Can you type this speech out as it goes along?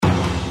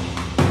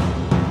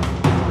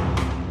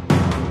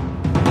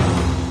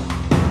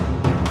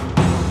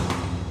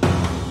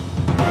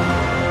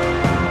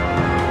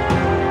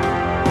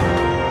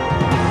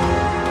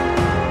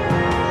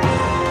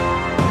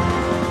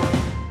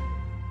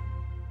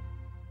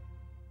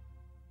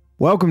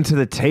Welcome to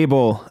the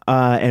table,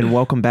 and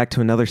welcome back to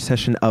another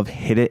session of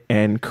Hit It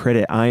and Crit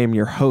It. I am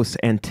your host,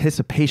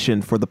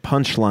 Anticipation for the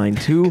Punchline.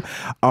 To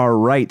our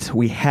right,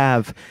 we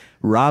have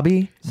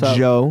Robbie,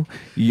 Joe,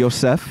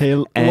 Yosef,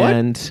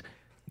 and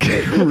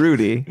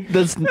Rudy.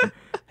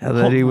 And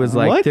then he was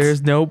like, What?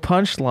 there's no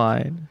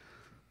punchline.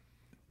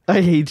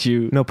 I hate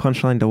you. No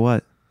punchline to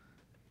what?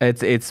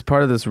 It's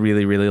part of this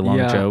really, really long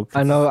Yeah, joke.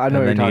 I know And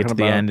what then you're you get to talking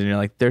the about. end and you're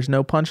like, there's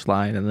no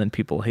punchline. And then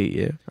people hate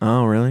you.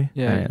 Oh, really?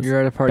 Yeah, Yes.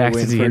 you're at a party Back to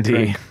waiting for a D&D.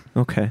 drink.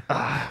 Okay.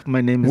 My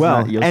name is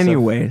Well, not Yosef.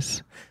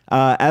 anyways,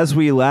 as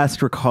we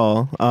last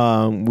recall,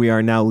 we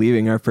are now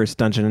leaving our first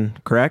dungeon,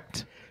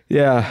 correct?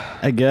 Yeah,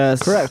 I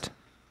guess. Correct.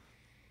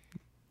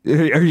 Are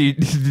you?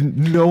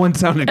 No one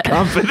sounded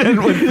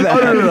confident with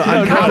that. No,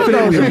 I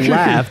confidently no.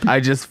 laughed.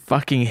 I just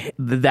fucking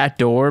that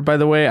door. By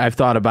the way, I've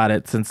thought about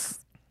it since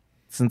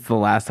the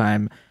last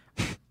time.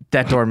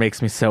 That door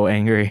makes me so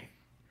angry.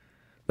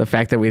 The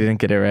fact that we didn't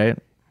get it right.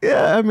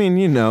 Yeah, I mean,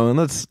 and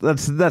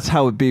that's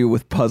how it be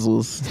with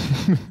puzzles.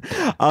 Dude,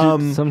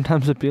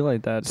 sometimes it be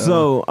like that.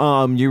 Though.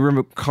 So, you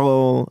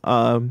recall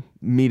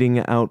meeting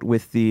out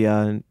with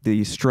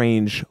the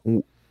strange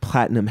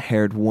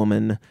platinum-haired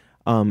woman,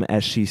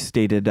 as she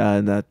stated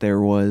that there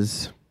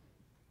was,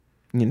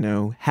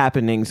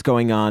 happenings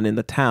going on in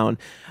the town.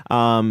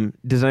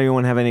 Does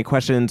anyone have any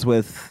questions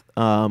with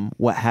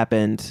what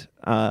happened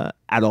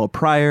at all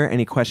prior?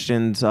 Any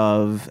questions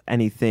of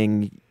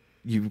anything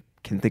you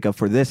can think of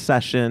for this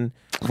session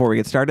before we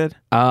get started?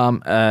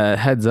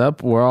 Heads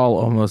up, we're all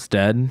almost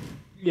dead.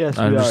 Yes,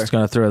 I'm we are. just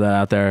gonna throw that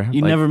out there.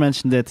 You never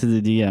mentioned that to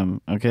the DM,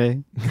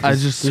 okay?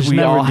 We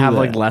never all do have that.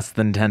 like less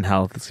than 10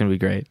 health. It's gonna be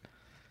great.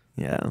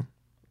 Yeah.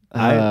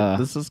 Uh,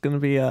 This is going to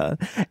be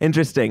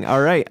interesting. All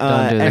right.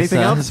 Don't do this, Anything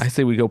son. else? I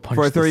say we go punch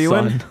Before I the throw you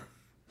in?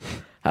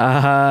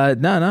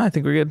 sun. No, I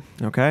think we're good.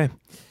 Okay.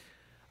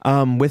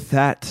 With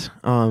that,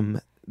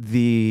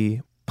 the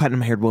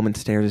platinum-haired woman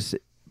stares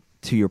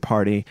to your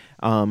party,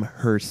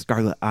 her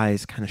scarlet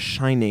eyes kind of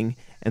shining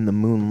in the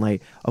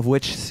moonlight, of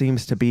which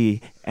seems to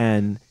be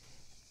an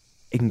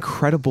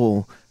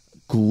incredible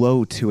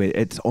glow to it.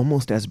 It's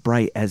almost as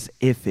bright as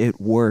if it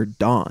were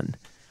dawn.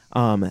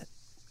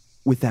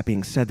 With that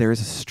being said, there is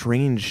a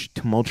strange,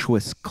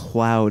 tumultuous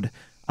cloud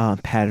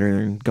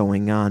pattern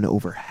going on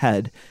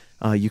overhead.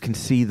 You can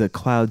see the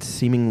clouds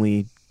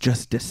seemingly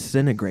just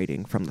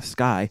disintegrating from the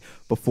sky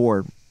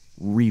before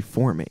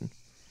reforming.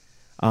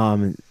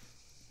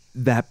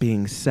 That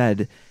being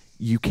said,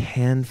 you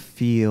can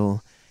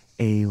feel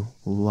a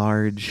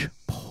large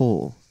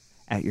pull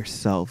at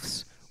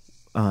yourselves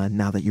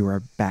now that you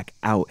are back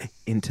out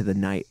into the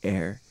night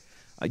air.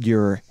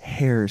 Your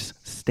hairs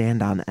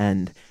stand on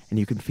end, and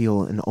you can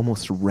feel an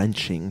almost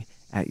wrenching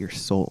at your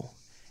soul,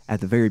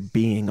 at the very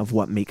being of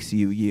what makes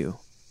you you.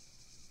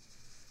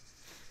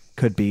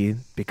 Could be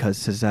because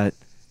Suzette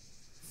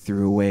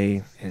threw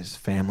away his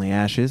family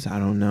ashes. I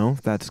don't know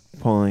if that's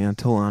pulling a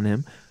toll on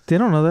him. They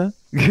don't know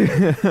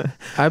that.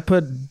 I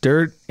put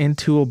dirt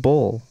into a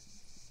bowl.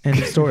 End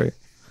of story.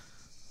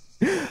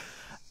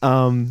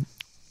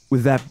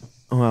 With that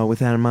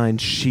in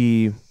mind,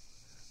 she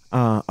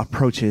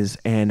approaches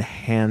and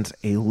hands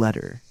a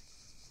letter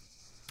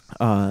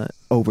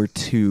over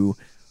to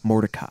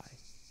Mordecai.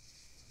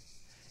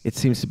 It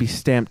seems to be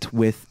stamped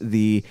with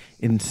the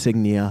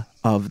insignia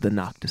of the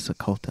Noctis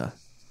Occulta.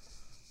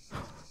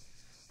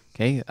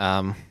 okay,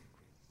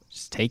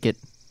 just take it.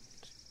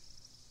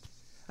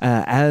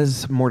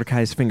 As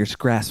Mordecai's fingers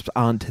grasp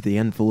onto the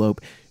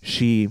envelope,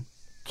 she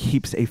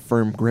keeps a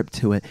firm grip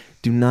to it.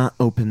 Do not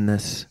open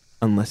this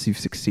unless you've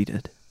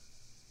succeeded.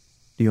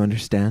 Do you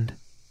understand?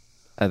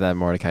 That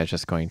Mordecai is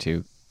just going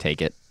to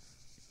take it,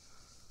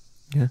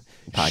 Yeah.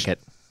 pocket.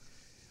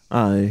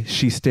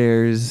 She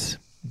stares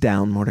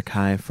down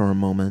Mordecai for a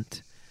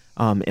moment.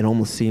 It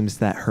almost seems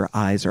that her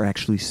eyes are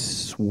actually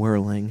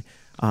swirling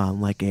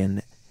like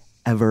an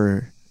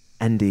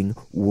ever-ending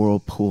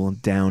whirlpool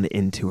down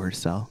into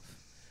herself.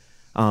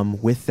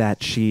 With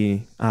that,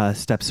 she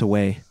steps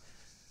away.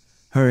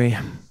 Hurry.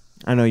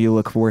 I know you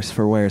look worse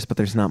for wears, but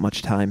there's not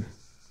much time.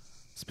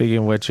 Speaking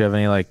of which, you have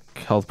any like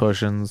health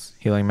potions,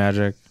 healing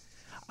magic?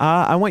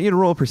 I want you to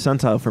roll a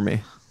percentile for me.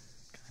 God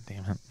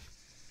damn it.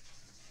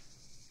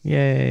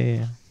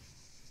 Yay.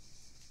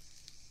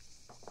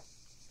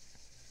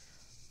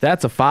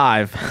 That's a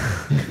 5.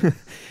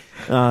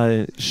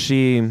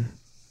 She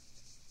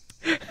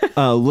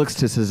looks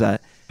to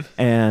Suzette,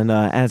 and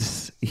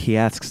as he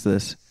asks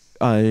this,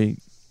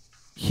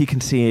 he can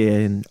see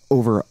an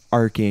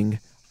overarching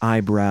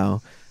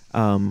eyebrow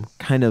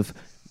kind of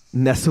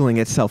nestling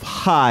itself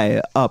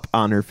high up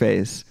on her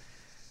face.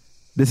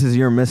 This is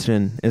your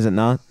mission, is it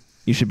not?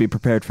 You should be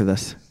prepared for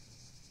this.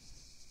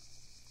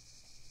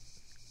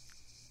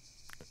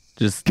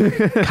 Just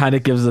kind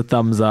of gives a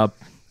thumbs up,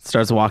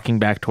 starts walking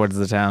back towards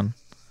the town.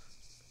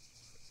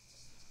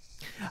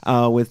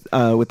 With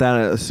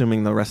that,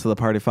 assuming the rest of the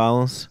party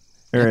follows,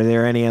 or are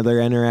there any other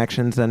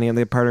interactions any of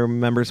the party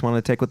members want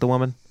to take with the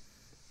woman?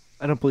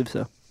 I don't believe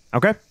so.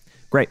 Okay.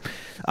 Great.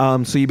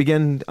 So you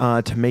begin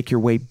to make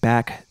your way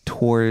back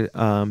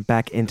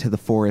into the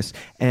forest,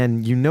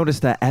 and you notice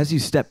that as you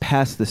step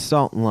past the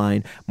salt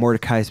line,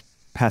 Mordecai's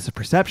passive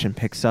perception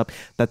picks up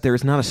that there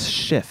is not a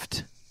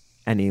shift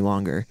any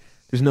longer.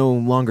 There's no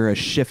longer a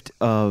shift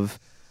of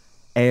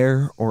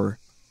air or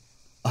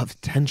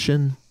of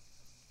tension,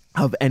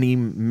 of any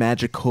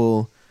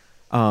magical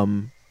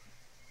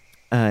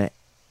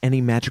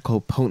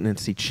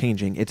potency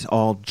changing. It's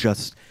all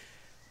just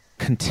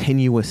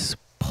continuous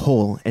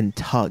pull and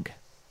tug.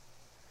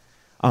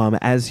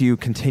 As you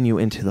continue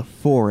into the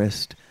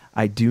forest,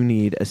 I do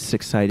need a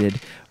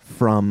 6-sided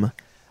from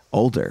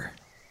Older.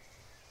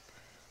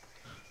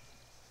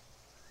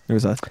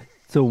 There's a...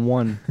 It's a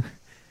 1.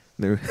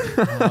 There,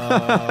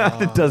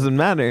 it doesn't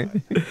matter.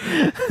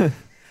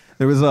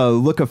 There was a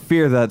look of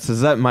fear that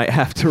says that might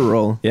have to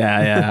roll.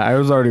 Yeah. I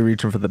was already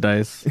reaching for the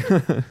dice.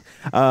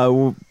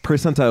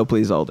 Percentile,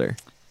 please, Alder.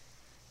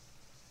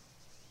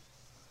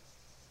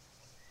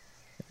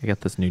 I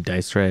got this new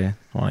dice tray.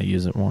 I want to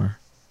use it more.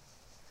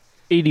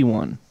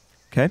 81.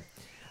 Okay.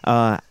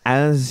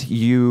 As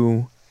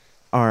you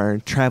are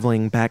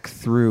traveling back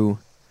through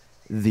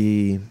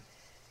the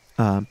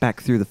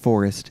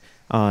forest,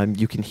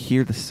 you can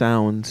hear the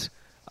sounds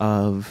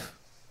of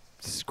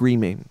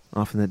screaming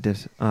off in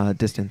the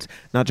distance.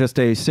 Not just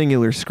a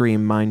singular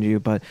scream, mind you,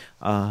 but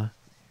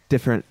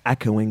different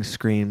echoing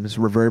screams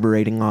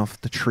reverberating off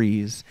the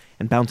trees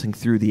and bouncing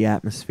through the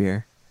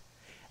atmosphere.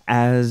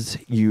 As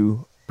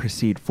you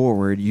proceed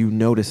forward, you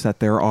notice that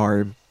there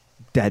are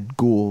dead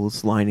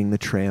ghouls lining the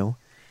trail.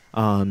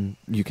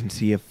 You can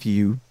see a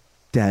few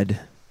dead,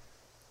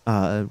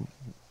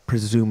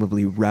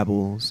 presumably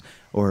rebels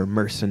or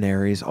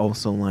mercenaries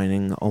also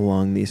lining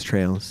along these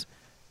trails.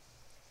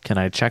 Can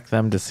I check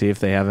them to see if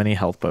they have any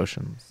health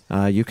potions?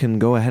 You can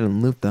go ahead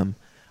and loot them.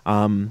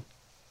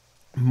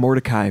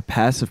 Mordecai,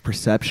 passive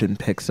perception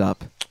picks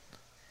up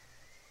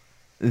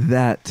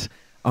that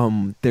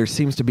there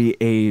seems to be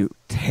a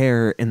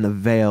tear in the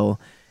veil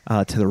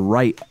to the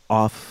right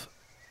off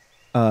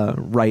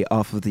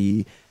of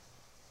the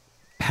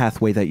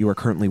pathway that you are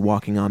currently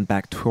walking on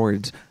back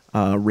towards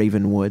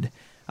Ravenwood.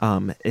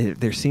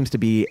 There seems to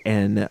be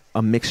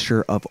a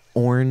mixture of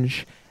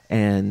orange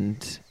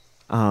and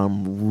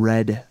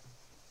red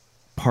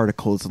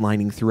particles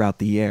lining throughout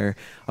the air,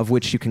 of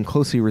which you can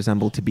closely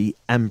resemble to be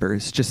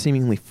embers, just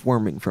seemingly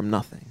forming from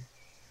nothing.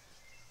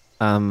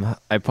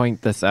 I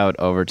point this out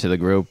over to the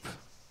group.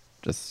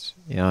 Just,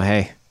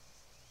 hey.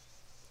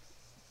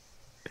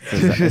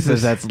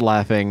 Says that's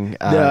laughing.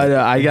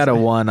 No, I got a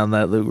 1 on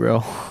that loot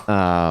roll.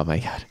 Oh my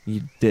god,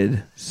 you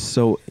did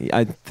so.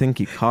 I think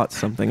you caught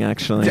something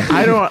actually.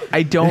 I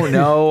don't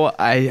know.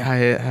 I'm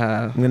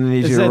gonna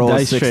need It's you to that roll a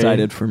dice tray.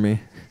 6-sided for me.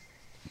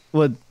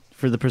 What,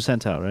 for the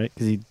percentile, right?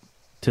 Because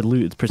to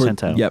loot, it's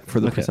percentile. Yep, for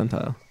the Okay.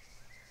 percentile.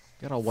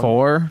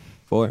 4.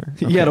 4.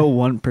 You got a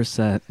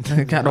 1%.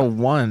 I got a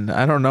 1.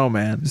 I don't know,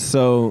 man.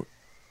 So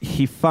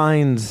he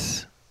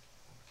finds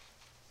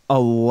a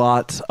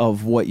lot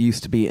of what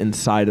used to be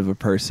inside of a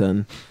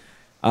person,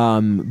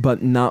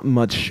 but not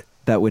much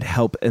that would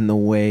help in the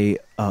way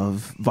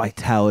of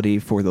vitality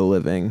for the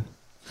living.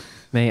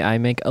 may I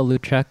make a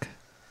loot check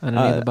on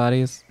any of the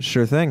bodies?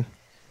 Sure thing.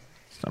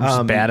 I'm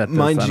just bad at this. I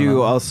Mind don't you,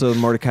 know. also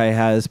Mordecai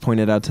has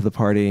pointed out to the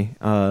party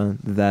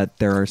that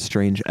there are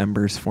strange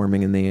embers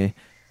forming in the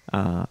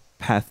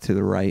path to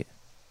the right.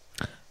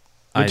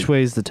 Which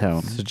way is the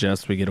town?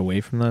 Suggest we get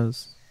away from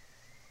those.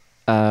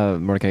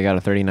 Mordecai got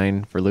a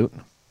 39 for loot.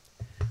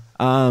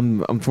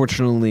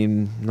 Unfortunately,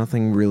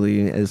 nothing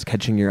really is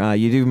catching your eye.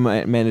 You do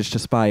manage to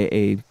spy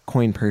a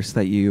coin purse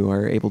that you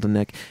are able to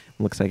nick.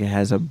 Looks like it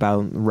has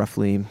about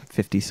roughly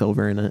 50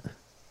 silver in it.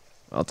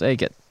 I'll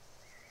take it.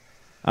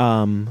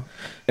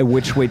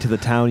 Which way to the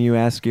town, you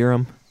ask,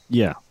 Giram?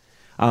 Yeah.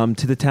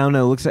 To the town,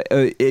 it looks like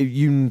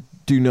you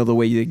do know the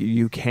way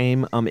you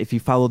came. If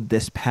you followed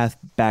this path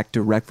back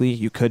directly,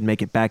 you could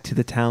make it back to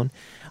the town.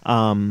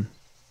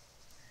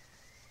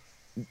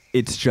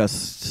 It's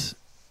just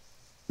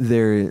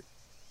there.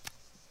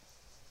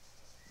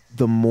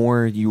 The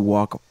more you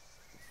walk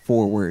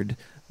forward,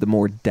 the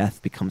more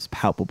death becomes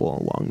palpable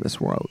along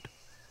this road.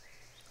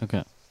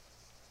 Okay.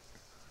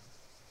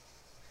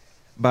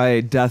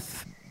 By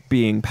death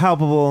being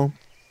palpable,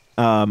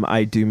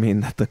 I do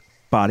mean that the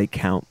body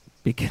count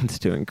begins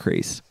to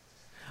increase.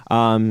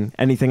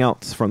 Anything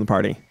else from the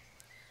party?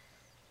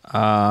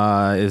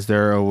 Is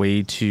there a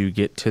way to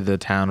get to the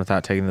town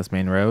without taking this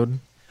main road?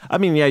 I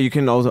mean, yeah, you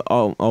can also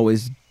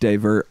always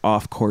divert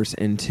off course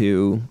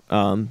into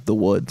the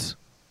woods.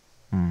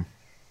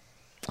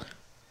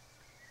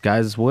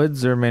 Guys,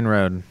 woods or main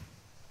road?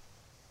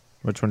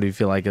 Which one do you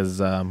feel like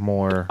is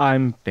more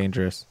I'm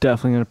dangerous?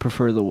 definitely going to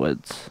prefer the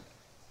woods.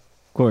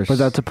 Of course. But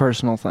that's a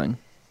personal thing.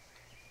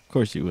 Of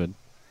course you would.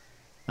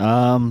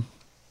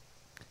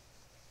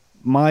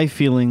 My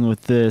feeling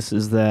with this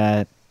is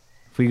that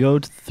if we go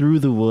through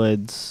the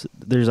woods,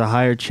 there's a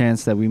higher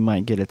chance that we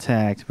might get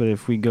attacked. But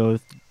if we go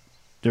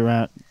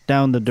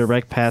down the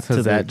direct path to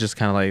Because that the... just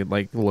kind of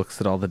like looks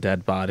at all the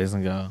dead bodies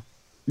and go,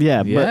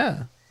 Yeah,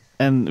 yeah.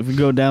 and if we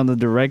go down the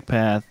direct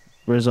path,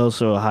 there's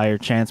also a higher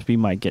chance we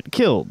might get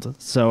killed.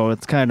 So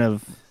it's kind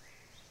of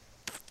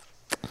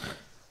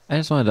I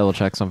just want to double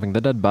check something.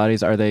 The dead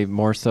bodies, are they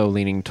more so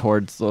leaning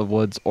towards the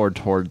woods or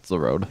towards the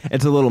road?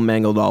 It's a little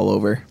mangled all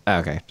over.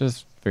 Okay,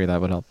 just figured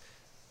that would help.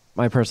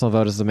 My personal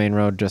vote is the main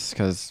road just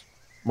because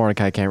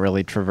Mordecai can't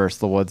really traverse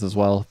the woods as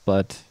well,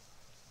 but...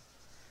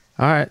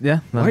 All right,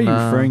 yeah. why are you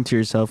referring to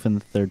yourself in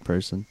the third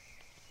person?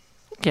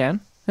 Can.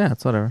 Yeah,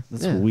 it's whatever.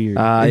 That's Yeah. weird.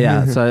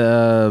 Yeah,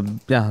 so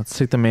yeah, let's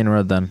take the main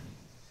road then.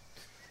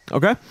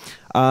 Okay.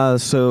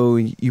 So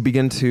you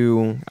begin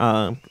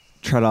to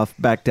tread off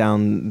back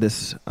down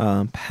this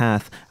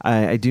path.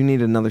 I do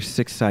need another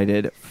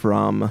 6-sided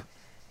from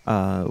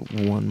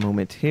one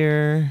moment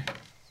here.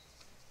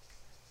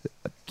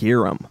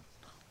 Giram.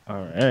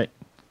 All right.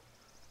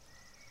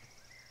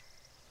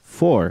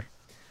 4.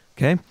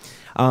 Okay.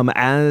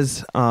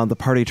 As the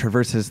party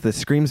traverses, the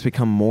screams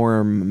become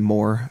more and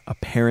more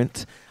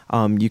apparent.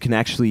 You can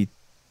actually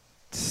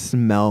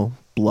smell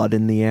blood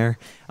in the air.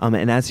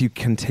 And as you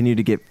continue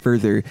to get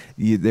further,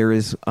 there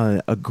is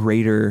a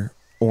greater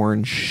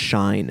orange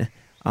shine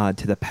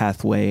to the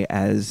pathway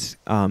as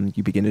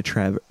you begin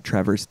to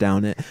traverse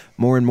down it.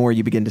 More and more,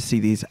 you begin to see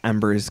these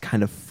embers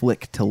kind of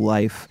flick to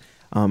life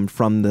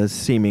from the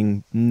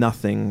seeming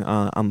nothing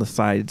on the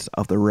sides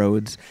of the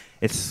roads.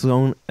 It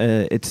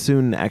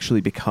soon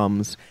actually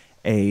becomes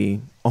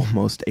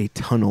almost a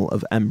tunnel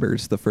of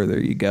embers the further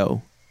you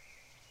go.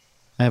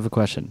 I have a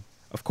question.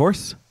 Of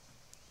course.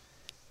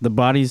 The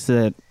bodies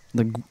that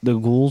the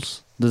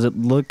ghouls, does it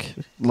look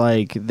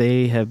like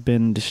they have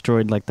been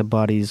destroyed like the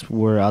bodies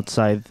were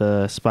outside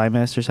the spy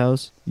master's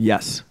house?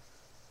 Yes.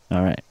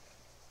 All right.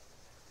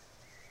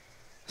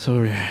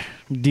 So we're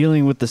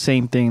dealing with the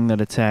same thing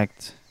that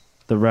attacked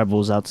the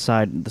rebels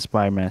outside the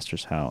spy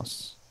master's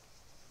house.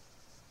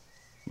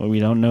 But we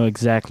don't know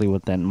exactly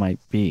what that might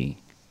be.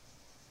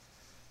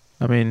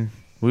 I mean,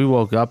 we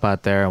woke up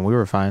out there and we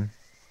were fine.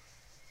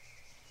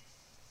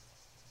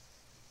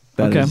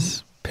 That Okay.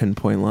 is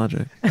pinpoint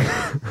logic.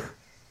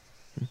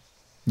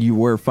 You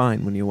were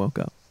fine when you woke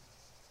up.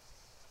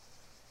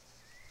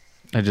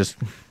 Because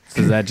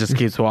that just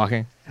keeps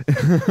walking.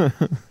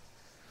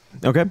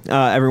 Okay.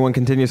 Everyone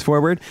continues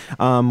forward.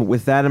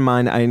 With that in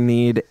mind, I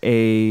need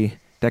a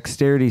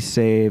dexterity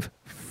save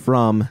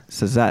from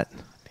Suzette.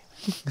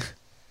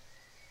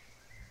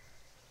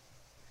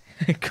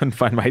 I couldn't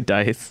find my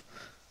dice.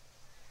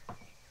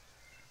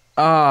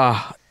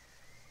 Ah,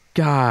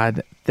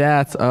 God,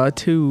 that's a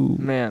 2.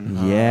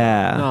 Man.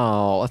 Yeah.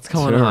 No, what's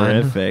going on?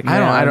 Terrific.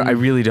 I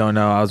really don't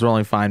know. I was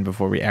rolling fine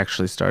before we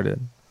actually started.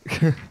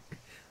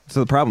 So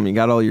the problem, you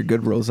got all your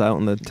good rolls out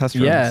in the test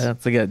runs. Yeah,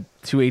 that's like a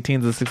 2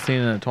 18s, a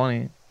 16, and a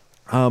 20.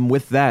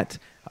 With that,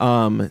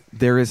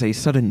 there is a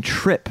sudden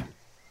trip.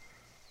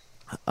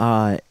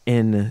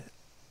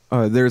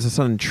 There's a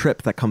sudden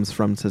trip that comes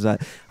from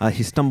Suzette.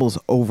 He stumbles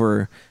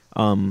over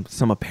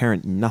some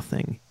apparent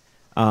nothing.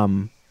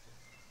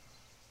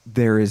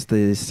 There is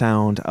the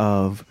sound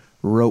of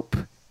rope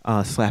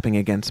slapping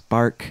against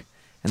bark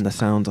and the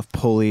sounds of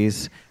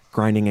pulleys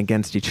grinding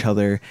against each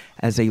other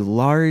as a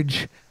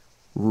large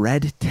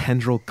red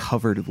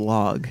tendril-covered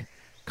log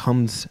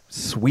comes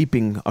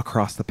sweeping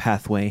across the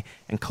pathway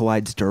and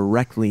collides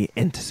directly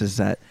into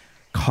Suzette,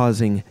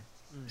 causing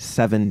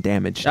 7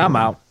 damage. I'm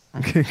out.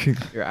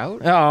 You're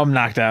out? Oh, I'm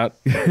knocked out.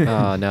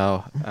 Oh,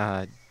 no.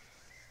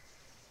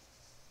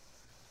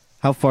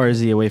 How far is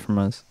he away from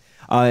us?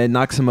 It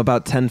knocks him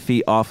about 10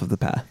 feet off of the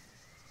path.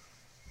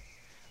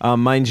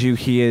 Mind you,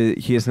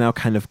 he is now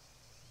kind of...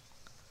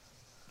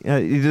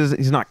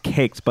 he's not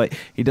caked, but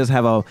he does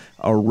have a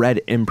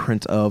red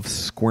imprint of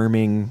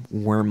squirming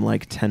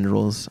worm-like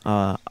tendrils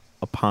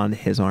upon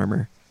his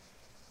armor.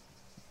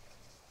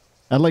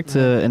 I'd like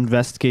to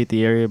investigate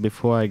the area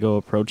before I go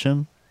approach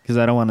him, because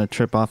I don't want to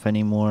trip off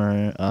any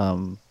more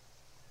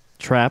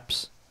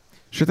traps.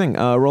 Sure thing.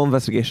 Roll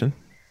investigation.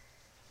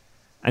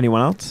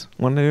 Anyone else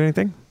want to do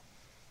anything?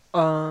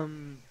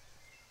 Don't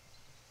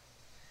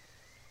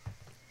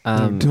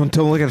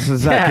look at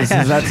Suzette, because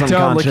Suzette's unconscious.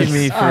 Don't look at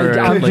me for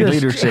I'm like just-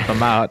 leadership.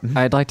 I'm out.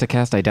 I'd like to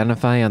cast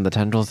Identify on the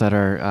tendrils that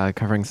are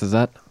covering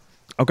Suzette.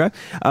 Okay.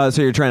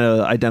 So you're trying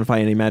to identify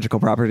any magical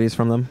properties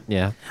from them?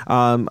 Yeah.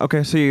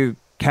 Okay, so you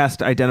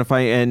cast Identify,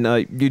 and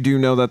you do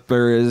know that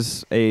there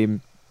is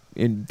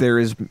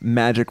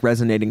magic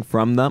resonating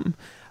from them.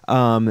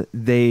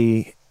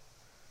 They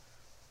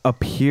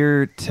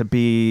appear to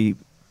be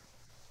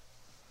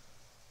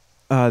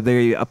what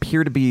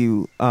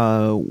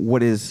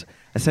is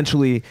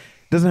essentially,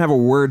 doesn't have a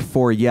word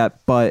for yet,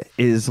 but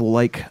is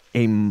like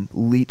a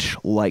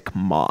leech-like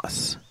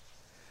moss.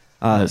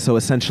 So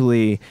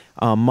essentially,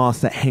 moss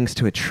that hangs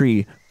to a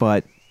tree,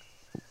 but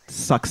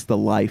sucks the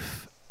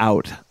life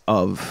out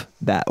of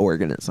that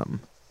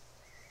organism.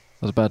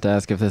 I was about to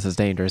ask if this is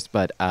dangerous,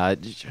 but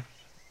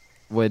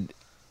would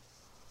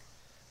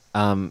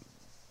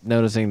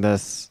noticing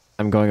this,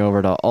 I'm going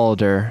over to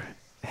Alder.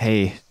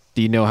 Hey,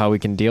 do you know how we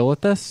can deal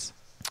with this?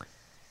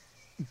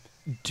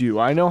 Do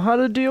I know how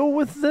to deal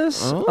with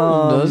this?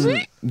 Does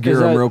he?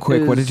 Giram, real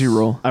quick, what did you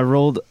roll? I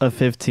rolled a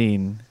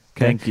 15.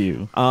 Okay. Thank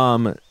you.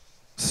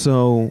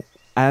 So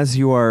as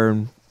you are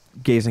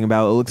gazing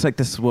about, it looks like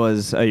this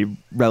was a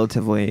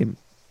relatively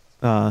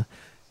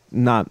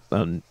not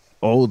an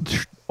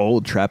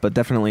old trap, but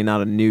definitely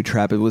not a new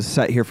trap. It was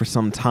set here for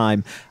some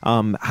time.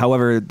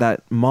 However,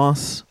 that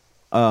moss,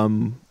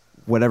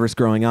 whatever's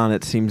growing on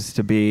it, seems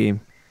to be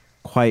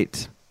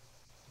quite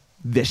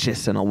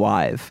vicious and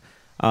alive.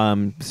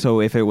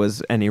 So if it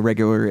was any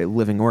regular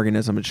living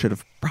organism, it should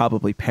have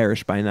probably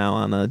perished by now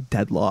on a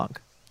dead log.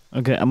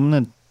 Okay, I'm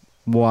gonna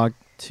walk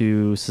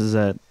to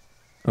Suzette.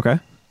 Okay.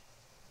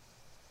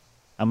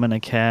 I'm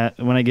gonna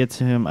when I get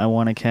to him, I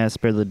want to cast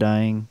Spare the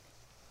Dying.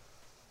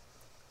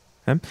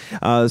 Okay.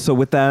 So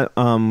with that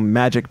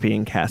magic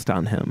being cast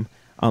on him,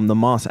 the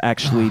moss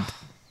actually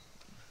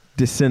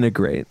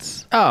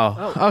disintegrates.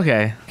 Oh,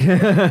 okay.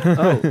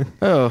 The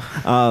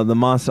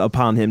moss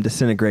upon him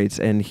disintegrates,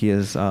 and he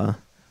is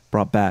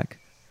brought back.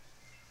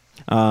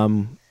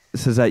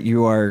 Says that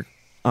you are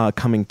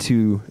coming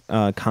to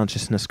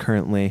consciousness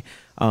currently.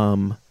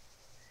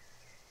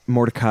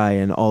 Mordecai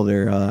and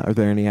Alder, are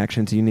there any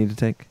actions you need to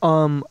take?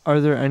 Are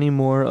there any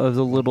more of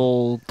the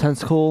little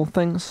tentacle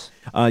things?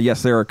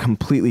 Yes, they are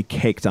completely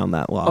caked on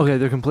that log. Okay,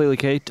 they're completely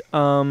caked.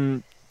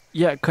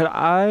 Yeah, could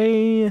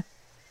I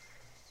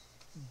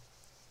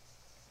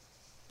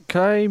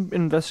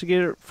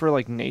investigate it for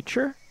like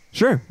nature?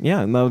 Sure.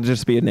 Yeah, and that'll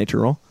just be a nature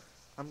roll.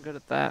 I'm good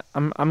at that.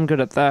 I'm good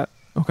at that.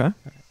 Okay.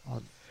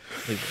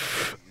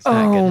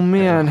 Oh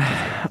man.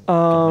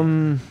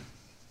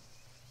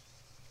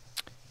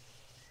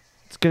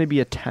 It's gonna be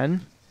a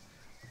 10.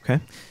 Okay.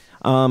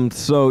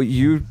 So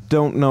you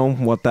don't know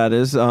what that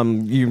is.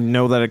 You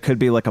know that it could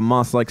be like a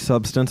moss-like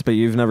substance, but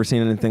you've never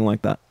seen anything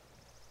like that.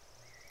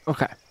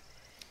 Okay.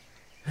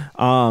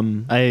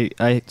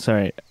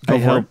 Sorry. Go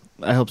for it.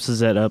 I help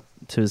Suzette up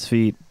to his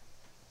feet.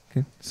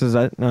 Okay. So is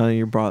that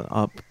you're brought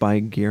up by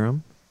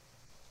Giram?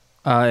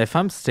 If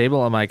I'm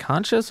stable, am I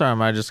conscious or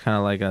am I just kind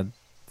of like a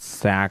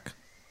sack?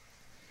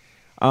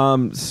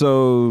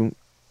 So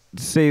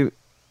say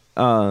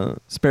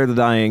Spare the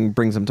Dying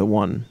brings him to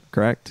 1,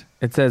 correct?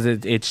 It says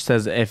it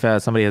says if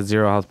somebody has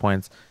 0 health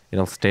points,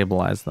 it'll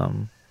stabilize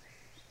them.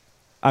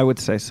 I would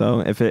say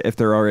so. If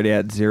they're already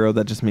at 0,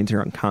 that just means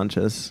you're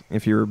unconscious.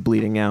 If you're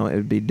bleeding out, it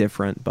would be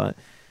different. But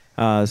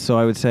so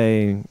I would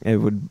say it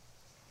would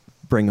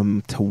bring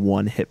him to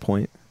 1 hit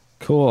point.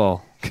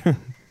 Cool.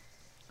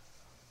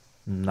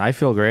 I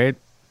feel great.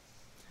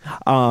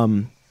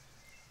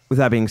 With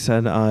that being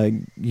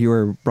said, you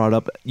were brought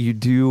up. You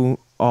do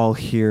all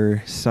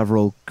hear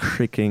several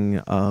creaking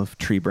of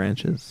tree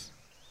branches.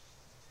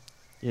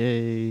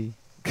 Yay.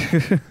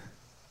 Do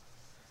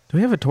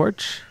we have a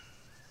torch?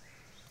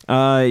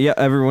 Yeah,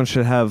 everyone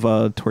should have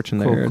a torch in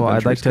their Cool.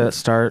 I'd like adventurer's to kit.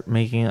 start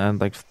making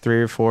like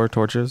 3 or 4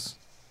 torches,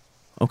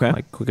 Okay.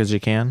 like quick as you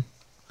can.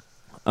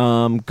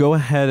 Go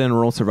ahead and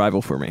roll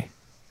survival for me.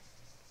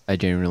 I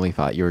genuinely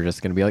thought you were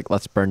just going to be like,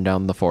 let's burn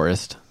down the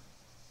forest.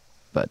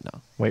 But no.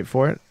 Wait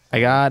for it.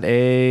 I got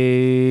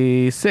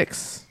a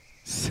 6.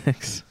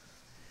 6.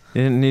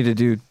 You didn't need to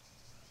do.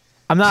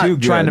 I'm not Too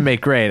trying to good.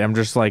 make great. I'm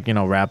just like,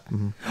 wrap.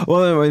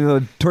 Well,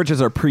 the torches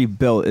are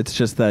pre-built. It's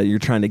just that you're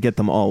trying to get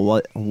them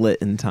all lit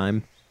in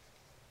time.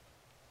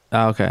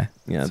 Oh, okay.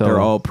 Yeah, So- they're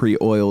all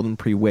pre-oiled and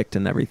pre-wicked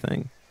and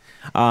everything.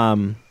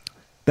 That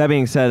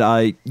being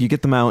said, you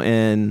get them out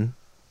and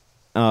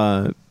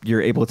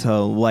you're able to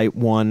light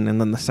one and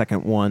then the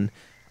second one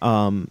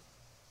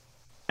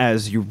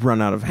as you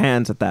run out of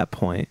hands at that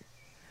point.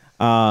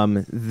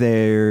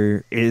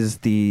 There is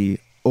the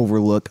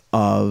overlook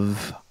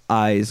of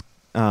eyes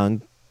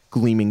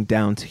gleaming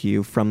down to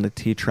you from the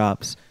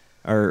treetops,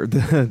 or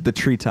the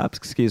treetops,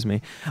 excuse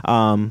me,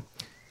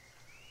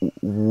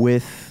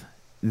 with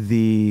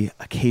the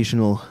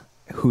occasional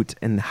hoot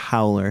and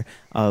howler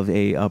of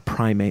a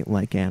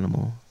primate-like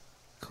animal.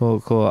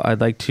 Cool.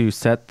 I'd like to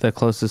set the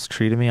closest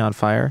tree to me on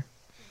fire.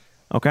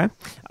 Okay.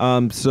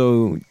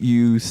 So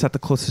you set the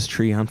closest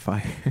tree on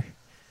fire.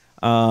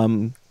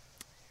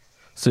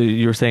 So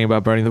you were saying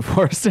about burning the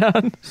forest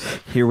down?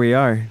 Here we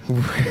are.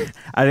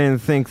 I didn't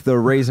think the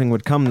raising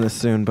would come this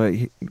soon, but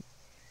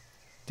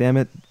damn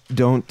it,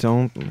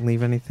 don't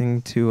leave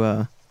anything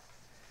to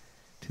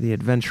the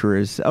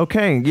adventurers.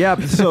 Okay,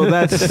 yep. So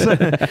that's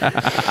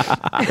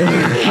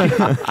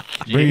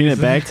Bringing it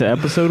back to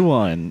episode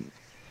 1.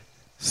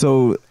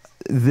 so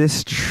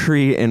this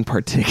tree in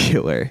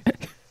particular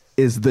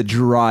is the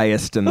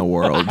driest in the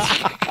world.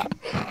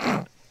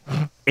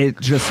 It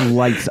just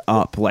lights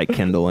up like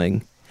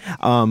kindling.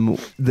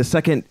 The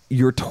second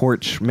your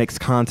torch makes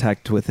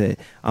contact with it,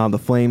 the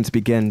flames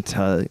begin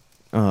to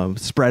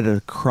spread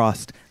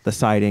across the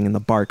siding and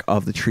the bark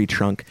of the tree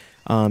trunk.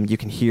 You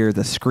can hear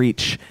the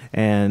screech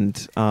and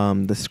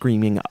the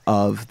screaming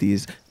of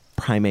these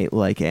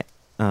primate-like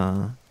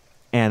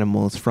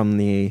animals from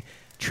the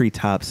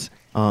treetops,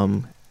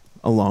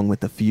 along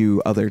with a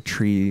few other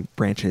tree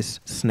branches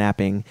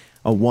snapping,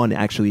 one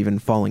actually even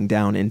falling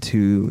down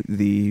into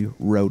the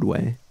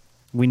roadway.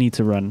 We need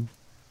to run.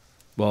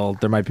 Well,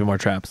 there might be more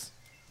traps.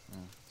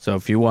 So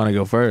if you want to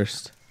go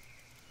first.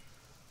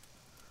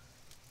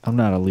 I'm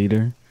not a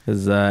leader.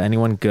 Is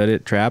anyone good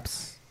at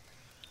traps?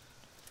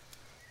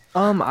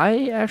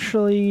 I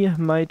actually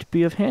might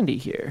be of handy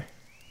here.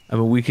 I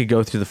mean, we could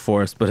go through the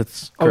forest, but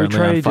it's Are we currently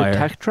trying on to fire.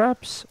 detect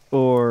traps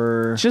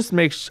or? I just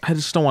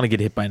don't want to get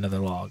hit by another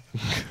log.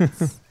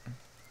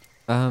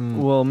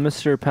 Well,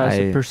 Mr.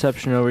 Passive I-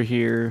 Perception over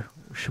here,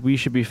 we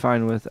should be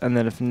fine with. And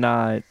then if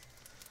not,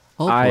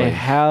 Oh, I boy.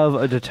 have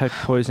a detect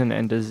poison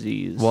and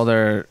disease. While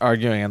they're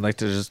arguing, I'd like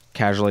to just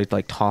casually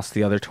like toss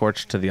the other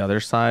torch to the other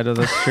side of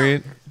the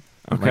street.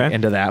 Okay. Like,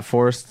 into that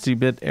foresty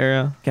bit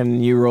area.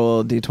 Can you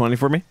roll a d20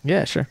 for me?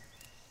 Yeah, sure.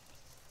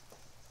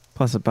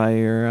 Plus it by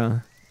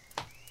your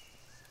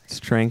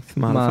strength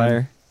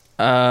modifier.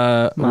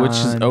 Which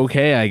is Mine.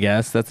 okay, I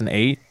guess. That's an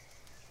 8.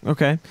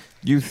 Okay.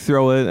 You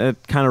throw it.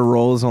 It kind of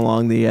rolls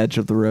along the edge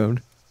of the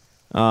road.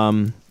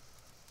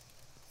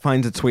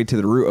 Finds its way to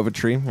the root of a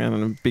tree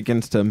and it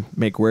begins to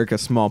make work. A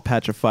small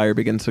patch of fire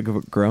begins to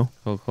grow.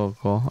 Cool.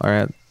 All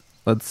right,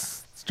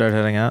 let's start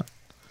heading out.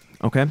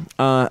 Okay.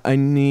 I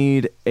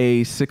need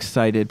a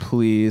 6-sided,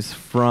 please,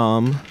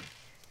 from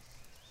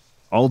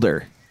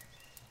Alder.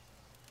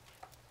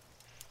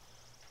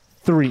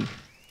 3.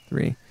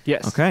 3.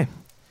 Yes. Okay.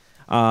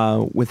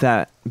 With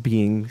that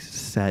being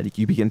said,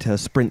 you begin to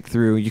sprint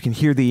through. You can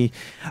hear the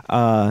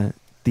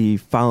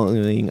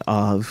following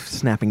of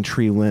snapping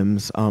tree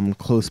limbs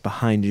close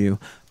behind you.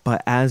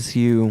 But as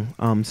you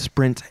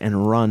sprint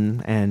and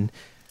run and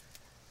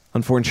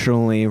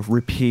unfortunately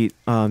repeat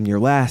your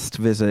last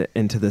visit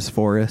into this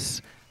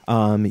forest,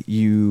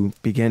 you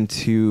begin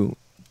to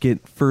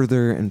get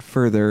further and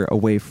further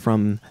away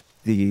from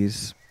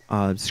these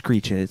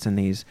screeches and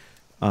these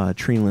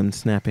tree limbs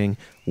snapping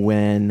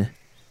when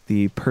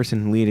the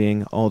person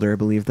leading, Alder, I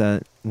believe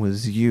that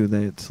was you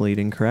that's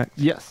leading, correct?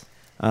 Yes.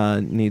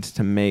 Needs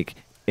to make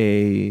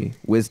a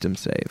wisdom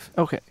save.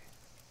 Okay.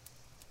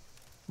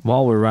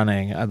 While we're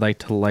running, I'd like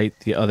to light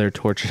the other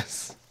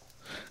torches.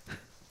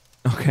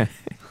 Okay.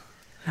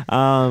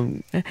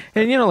 And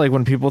you know, like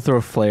when people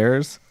throw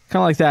flares,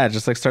 kind of like that.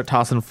 Just like start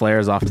tossing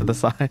flares off to the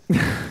side.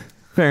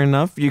 Fair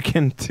enough. You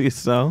can do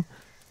so.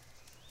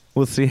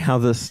 We'll see how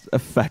this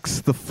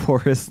affects the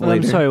forest later.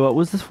 I'm sorry, what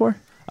was this for?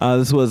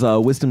 This was a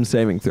wisdom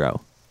saving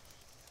throw.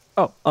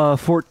 Oh,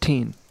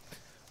 14.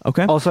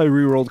 Okay. Also, I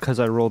re-rolled because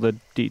I rolled a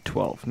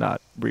d12,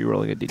 not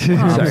re-rolling a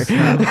d20.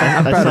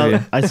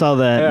 Sorry. I saw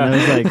that and I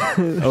was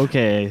like,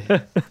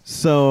 okay.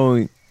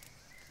 So,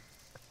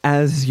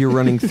 as you're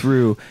running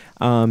through,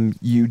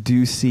 you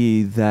do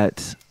see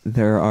that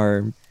there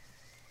are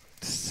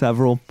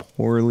several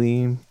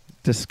poorly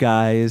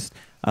disguised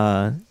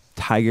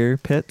tiger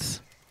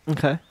pits,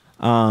 Okay.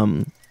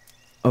 of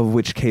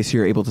which case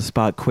you're able to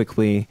spot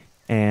quickly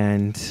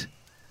and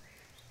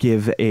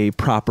give a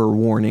proper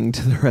warning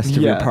to the rest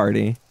of your Yeah.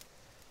 party.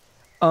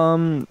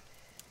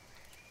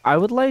 I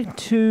would like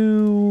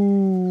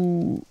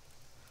to.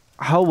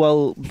 How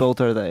well built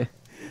are they?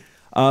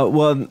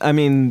 Well, I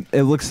mean,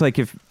 it looks like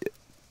if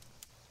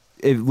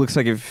it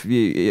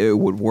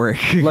would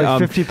work. Like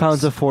 50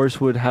 pounds of force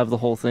would have the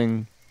whole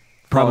thing.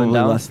 probably falling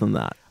down? less than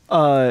that.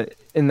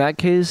 In that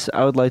case,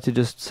 I would like to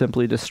just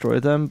simply destroy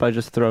them by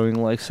just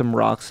throwing like some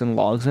rocks and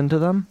logs into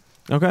them.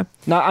 Okay.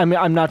 Not, I mean,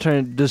 I'm not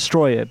trying to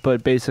destroy it,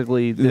 but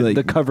basically the, Like-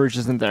 the coverage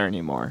isn't there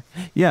anymore.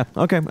 Yeah.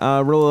 Okay.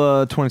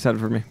 Roll a 20-sided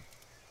for me.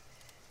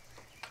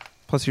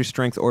 Plus your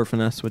strength or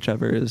finesse,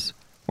 whichever is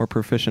more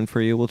proficient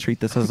for you. We'll treat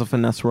this as a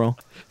finesse roll.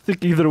 I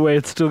think either way,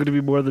 it's still going to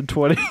be more than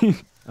 20.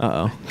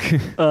 Uh-oh.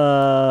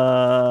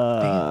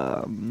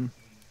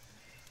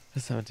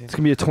 It's going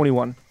to be a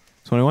 21.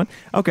 21?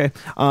 Okay.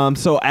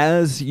 So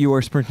as you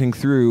are sprinting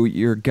through,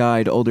 your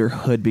guide, Older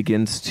Hood,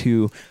 begins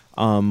to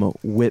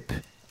whip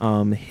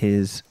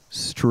his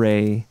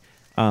stray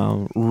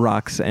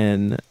rocks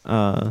and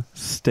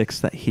sticks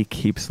that he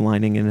keeps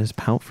lining in his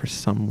pouch for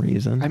some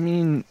reason. I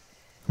mean,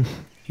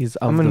 He's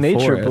of I'm a the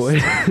nature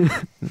forest.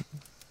 boy.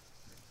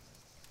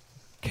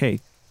 Okay.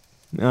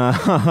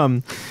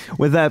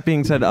 With that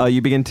being said,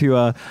 you begin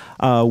to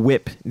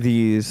whip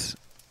these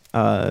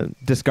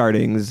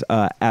discardings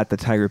at the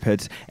tiger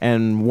pits,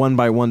 and one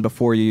by one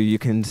before you, you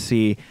can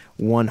see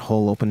one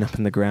hole open up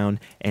in the ground,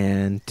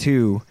 and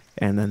 2,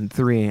 and then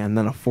 3, and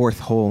then a 4th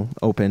hole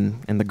open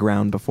in the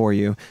ground before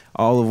you,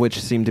 all of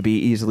which seem to be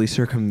easily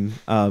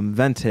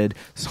circumvented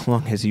so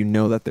long as you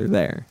know that they're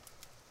there.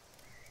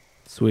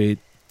 Sweet.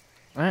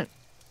 All right.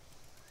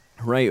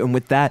 Right, and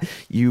with that,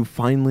 you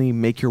finally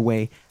make your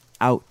way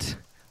out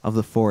of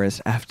the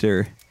forest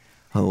after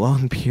a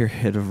long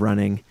period of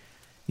running.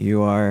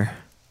 You are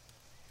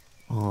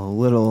a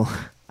little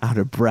out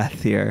of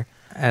breath here.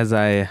 As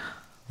I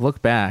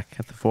look back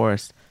at the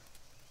forest,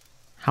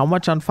 how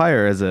much on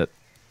fire is it?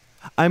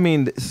 I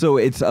mean, so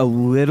it's a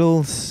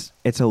little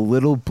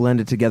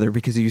blended together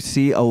because you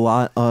see a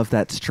lot of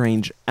that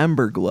strange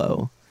ember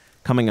glow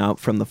coming out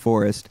from the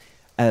forest,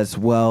 as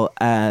well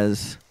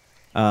as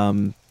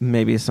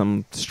maybe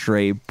some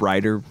stray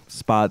brighter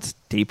spots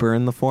deeper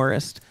in the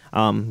forest.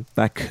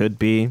 That could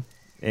be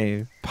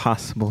a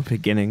possible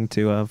beginning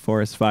to a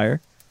forest fire.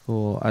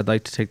 Cool. I'd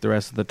like to take the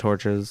rest of the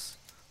torches,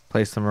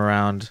 place them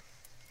around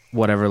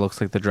whatever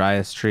looks like the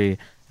driest tree,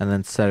 and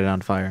then set it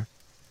on fire.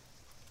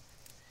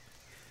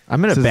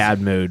 I'm in a Says- bad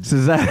mood.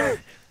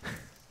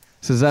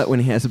 Suzette, when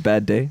he has a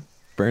bad day,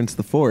 burns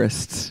the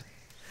forests.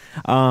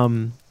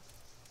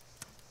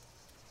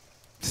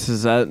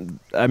 Suzette,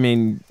 I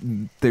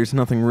mean, there's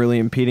nothing really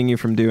impeding you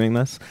from doing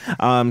this.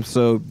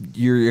 So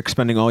you're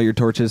expending all your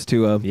torches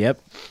to Yep.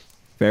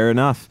 fair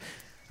enough.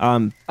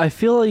 I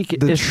feel like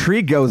The if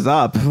tree goes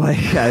up, like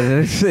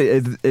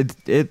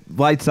it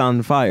lights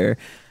on fire,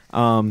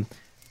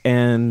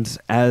 and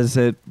as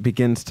it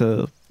begins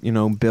to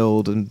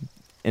build and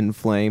in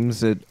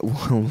flames, it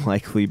will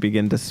likely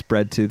begin to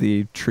spread to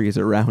the trees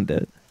around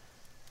it.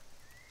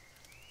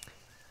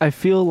 I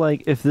feel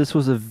like if this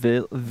was a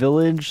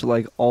village,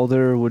 like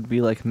Alder would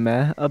be like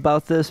meh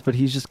about this, but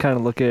he's just kind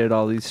of looking at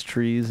all these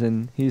trees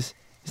and he's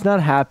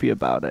not happy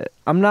about it.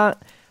 I'm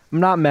not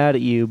mad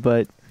at you,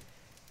 but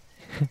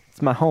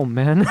it's my home,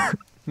 man.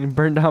 You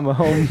burned down my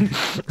home.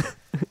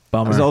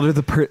 Bummer. Is Alder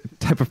the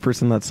type of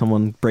person that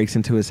someone breaks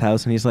into his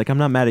house and he's like, "I'm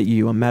not mad at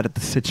you, I'm mad at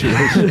the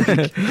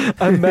situation."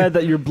 I'm mad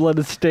that your blood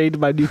has stained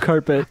my new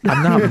carpet.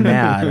 I'm not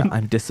mad.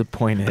 I'm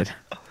disappointed.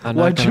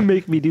 Why'd you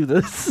make me do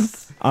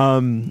this?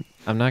 I'm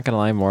not gonna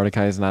lie,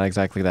 Mordecai is not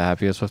exactly the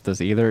happiest with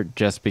this either,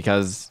 just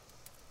because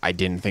I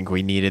didn't think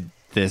we needed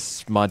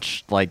this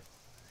much like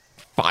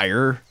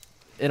fire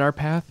in our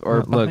path or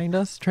Look, behind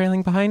us,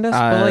 trailing behind us.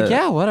 But like,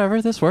 yeah,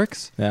 whatever, this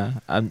works. Yeah,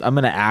 I'm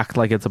gonna act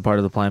like it's a part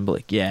of the plan, but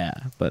like, yeah,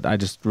 but I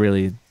just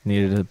really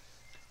needed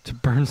To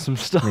burn some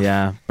stuff.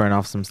 to, burn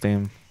off some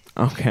steam.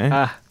 Okay,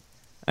 Ah,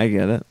 I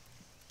get it.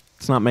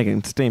 It's not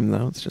making steam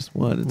though; it's just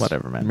wood. It's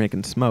Whatever, man.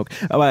 making smoke.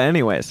 Oh, but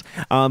anyways,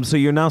 so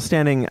you're now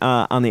standing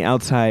on the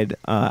outside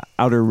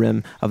outer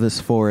rim of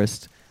this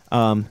forest.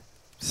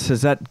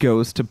 Suzette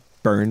goes to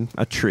burn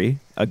a tree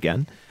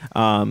again.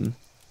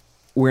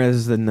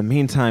 Whereas in the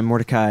meantime,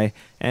 Mordecai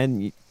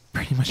and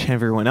pretty much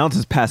everyone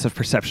else's passive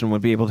perception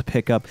would be able to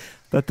pick up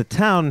that the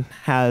town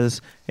has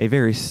a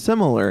very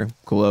similar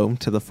glow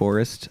to the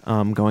forest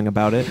going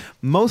about it,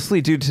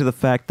 mostly due to the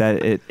fact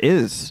that it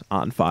is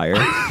on fire.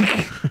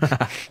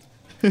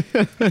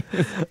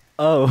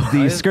 oh,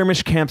 The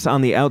skirmish camps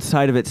on the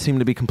outside of it seem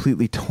to be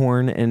completely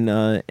torn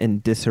and in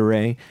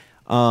disarray.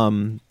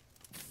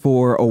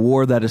 For a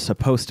war that is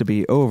supposed to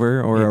be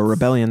over, or a It's-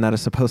 rebellion that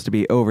is supposed to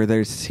be over,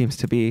 there seems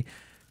to be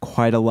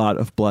quite a lot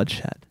of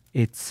bloodshed.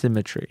 It's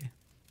symmetry.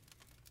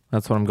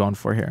 That's what I'm going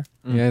for here.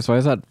 Yeah, so why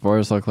does that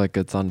forest look like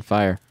it's on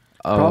fire?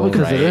 Probably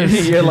 'cause it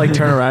is. You like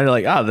turn around, you're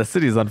like, the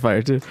city's on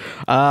fire too.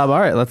 All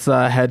right, let's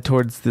head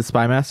towards the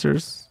spy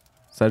masters.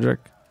 Cedric.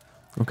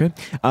 Okay.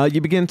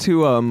 You begin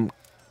to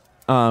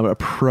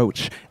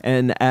approach,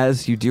 and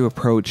as you do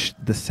approach,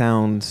 the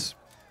sounds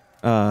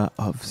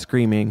of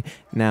screaming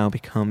now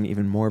become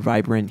even more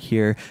vibrant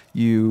here.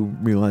 You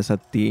realize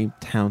that the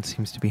town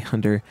seems to be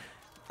under...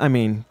 I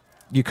mean,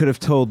 you could have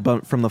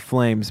told from the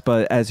flames,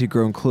 but as you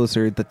grow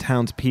closer, the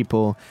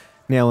townspeople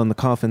nail in the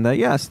coffin that,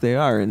 yes, they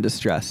are in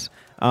distress.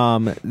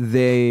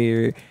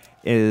 There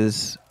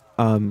is...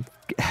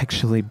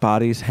 actually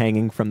bodies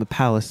hanging from the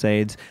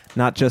palisades,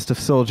 not just of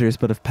soldiers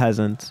but of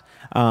peasants,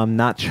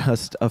 not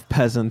just of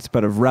peasants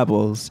but of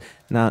rebels,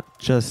 not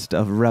just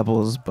of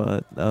rebels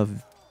but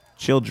of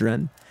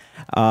children.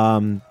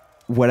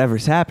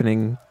 Whatever's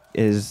happening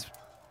is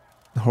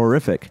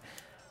horrific,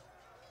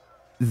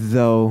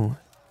 though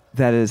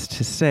that is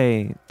to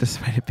say,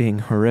 despite it being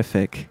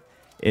horrific,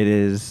 it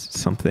is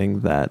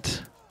something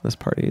that this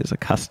party is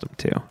accustomed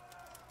to.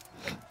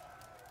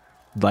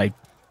 Like,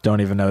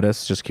 don't even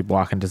notice. Just keep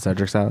walking to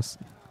Cedric's house.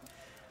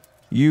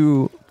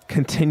 You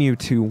continue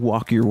to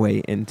walk your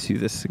way into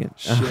this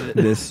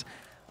this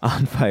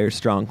on fire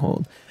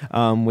stronghold,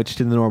 which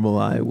to the normal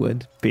eye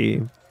would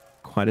be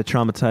quite a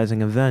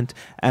traumatizing event.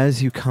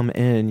 As you come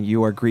in,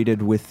 you are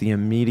greeted with the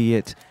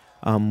immediate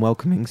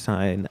welcoming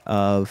sign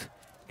of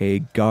a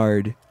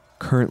guard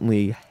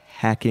currently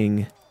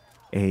hacking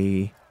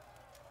a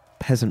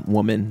peasant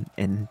woman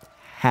in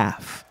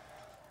half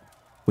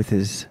with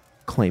his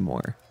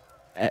claymore.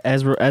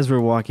 As we're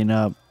walking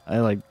up, I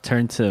like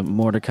turn to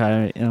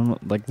Mordecai and I'm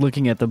like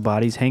looking at the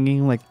bodies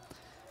hanging. Like,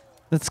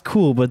 that's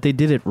cool, but they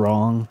did it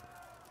wrong.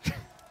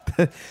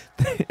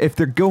 If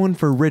they're going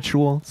for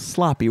ritual,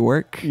 sloppy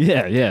work.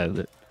 Yeah.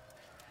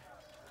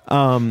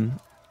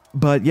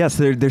 But yes,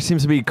 there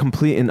seems to be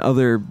complete and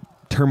utter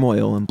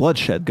turmoil and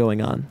bloodshed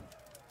going on.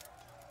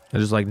 I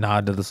just like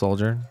nod to the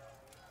soldier.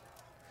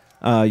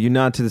 You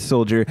nod to the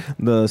soldier.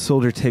 The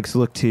soldier takes a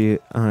look to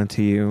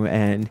you,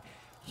 and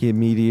he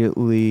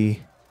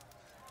immediately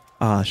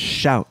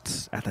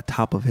shouts at the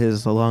top of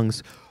his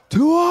lungs,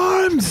 "To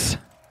arms!"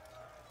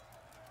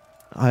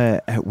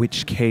 At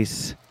which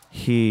case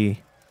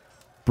he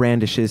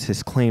brandishes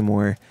his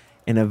claymore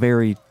in a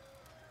very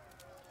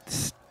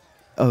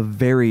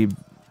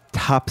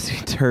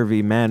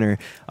topsy-turvy manner.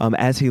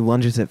 As he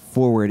lunges it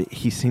forward,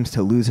 he seems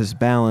to lose his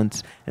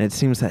balance, and it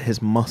seems that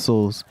his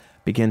muscles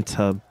begin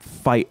to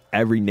fight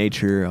every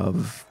nature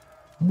of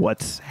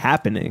what's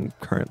happening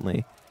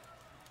currently.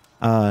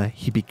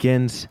 He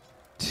begins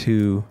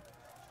to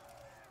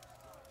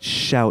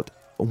shout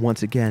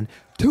once again,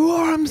 "To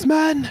arms,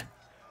 men!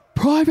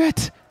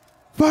 Private!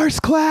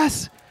 First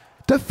class!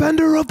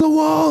 Defender of the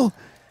wall!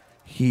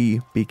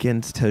 he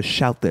begins to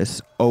shout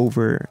this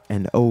over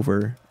and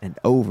over and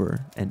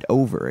over and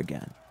over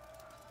again.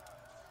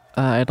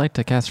 I'd like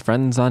to cast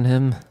Friends on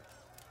him.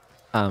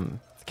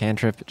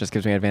 Cantrip just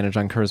gives me advantage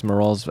on charisma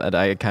rolls, but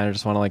I kind of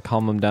just want to like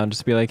calm him down,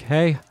 just be like,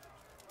 hey,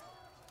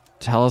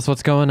 tell us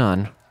what's going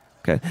on.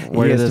 Okay.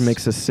 Where He did has to this- make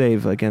a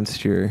save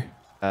against your...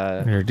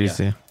 Your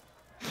DC.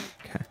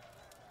 Okay.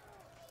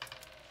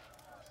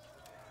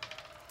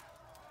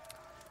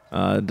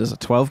 Does a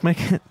 12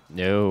 make it?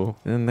 No.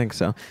 Didn't think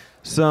so.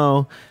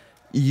 So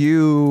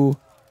you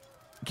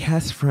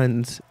cast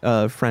friend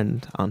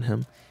on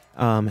him,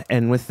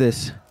 and with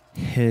this,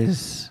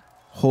 his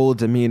whole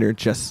demeanor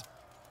just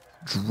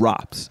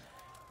drops.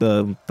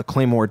 The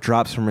claymore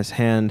drops from his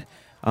hand.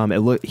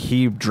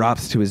 He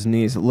drops to his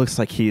knees. It looks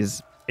like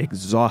he's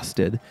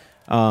exhausted.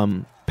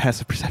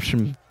 Passive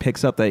perception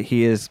picks up that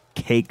he is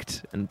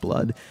caked in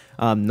blood,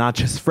 not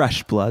just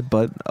fresh blood,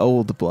 but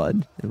old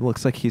blood. It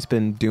looks like he's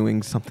been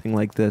doing something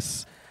like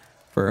this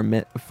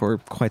for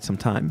quite some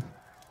time.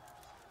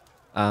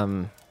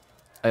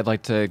 I'd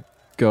like to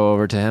go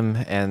over to him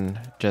and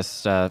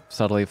just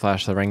subtly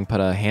flash the ring, put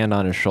a hand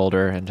on his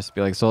shoulder, and just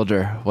be like,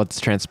 "Soldier, what's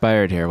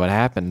transpired here? What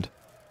happened?"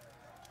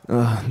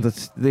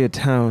 The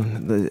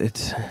town,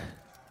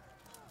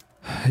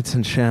 it's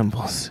in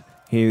shambles.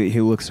 He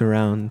looks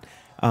around,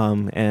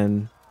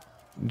 and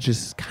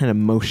just kind of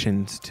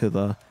motions to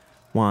the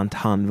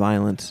wanton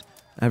violence.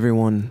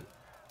 Everyone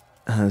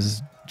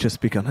has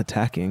just begun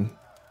attacking.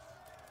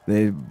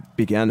 They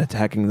began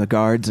attacking the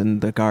guards,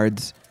 and the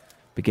guards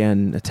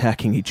began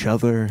attacking each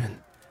other.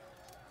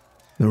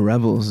 The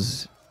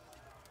rebels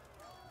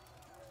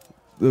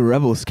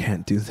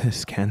can't do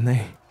this, can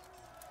they?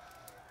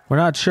 We're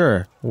not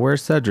sure.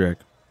 Where's Cedric?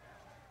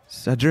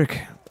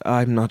 Cedric,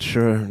 I'm not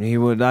sure. He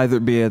would either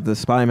be at the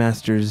Spy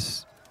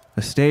Master's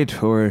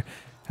estate or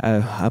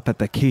up at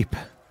the keep.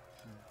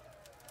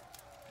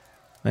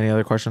 Any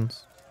other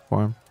questions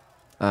for him?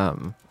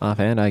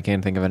 Offhand, I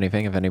can't think of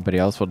anything. If anybody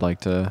else would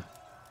like to...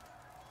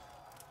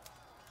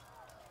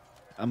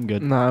 I'm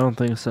good. No, I don't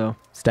think so.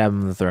 Stab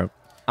him in the throat.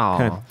 Oh,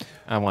 Okay.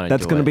 I want to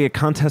That's going to be a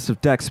contest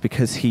of dex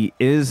because he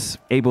is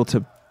able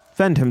to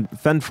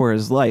fend for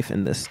his life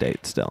in this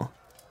state still.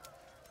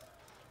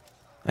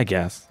 I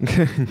guess.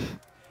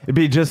 It'd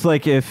be just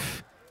like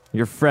if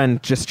your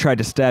friend just tried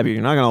to stab you.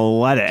 You're not gonna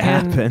let it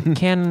happen.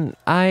 Can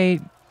I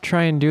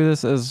try and do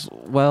this as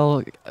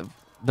well?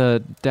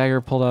 The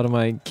dagger pulled out of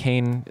my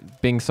cane,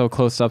 being so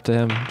close up to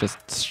him,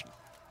 just...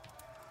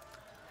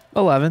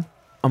 11.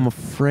 I'm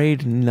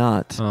afraid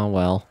not. Oh,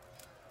 well.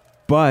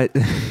 But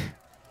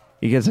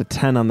he gets a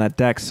 10 on that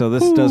dex, so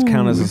this does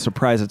count as a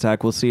surprise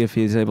attack. We'll see if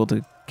he's able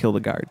to kill the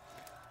guard.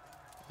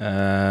 Do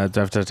I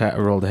have to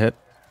roll to hit?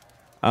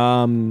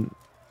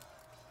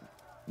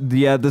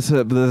 Yeah, this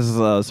is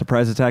a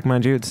surprise attack,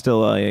 mind you. It's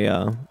still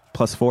a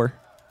 +4.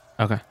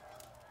 Okay.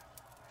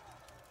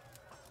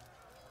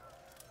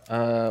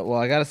 Well,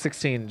 I got a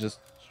 16 just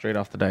straight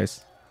off the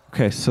dice.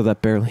 Okay, so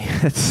that barely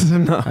hits.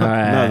 No,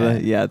 right.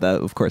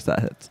 that of course that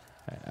hits.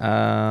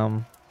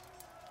 Let's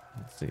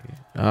see.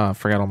 Oh, I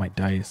forgot all my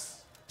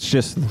dice. It's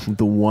just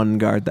the one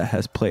guard that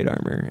has plate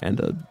armor and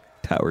a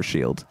tower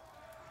shield.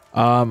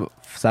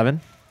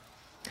 7.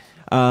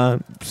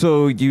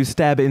 So you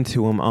stab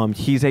into him.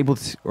 He's able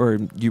to, or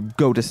you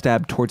go to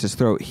stab towards his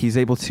throat. He's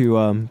able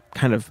to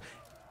kind of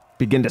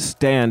begin to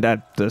stand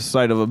at the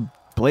sight of a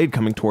blade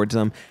coming towards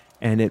him,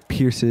 and it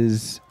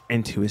pierces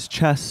into his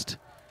chest.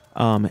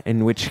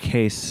 In which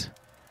case,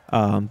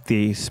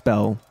 the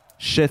spell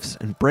shifts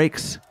and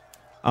breaks.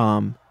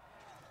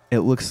 It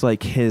looks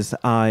like his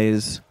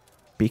eyes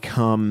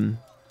become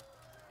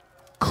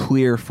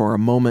clear for a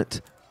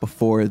moment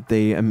before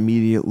they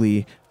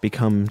immediately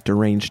become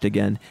deranged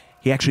again.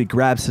 He actually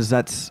grabs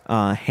Suzette's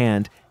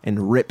hand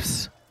and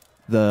rips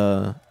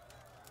the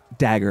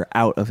dagger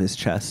out of his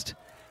chest.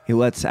 He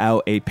lets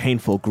out a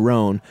painful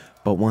groan,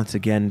 but once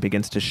again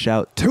begins to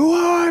shout, "To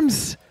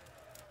arms!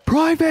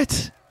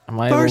 Private! Am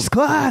I First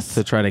able class!"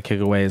 to try to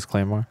kick away his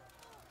claymore?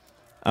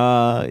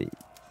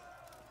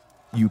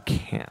 You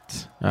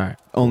can't. All right.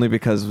 Only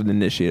because an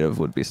initiative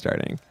would be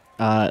starting.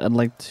 I'd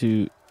like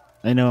to.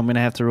 I know I'm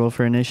gonna have to roll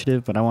for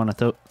initiative, but I want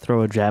to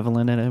throw a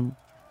javelin at him.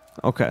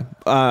 Okay.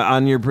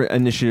 On your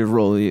initiative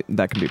roll,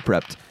 that can be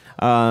prepped.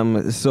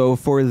 So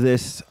for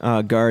this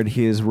guard,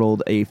 he has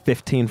rolled a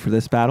 15 for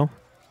this battle.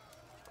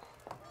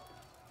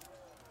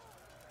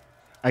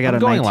 I got I'm a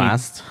going 19.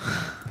 last.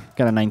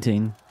 Got a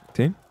 19.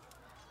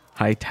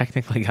 I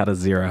technically got a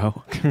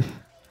 0.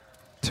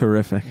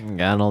 Terrific.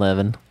 Got an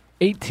 11.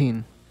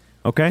 18.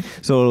 Okay,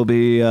 so it'll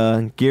be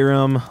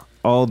Giram,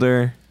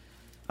 Alder,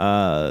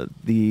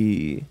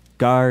 the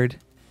guard,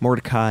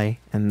 Mordecai,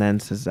 and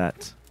then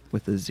Suzette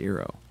with a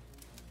 0.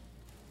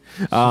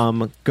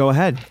 Go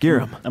ahead,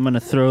 Giram. I'm gonna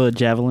throw a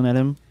javelin at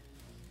him.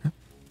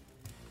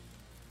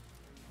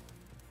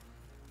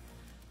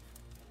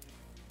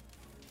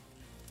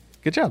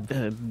 Good job.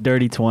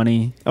 Dirty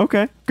 20.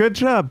 Okay, good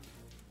job.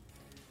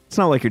 It's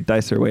not like your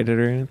dice are weighted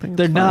or anything.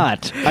 They're It's fine.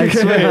 not. I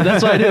swear.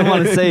 That's why I didn't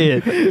want to say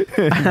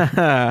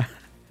it.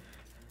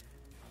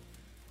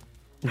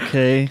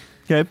 Okay.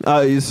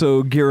 Okay.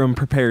 So Giram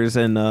prepares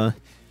and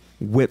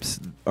whips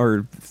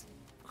or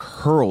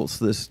hurls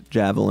this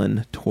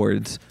javelin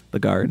towards the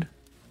guard.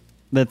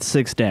 That's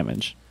 6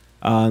 damage.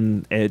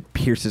 It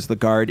pierces the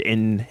guard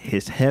in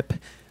his hip.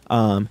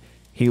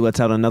 He lets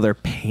out another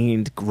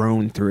pained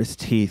groan through his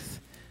teeth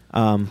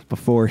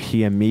before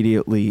he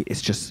immediately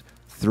is just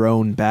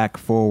thrown back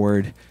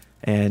forward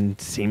and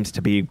seems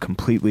to be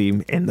completely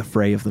in the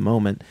fray of the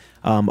moment.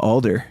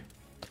 Alder.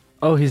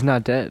 Oh, he's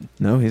not dead.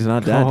 No, he's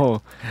not dead.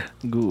 Oh,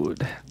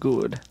 good,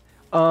 good.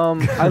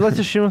 I'd like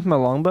to shoot him with my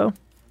longbow.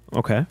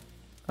 Okay.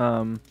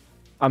 I'm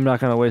not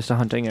gonna waste a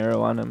hunting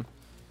arrow on him.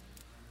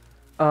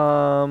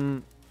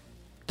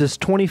 Does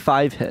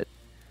 25 hit?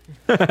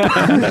 You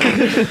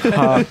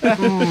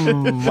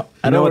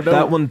know what?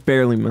 That one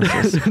barely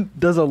misses.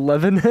 Does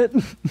 11 hit?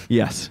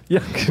 Yes.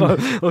 Yeah.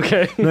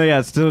 Okay. No, yeah,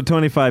 it's still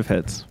 25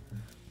 hits.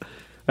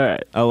 All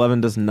right.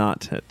 11 does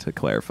not hit, to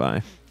clarify.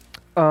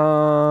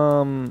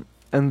 And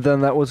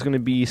then that was gonna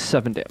be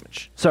 7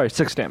 damage. Sorry,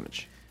 6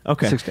 damage.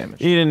 Okay. 6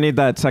 damage. You didn't need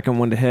that second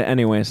one to hit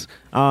anyways.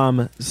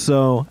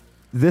 So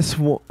this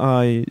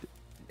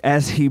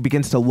as he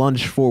begins to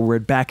lunge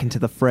forward back into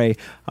the fray,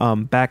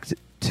 back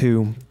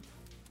to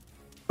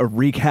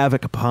wreak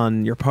havoc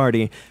upon your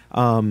party,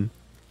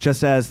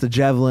 just as the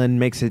javelin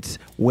makes its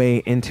way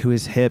into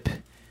his hip,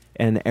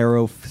 an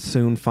arrow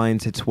soon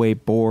finds its way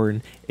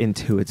borne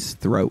into its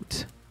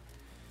throat.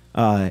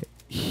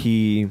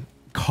 He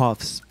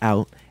coughs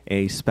out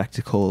a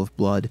spectacle of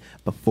blood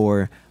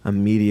before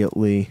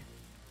immediately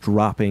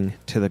dropping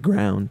to the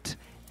ground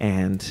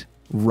and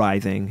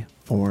writhing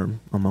for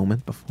a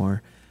moment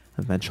before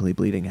eventually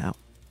bleeding out.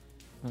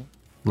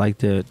 Like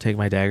to take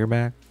my dagger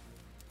back?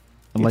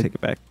 You take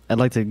it back. I'd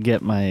like to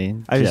get my.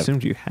 I jav-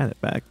 assumed you had it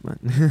back, but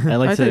I'd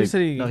like I thought to. you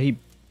said he- no, he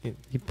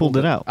pulled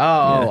it out.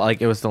 Oh, Yeah.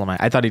 like it was still in my.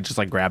 I thought he just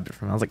like grabbed it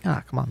from me. I was like,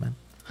 come on, man.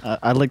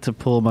 I'd like to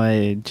pull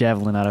my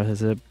javelin out of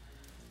his hip,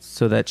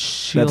 So that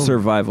shield. that's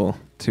survival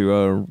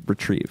to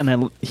retrieve.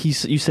 and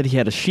you said he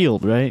had a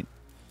shield, right?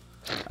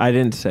 I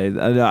didn't say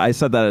that. I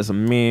said that as a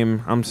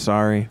meme. I'm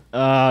sorry.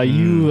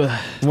 You.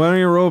 Why don't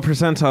you roll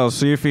percentiles?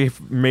 See if he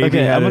maybe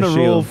Okay, had I'm gonna a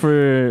roll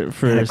shield.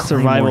 for He had a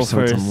survival claymore, so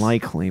first. it's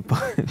unlikely,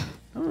 but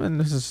I mean,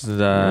 this is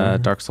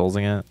Dark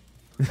Soulsing it.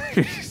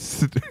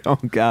 oh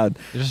god,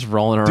 You're just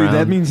rolling around. dude,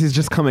 that means he's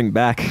just coming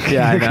back.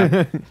 Yeah, I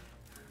know.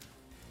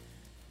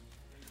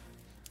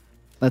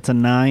 That's a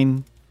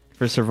 9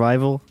 for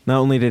survival. Not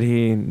only did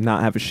he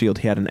not have a shield,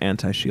 he had an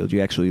anti-shield.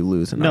 You actually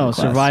lose an No, armor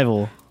class.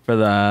 survival For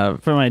the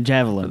for my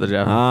javelin. for the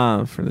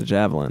javelin. For the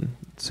javelin.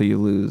 So you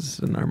lose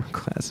an armor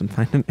class and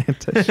find an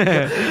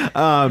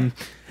anti-shield.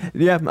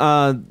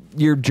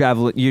 Your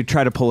javelin, you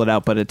try to pull it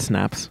out, but it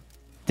snaps.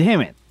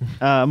 Damn it!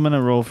 I'm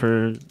gonna roll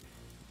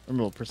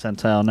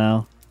percentile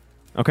now.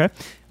 Okay.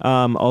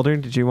 Alder,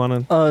 did you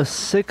want to?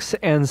 6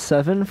 and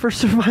 7 for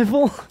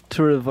survival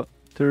to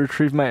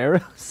retrieve my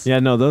arrows. Yeah,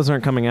 no, those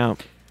aren't coming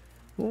out.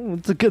 Oh,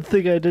 it's a good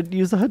thing I didn't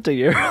use a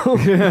hunting arrow.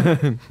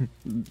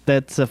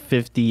 That's a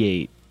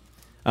 58.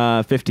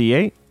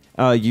 58.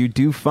 You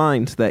do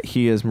find that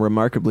he is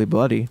remarkably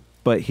bloody,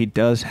 but he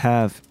does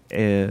have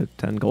 10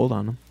 gold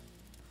on him.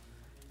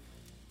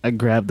 I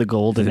grab the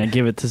gold and I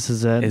give it to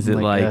Suzette. Is it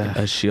like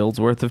a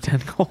shield's worth of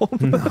 10 gold?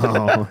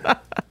 No.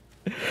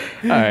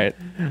 All right.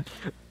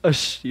 A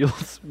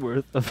shield's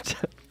worth of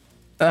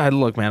 10.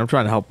 Look, man, I'm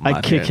trying to help him I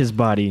out kick here. his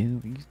body.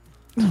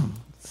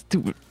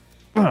 Stupid.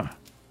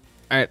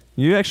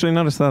 You actually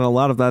notice that a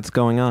lot of that's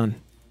going on.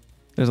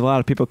 There's a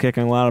lot of people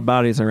kicking a lot of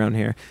bodies around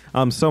here.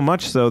 So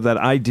much so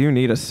that I do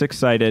need a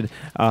 6-sided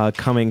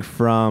coming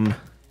from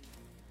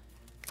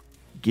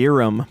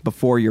Giram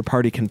before your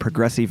party can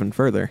progress even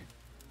further.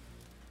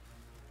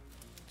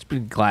 Just be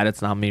glad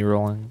it's not me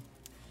rolling.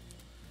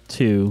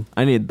 2.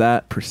 I need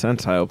that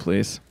percentile,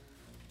 please.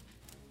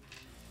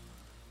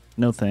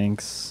 No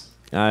thanks.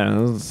 I don't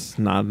know, it's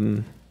not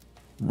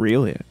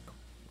really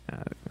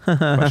a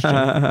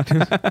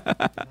question.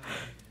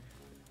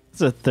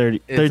 It's a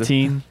 30. It's a-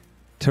 13.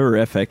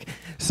 Terrific.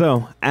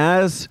 So,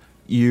 as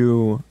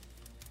you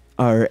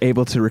are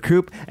able to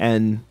recoup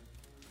and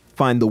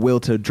find the will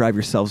to drive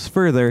yourselves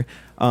further,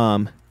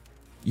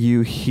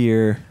 you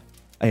hear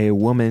a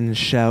woman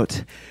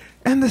shout,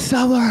 "In the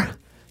cellar!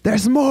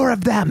 There's more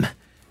of them!"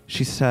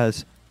 She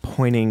says,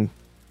 pointing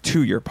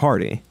to your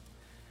party.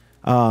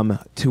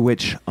 To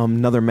which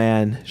another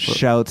man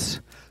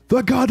shouts,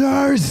 "The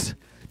gutters!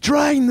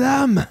 Drain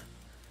them!"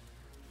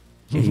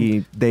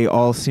 They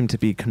all seem to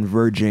be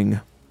converging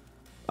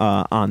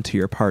onto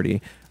your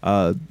party,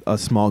 a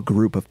small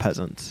group of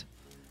peasants.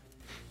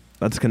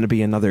 That's going to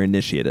be another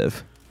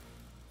initiative.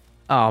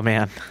 Oh,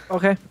 man.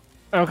 Okay.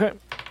 Okay.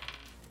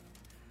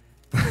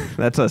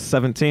 That's a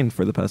 17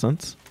 for the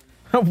peasants.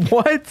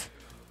 What?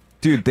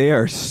 Dude, they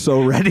are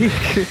so ready.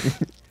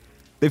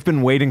 They've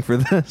been waiting for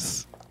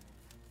this.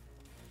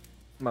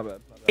 My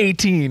bad.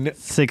 18.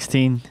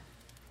 16.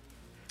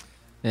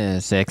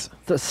 6.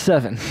 That's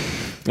 7.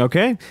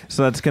 Okay,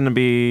 so that's going to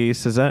be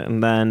Suzette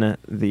and then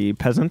the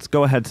peasants.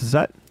 Go ahead,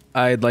 Suzette.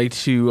 I'd like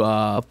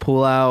to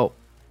pull out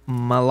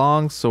my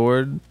long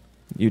sword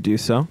You do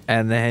so.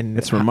 And then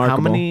It's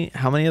remarkable.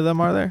 How many of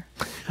them are there?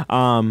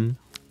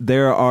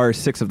 There are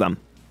 6 of them.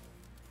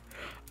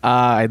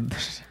 I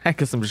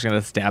guess I'm just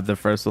gonna stab the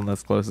first one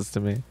that's closest to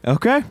me.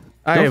 Okay.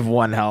 I Go have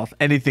 1 health.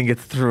 Anything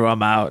gets through,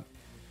 I'm out.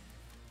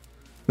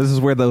 This is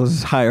where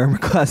those high armor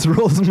class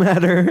rolls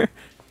matter.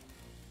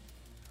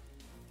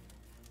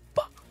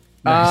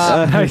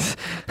 Nice.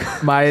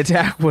 My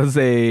attack was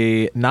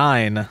a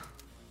 9.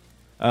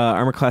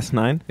 Armor class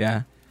 9.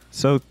 Yeah,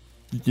 So,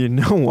 you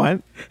know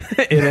what?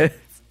 it is.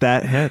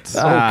 That hits.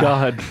 Oh Ah.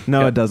 God.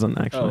 No, it doesn't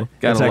actually. Oh,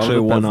 gotta It's love actually a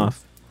the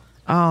one-off.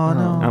 Oh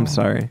no! I'm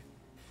sorry.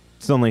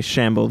 It's only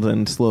shambled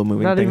and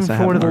slow-moving Not things even that for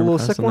have one of the an armor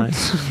little class sick of 9.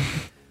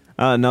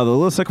 ones. No, the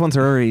little sick ones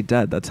are already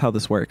dead. That's how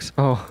this works.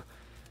 Oh.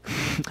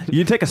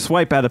 You take a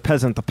swipe at a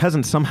peasant. The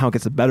peasant somehow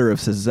gets the better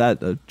of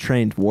Suzette, a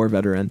trained war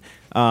veteran,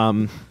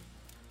 and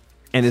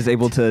is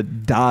able to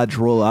dodge,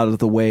 roll out of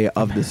the way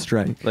of the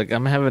strike. Look,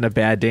 I'm having a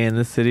bad day in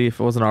this city. If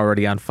it wasn't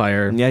already on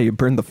fire, Yeah, you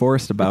burned the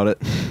forest about it.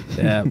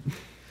 yeah.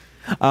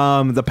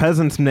 The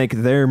peasants make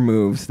their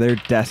moves. They're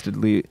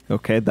dastardly.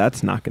 Okay,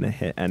 that's not going to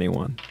hit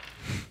anyone.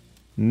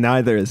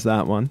 Neither is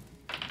that one.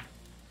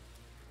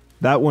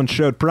 That one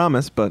showed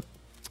promise, but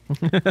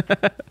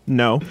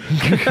no.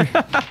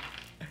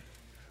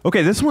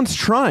 Okay, this one's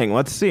trying.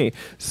 Let's see.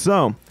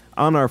 So,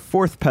 on our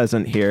 4th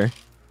peasant here,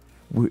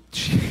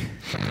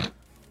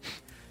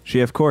 she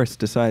of course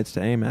decides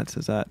to aim at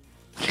Suzette.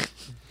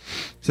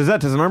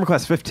 Suzette, does an armor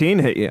class 15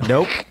 hit you?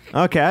 Nope.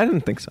 Okay, I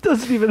didn't think so.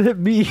 Doesn't even hit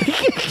me.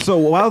 So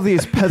while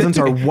these peasants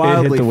are hit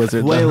wildly the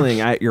wizard, though. flailing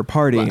at your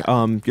party,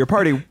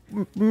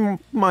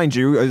 mind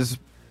you, is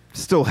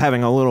still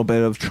having a little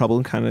bit of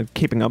trouble kind of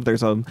keeping up.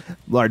 There's a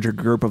larger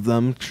group of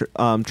them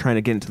trying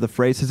to get into the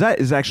fray. Suzette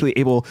is actually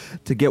able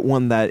to get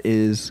one that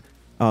is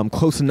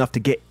close enough to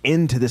get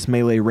into this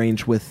melee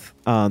range with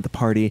the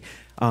party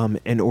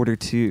in order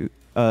to,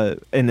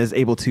 and is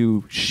able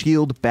to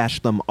shield bash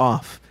them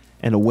off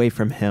and away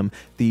from him.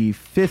 The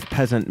 5th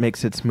peasant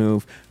makes its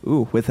move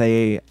with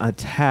a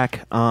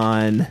attack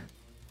on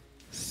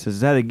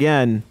Suzette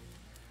again.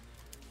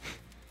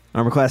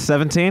 Armor class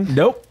 17?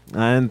 Nope.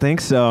 I didn't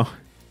think so.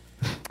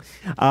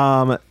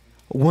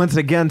 Once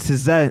again,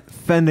 Suzette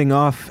fending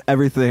off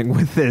everything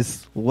with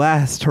this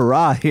last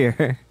hurrah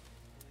here.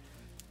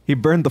 He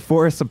burned the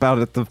forest about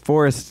it. The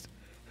forest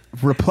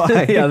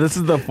replied. Yeah, this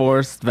is the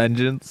forced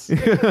vengeance.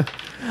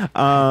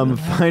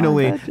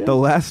 Finally, the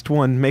last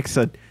one makes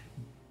a...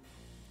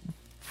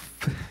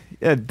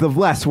 the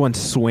last one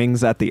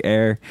swings at the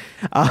air.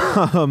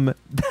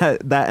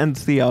 That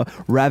ends the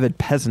rabid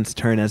peasants'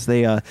 turn as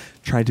they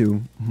try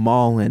to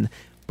maul and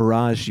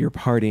barrage your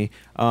party.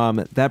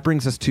 That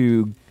brings us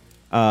to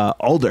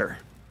Alder.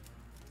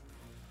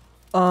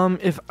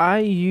 If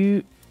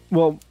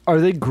well, are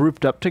they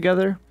grouped up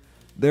together?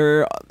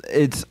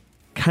 It's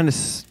kind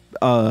of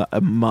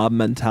a mob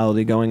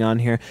mentality going on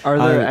here. Are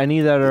there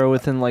any that are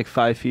within like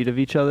 5 feet of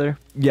each other?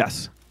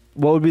 Yes.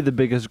 What would be the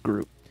biggest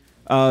group?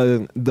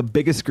 The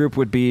biggest group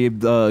would be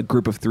the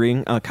group of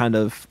 3, kind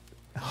of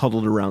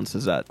huddled around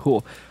Suzette.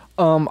 Cool.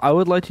 I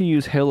would like to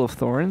use Hail of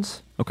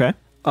Thorns. Okay.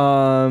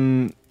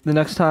 The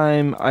next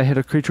time I hit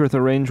a creature with a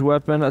ranged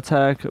weapon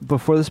attack,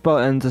 before the spell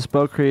ends, the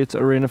spell creates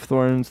a rain of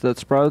thorns that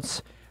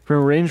sprouts from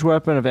a ranged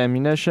weapon of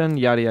ammunition,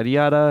 yada yada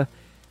yada.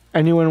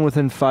 Anyone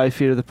within 5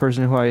 feet of the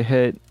person who I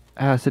hit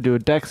has to do a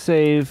dex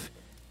save.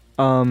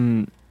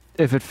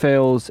 If it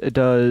fails, it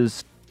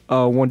does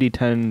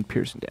 1d10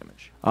 piercing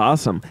damage.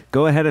 Awesome.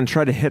 Go ahead and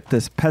try to hit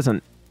this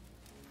peasant.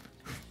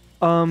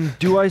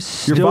 Do I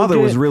still Your father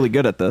get... was really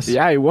good at this.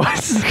 Yeah, he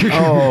was.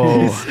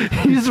 Oh.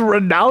 he's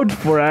renowned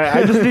for it.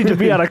 I just need to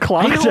be on a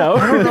clock I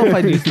don't know if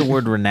I'd use the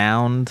word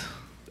renowned.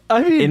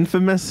 I mean,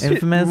 Infamous.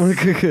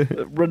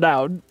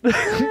 renowned.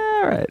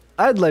 All right.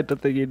 I'd like to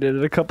think he did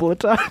it a couple of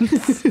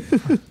times.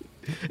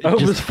 I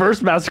hope his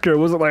first massacre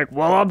wasn't like,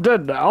 well, I'm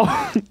dead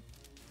now.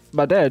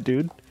 My dad,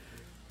 dude.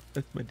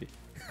 That's my D.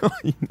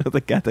 You know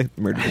the guy that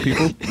murdered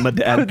people? My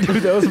dad.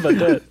 Dude, that was my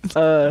dad.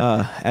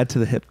 Add to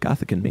the hip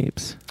Gothic and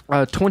Mapes.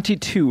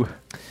 22.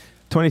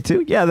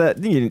 22? Yeah, that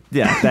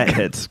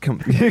hits.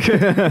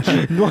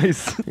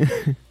 Nice.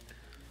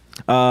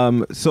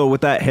 So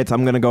with that hits,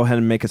 I'm going to go ahead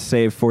and make a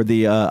save for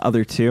the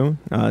other 2.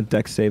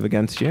 Dex save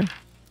against you.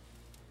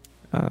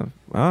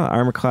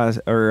 Armor class,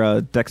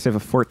 or dex save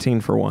of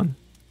 14 for 1.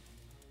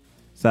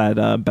 Is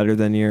that better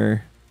than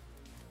your...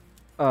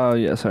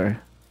 Yeah, sorry.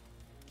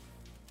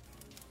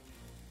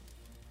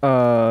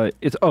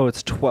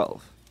 It's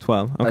 12.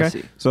 12? I Okay.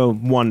 see. So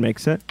 1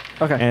 makes it,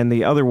 Okay. and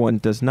the other one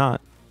does not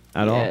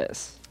at all.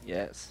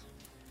 Yes.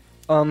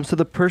 So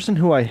the person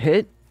who I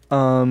hit, they're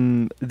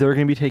going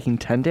to be taking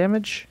 10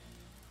 damage.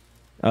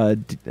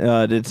 Did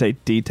it say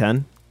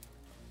D10?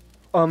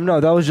 No,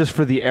 that was just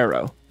for the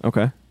arrow.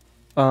 Okay.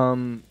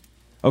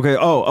 Okay.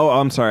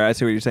 I'm sorry. I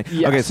see what you're saying.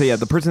 Yes. Okay, so yeah,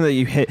 the person that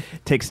you hit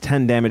takes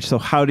 10 damage. So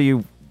how do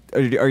you...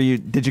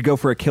 Did you go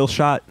for a kill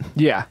shot?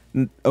 Yeah.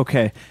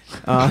 Okay.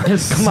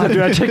 Come on, dude.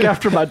 I take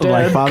after my dad.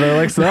 Like father,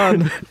 like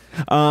son.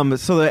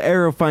 So the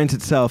arrow finds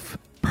itself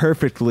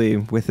perfectly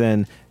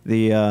within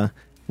the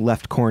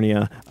left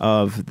cornea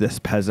of this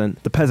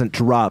peasant. The peasant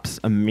drops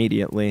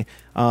immediately.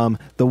 The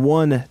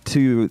one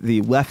to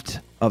the left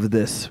of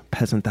this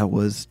peasant that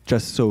was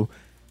just so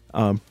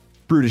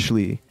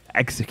brutishly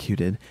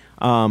executed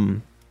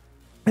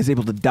is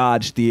able to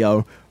dodge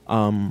the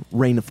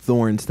rain of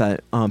thorns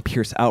that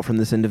pierce out from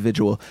this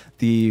individual.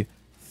 The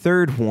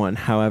third one,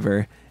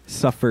 however,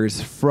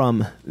 suffers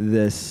from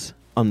this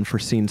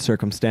unforeseen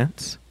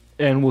circumstance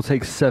And we'll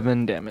take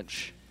 7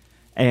 damage.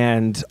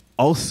 and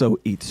also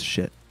eats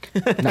shit.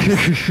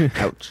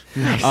 Ouch.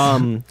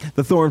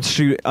 The thorns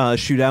shoot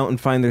out and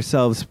find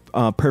themselves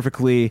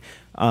perfectly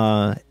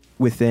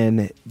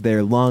within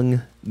their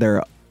lung,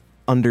 their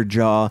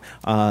underjaw,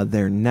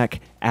 their neck,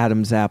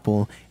 Adam's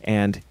apple,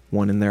 and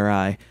one in their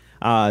eye.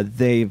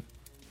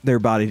 Their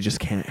body just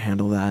can't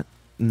handle that,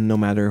 no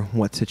matter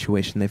what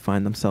situation they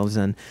find themselves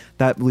in.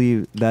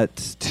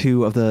 That's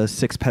 2 of the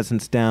 6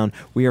 peasants down.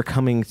 We are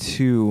coming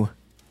to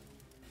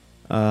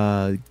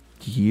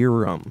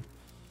Giram.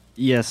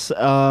 Yes.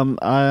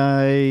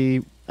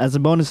 I as a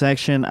bonus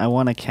action, I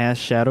want to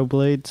cast Shadow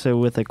Blade. So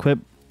with a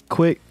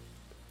quick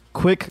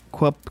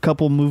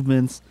couple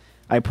movements,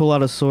 I pull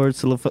out a sword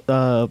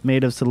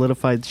made of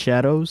solidified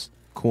shadows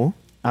Cool.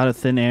 out of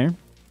thin air.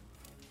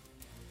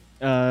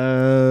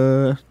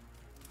 I'm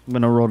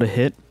gonna roll to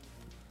hit.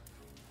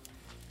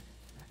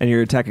 And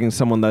you're attacking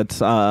someone that's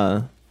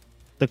The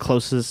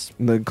closest.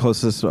 the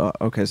closest.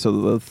 Okay, so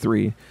the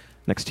 3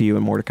 next to you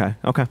and Mordecai.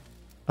 Okay.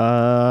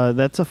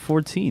 That's a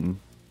 14.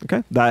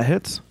 Okay, that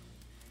hits.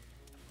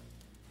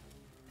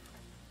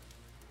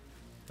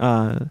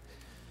 Go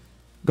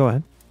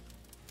ahead.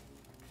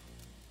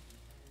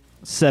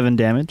 7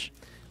 damage.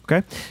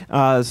 Okay.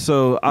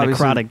 So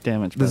obviously, Necrotic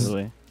damage, by this the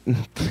way.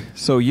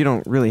 so you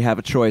don't really have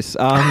a choice.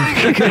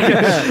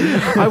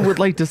 I would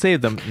like to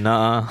save them.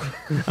 Nah.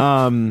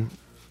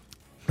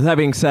 That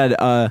being said,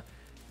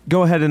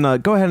 go ahead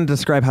and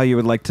describe how you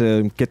would like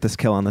to get this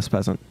kill on this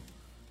peasant.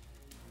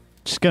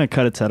 Just gonna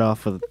cut its head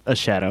off with a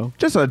shadow.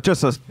 Just a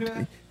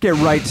get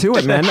right to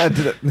it, man.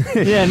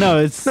 Yeah, no,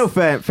 it's No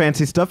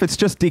fancy stuff. It's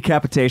just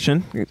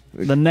decapitation.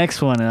 the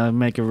next one. I'll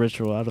make a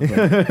ritual out of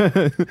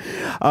it.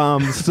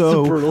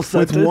 So brutal with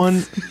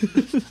sentence.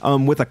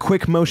 with a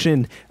quick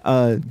motion,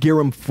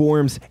 Giram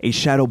forms a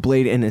shadow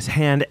blade in his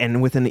hand,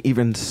 and with an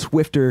even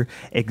swifter,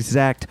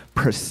 exact,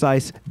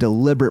 precise,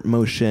 deliberate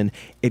motion,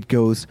 it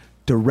goes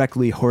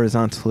directly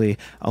horizontally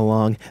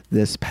along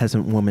this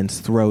peasant woman's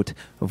throat,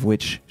 of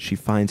which she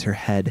finds her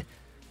head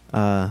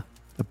a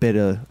bit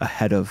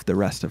ahead of the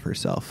rest of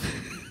herself.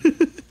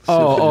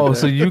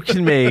 So you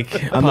can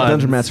make. I'm a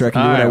dungeon master. I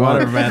can do what I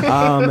want. Whatever,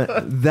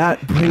 man.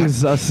 That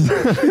brings us.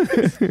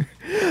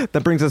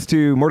 That brings us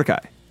to Mordecai.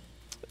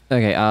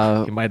 Okay.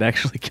 You might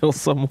actually kill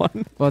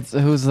someone.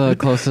 Who's the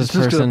closest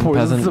Just gonna person poison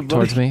peasant somebody.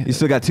 towards me? You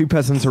still got 2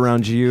 peasants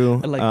around you.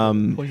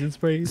 poison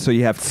sprays. So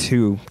you have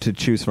 2 to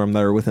choose from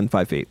that are within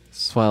 5 feet.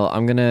 Swell.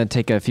 I'm gonna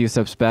take a few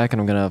steps back and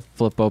I'm gonna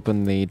flip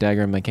open the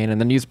dagger in my cane and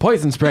then use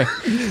poison spray.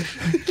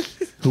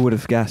 Who would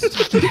have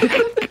guessed?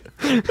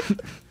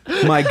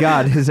 My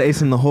God, his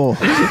ace in the hole.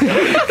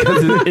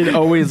 Because it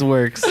always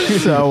works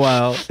so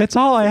well. It's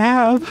all I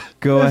have.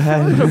 Go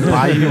ahead.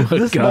 Buy you a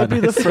This gun. might be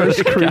the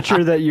first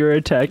creature that you're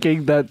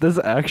attacking that this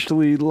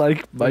actually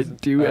might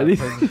do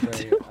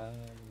anything.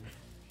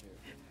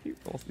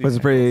 Was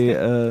pretty.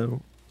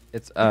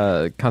 It's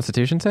a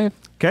Constitution save.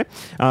 Okay.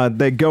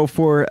 They go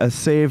for a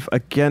save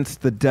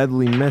against the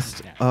deadly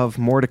mist of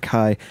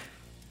Mordecai.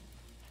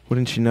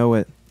 Wouldn't you know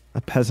it? A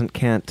peasant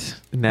can't.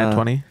 Nat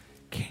 20.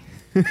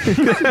 They're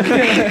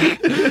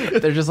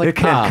just like It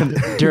can't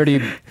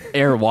dirty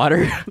air,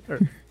 water.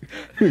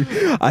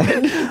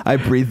 I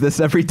breathe this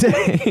every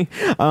day.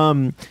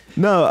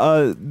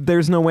 No,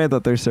 there's no way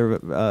that they're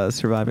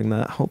surviving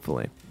that.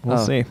 Hopefully, we'll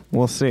Oh. see.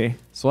 We'll see.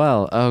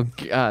 Swell. Oh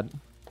god.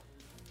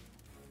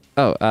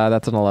 Oh,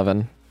 that's an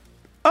 11.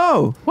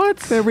 Oh, what?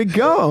 There we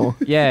go.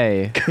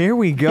 Yay. Here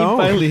we go.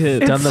 Finally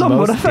hit. Done the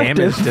somewhat most damage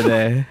effective.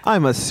 today.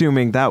 I'm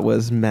assuming that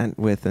was meant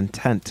with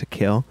intent to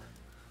kill.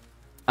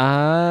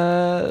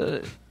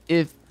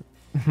 If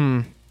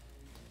kind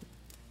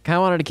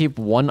of wanted to keep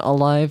one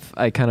alive.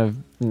 I kind of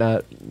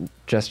not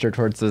gesture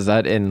towards the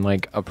Zet in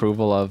like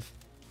approval of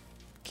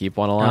keep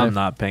one alive. I'm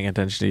not paying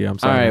attention to you. I'm All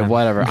sorry. right, man.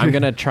 whatever. I'm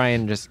gonna try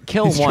and just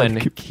kill He's trying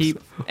one, to keep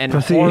and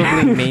Pussy.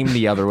 horribly maim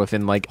the other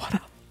within like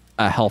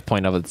a health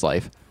point of its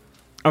life.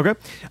 Okay.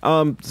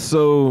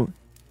 So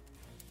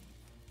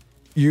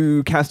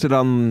you cast it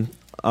on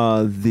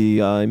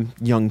the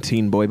young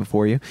teen boy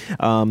before you.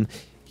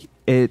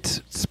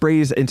 It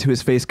sprays into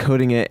his face,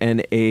 coating it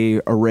in a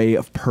array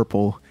of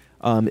purple.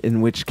 In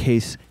which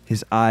case,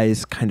 his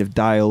eyes kind of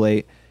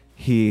dilate.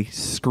 He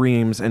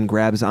screams and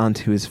grabs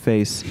onto his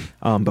face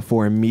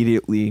before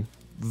immediately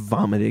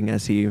vomiting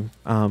as he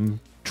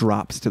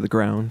drops to the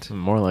ground.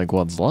 More like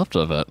what's left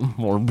of it.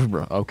 More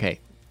okay.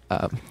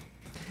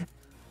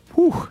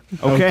 Whew.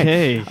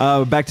 Okay.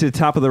 Back to the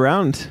top of the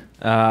round.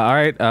 All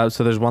right.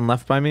 So there's one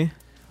left by me.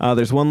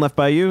 There's 1 left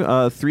by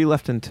you. 3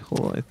 left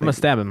until I think. I'm gonna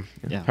stab him.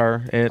 Yeah.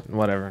 Her, it,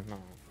 whatever. No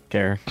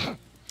care.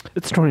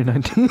 It's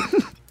 2019.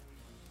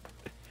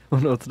 Oh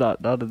no, it's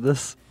not. Not in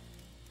this.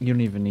 You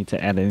don't even need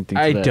to add anything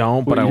to I that.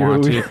 don't, but I You're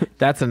want weird. to.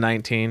 That's a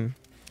 19.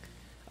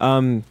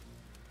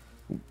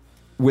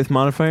 With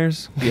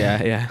modifiers.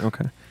 Yeah, yeah.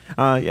 Okay.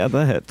 Yeah,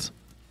 that hits.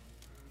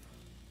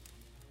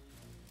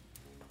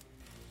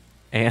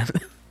 And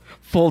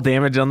full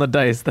damage on the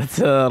dice. That's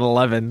an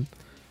 11.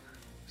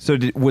 So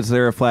was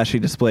there a flashy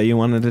display you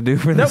wanted to do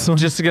for this Nope, one?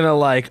 just gonna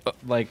like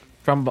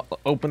from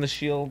open the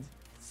shield,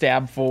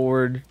 stab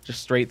forward,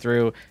 just straight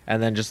through,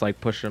 and then just like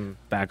push him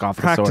back off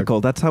the sword. Practical.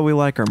 That's how we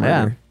like our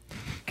murder.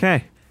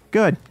 Okay.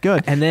 Good.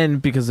 Good. And then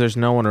because there's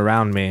no one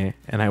around me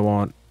and I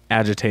won't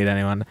agitate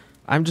anyone,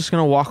 I'm just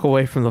gonna walk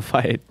away from the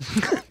fight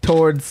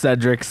towards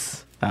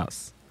Cedric's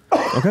house.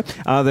 Okay.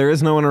 There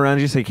is no one around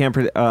you, so you can't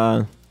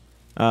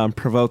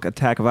provoke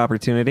attack of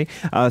opportunity.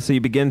 So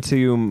you begin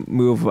to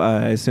move,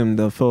 I assume,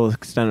 the full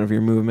extent of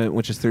your movement,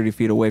 which is 30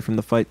 feet away from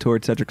the fight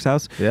towards Cedric's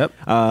house. Yep.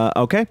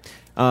 Okay.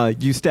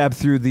 You stab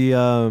through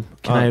the...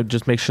 Can I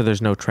just make sure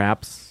there's no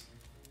traps?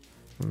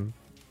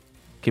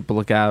 Keep a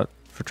lookout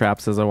for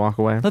traps as I walk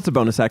away. That's a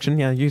bonus action.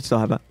 Yeah, you still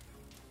have that.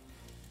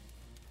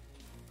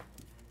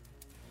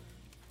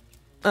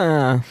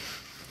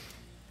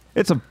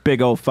 It's a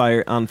big old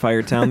on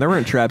fire town. There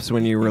weren't traps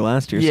when you were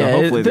last year, so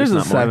hopefully there's a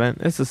not more. 7.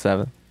 It's a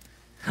 7.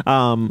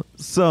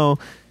 So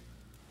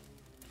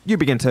you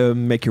begin to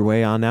make your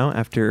way on now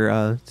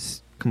after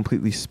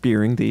completely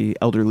spearing the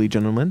elderly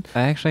gentleman.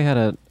 I actually had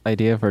an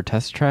idea for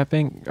test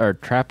trapping or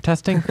trap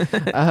testing.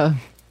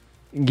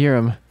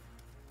 Giram,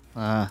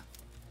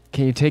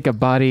 can you take a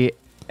body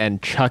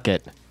and chuck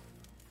it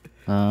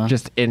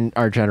just in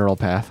our general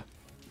path?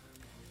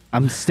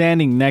 I'm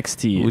standing next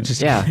to you. We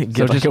just Yeah, get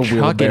so like just a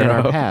chuck it in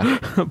our wheelbarrow.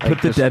 path.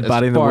 Put the dead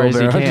body in the far as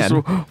you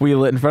wheelbarrow. can. Just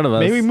wheel it in front of us.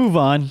 Maybe move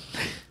on.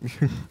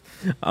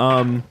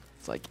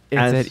 It's like it's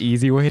As- an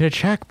easy way to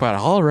check, but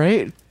all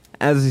right.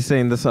 As he's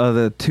saying this,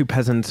 the two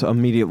peasants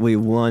immediately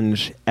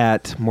lunge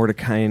at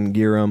Mordecai and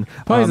Giram.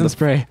 Poison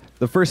spray.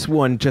 The first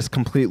one just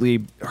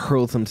completely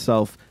hurls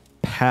himself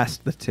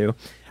past the two.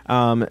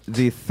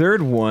 The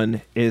third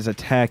one is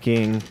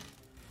attacking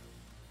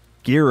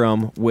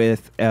Giram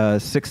with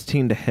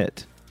 16 to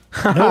hit.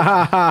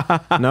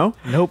 No?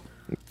 Nope.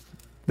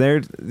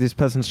 These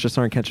peasants just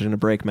aren't catching a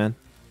break, man.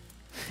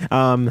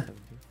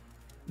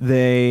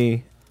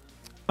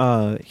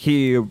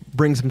 He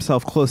brings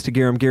himself close to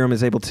Giram. Giram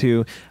is able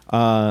to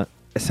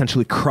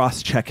essentially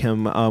cross-check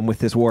him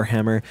with his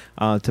warhammer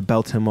to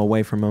belt him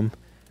away from him.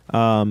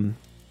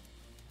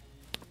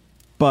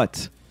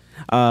 But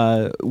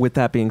with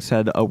that being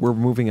said, we're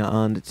moving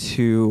on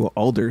to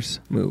Alder's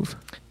move.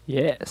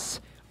 Yes.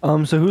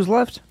 So who's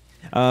left?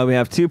 We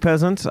have two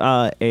peasants,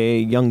 a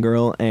young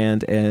girl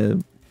and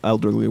an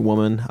elderly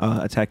woman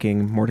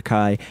attacking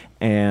Mordecai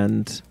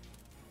and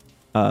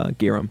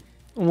Giram,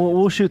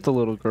 We'll shoot the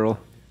little girl.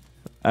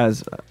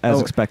 as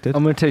expected.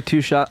 I'm gonna take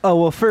 2 shots. Oh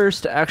well,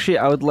 first, actually,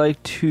 I would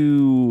like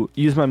to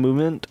use my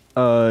movement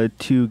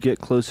to get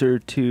closer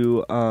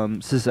to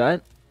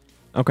Suzette.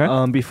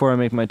 Okay, Before I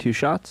make my 2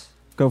 shots.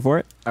 go for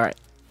it.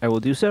 I will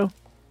do so.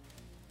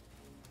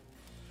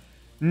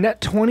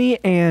 Net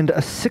 20 and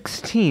a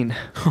 16.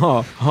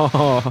 So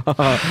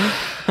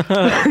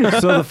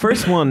the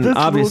first one This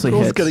obviously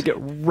little hits. girl's gonna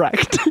get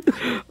wrecked.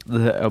 I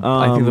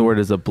think the word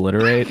is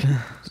obliterate.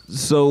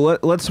 So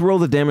let's roll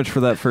the damage for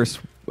that first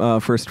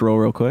roll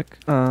real quick.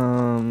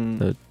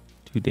 The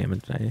 2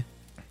 damage dice.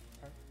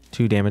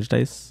 2 damage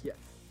dice. Yes.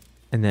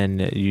 And then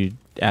you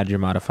add your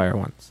modifier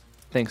once.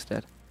 Thanks,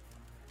 Dad.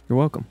 You're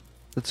welcome.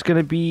 It's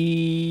gonna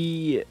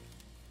be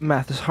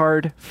math is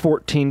hard.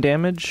 14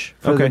 damage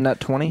for Okay. the net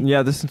 20.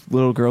 Yeah, this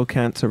little girl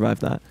can't survive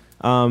that.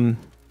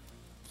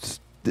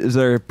 Is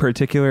there a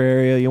particular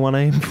area you want to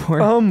aim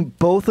for?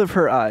 Both of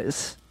her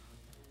eyes.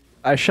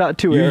 I shot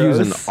 2 You're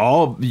arrows.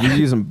 you're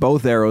using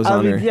both arrows I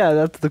on mean, her. yeah,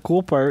 that's the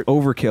cool part.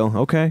 Overkill.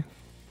 Okay.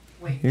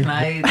 Wait, can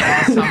I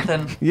ask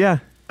something? Yeah.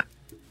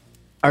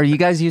 Are you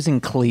guys using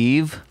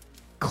cleave?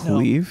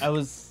 Cleave. I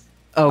was.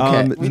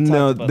 Okay. We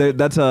No, talked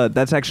about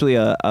that's actually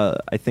I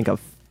think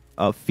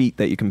a feat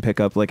that you can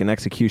pick up, like an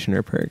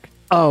executioner perk.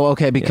 Oh,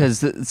 okay.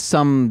 Because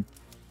some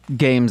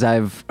games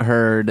I've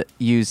heard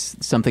use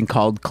something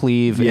called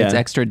cleave. Yeah. It's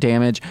extra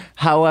damage.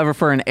 However,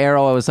 for an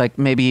arrow, I was like,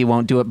 maybe he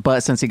won't do it.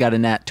 But since he got a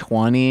nat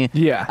 20,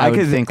 Yeah. I I would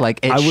could- think like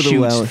it I would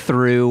shoots allow-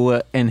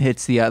 through and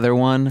hits the other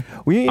one.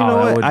 Well, you Oh, know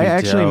that what? would I be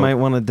actually dope. might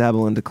want to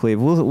dabble into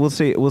cleave. We'll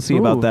see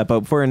about Ooh. that.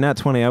 But for a nat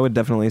 20, I would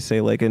definitely say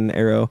like an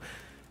arrow,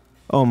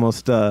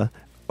 almost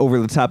over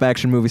the top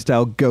action movie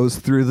style, goes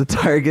through the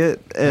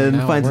target and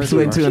know, finds its words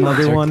way are to short.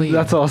 another They're one. clean.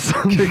 That's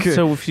awesome.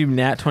 So if you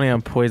nat 20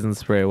 on poison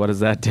spray, what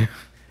does that do?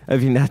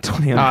 If you nat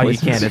 20 on Oh, you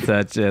poison, can't.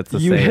 It's a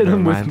You save. hit Never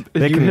him mind. with.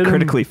 they you can hit him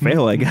critically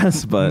fail, I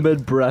guess. But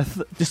mid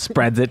breath. Just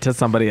spreads it to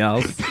somebody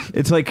else.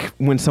 it's like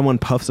when someone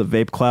puffs a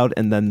vape cloud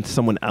and then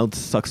someone else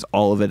sucks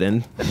all of it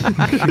in.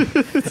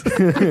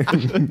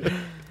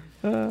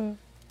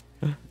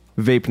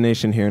 Vape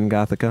Nation here in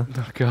Gothica.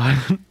 Oh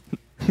god.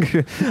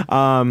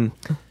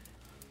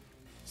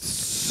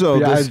 So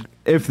Yeah, this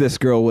if this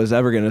girl was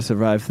ever going to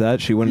survive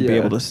that, she wouldn't be Yeah.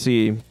 able to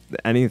see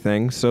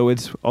anything. So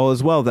it's all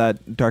as well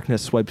that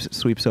darkness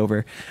sweeps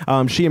over.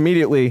 She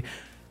immediately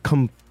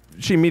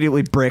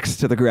bricks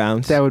to the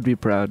ground. Dad would be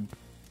proud.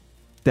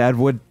 Dad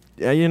would.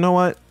 You know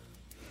what?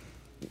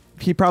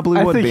 He probably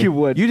I would. think be. he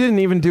would. You didn't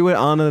even do it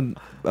on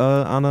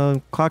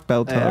a clock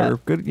bell Yeah. tower.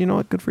 Good. You know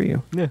what? Good for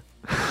you.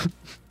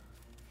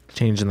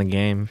 Changing the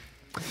game.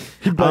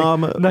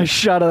 Nice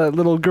shot of that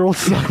little girl's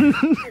son.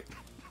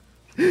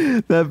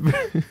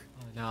 that.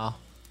 No.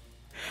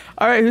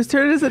 All right, whose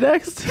turn is it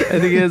next? I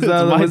think it's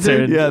the my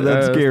wizard. turn. Yeah,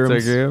 that's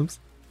Garam's. Garam's.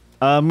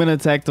 I'm gonna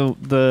attack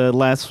the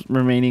last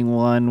remaining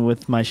one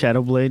with my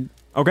Shadow Blade.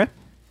 Okay.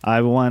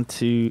 I want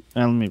to.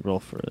 Let me roll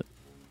for it.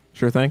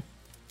 Sure thing.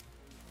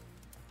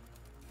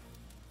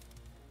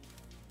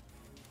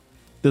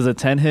 Does a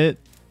 10 hit?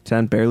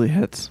 10 barely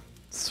hits.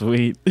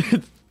 Sweet.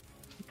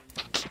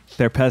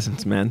 They're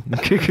peasants, man.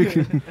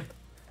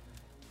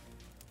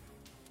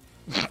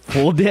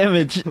 Full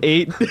damage.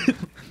 8.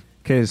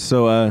 Okay,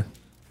 so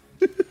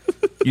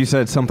you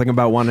said something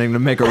about wanting to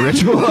make a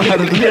ritual out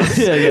of this.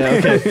 yeah.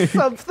 Okay.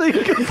 Something.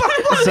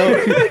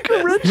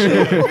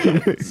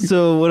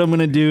 So what I'm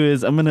gonna do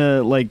is I'm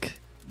gonna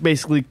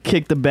basically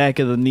kick the back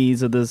of the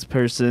knees of this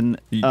person.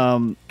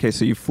 Okay,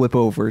 so you flip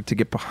over to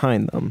get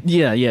behind them.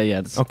 Yeah.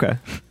 It's- Okay.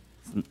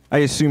 I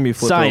assume you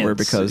flip Science, over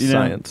because you know?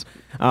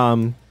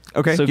 science.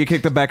 Okay, So- you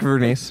kick the back of her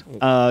knees.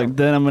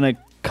 Then I'm gonna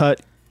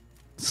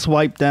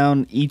swipe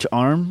down each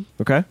arm,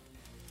 Okay.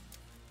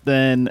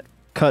 then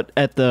cut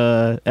at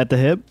the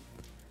hip,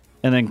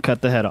 and then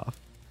cut the head off.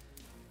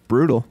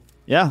 Brutal.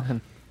 Yeah.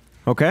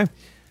 Okay.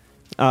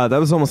 That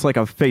was almost like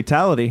a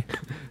fatality.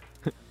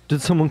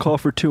 Did someone call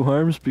for 2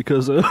 arms?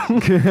 Because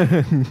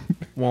Womp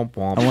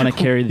womp. I want to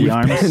carry the We've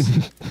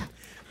arms.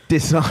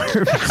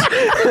 Disarmed.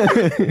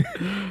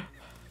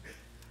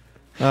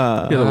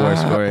 You're the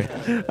worst, Corey.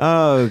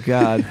 Oh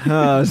God.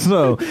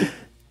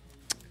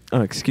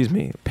 Excuse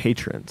me,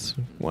 patrons.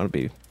 Want to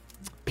be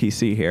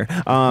PC here.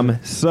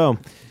 So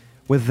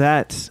with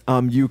that,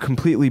 you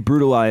completely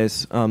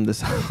brutalize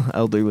this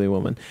elderly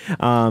woman,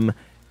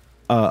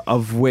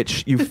 of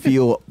which you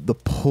feel the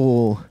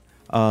pull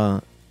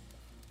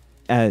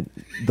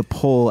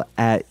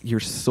at your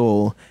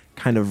soul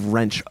kind of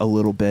wrench a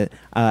little bit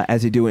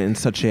as you do it in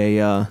such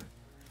a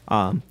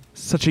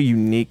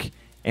unique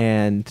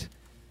and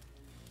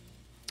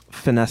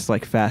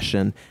finesse-like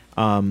fashion.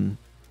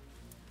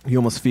 You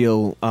almost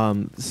feel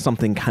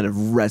something kind of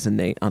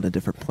resonate on a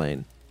different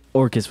plane.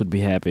 Orcus would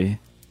be happy.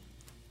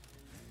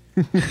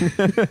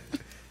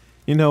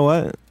 You know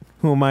what?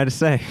 Who am I to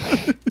say?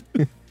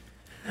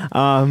 With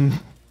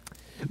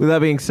that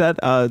being said,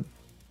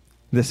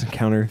 this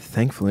encounter,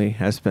 thankfully,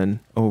 has been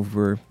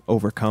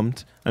overcome.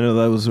 I know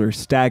those were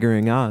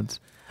staggering odds.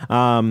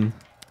 That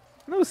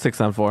was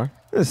 6 on 4.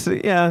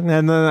 Yeah, and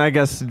then I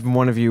guess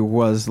one of you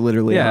was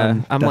literally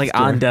on I'm death's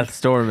on door.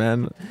 death's door,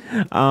 man.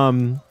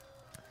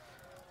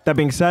 That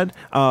being said,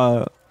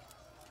 the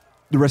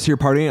rest of your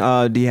party,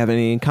 do you have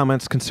any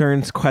comments,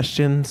 concerns,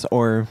 questions,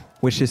 or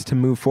wishes to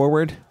move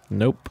forward?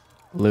 Nope.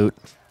 Loot.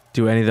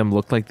 Do any of them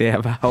look like they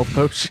have a health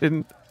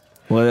potion?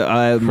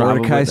 Well,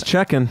 Mordecai's not.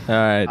 checking. All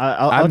right.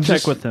 I'll I'm check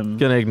just with him.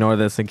 Gonna ignore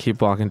this and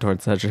keep walking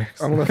towards Cedric.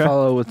 I'm gonna Okay.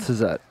 follow with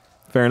Suzette.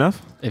 Fair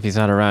enough. If he's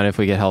not around, if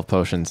we get health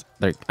potions,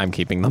 I'm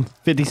keeping them.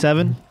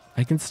 57.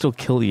 I can still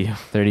kill you.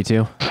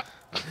 32.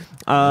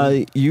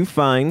 You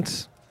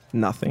find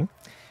nothing.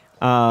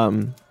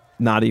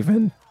 Not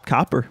even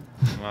copper.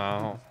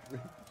 Wow.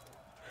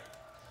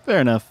 Fair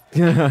enough.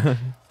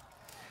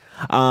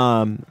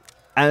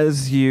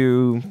 As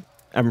you,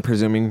 I'm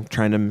presuming,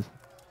 trying to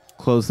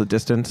close the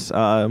distance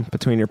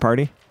between your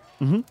party.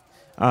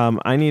 Mm-hmm.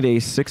 I need a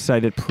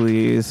 6-sided,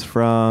 please,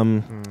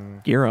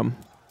 from Giram.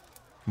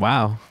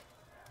 Wow.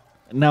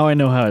 Now I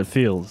know how it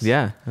feels.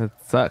 Yeah, that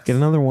sucks. Get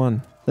another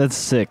one. That's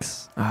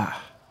 6.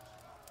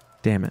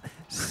 Damn it.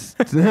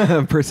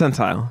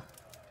 Percentile.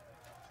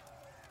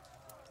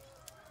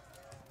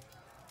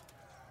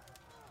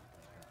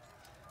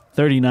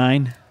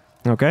 $39.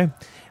 Okay.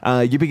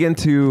 You begin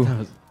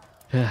to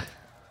Yeah.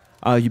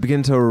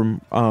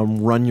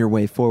 run your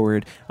way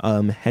forward,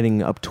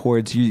 heading up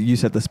towards you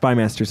said the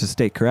Spymaster's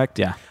estate, correct?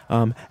 Yeah.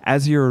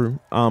 As you're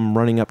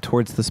running up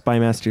towards the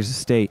Spymaster's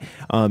estate,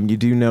 you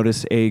do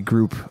notice a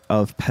group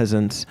of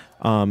peasants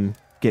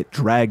get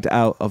dragged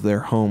out of their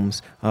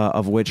homes,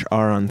 of which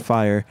are on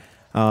fire.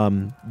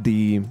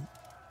 The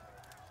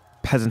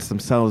peasants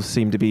themselves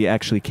seem to be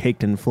actually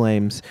caked in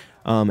flames.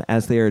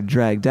 As they are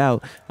dragged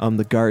out,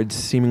 the guards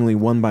seemingly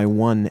one by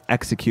one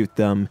execute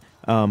them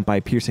by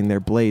piercing their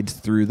blades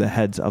through the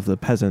heads of the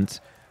peasants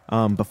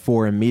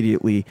before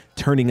immediately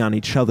turning on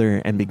each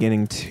other and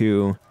beginning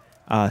to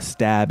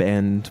stab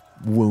and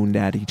wound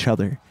at each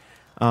other.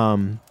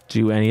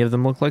 Do any of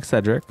them look like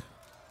Cedric?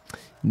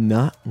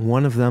 Not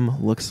one of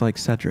them looks like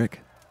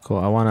Cedric. Cool.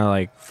 I want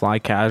to fly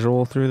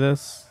casual through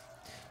this.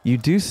 You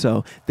do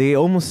so. They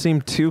almost seem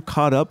too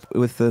caught up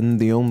within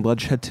the own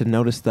bloodshed to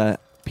notice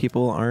that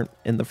people aren't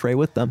in the fray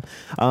with them.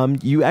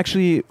 You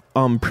actually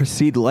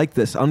proceed like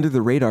this under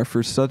the radar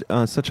for such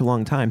a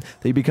long time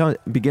that you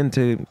begin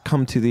to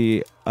come to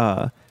the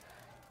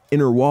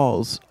inner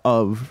walls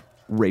of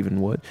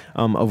Ravenwood,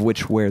 of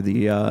which where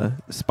the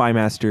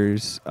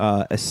Spymaster's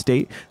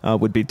estate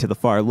would be to the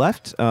far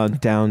left,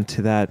 down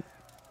to that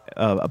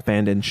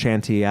abandoned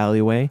shanty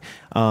alleyway,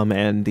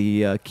 and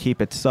the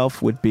keep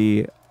itself would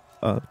be,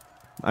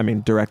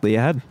 directly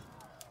ahead.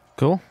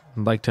 Cool.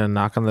 I'd like to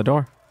knock on the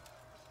door.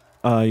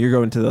 You're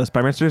going to the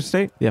Spymaster's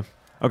estate? Yeah.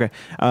 Okay.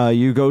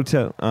 You go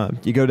down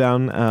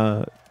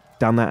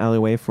down that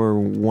alleyway for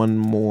one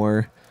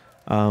more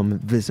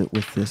visit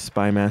with this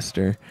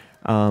Spymaster.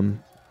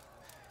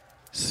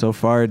 So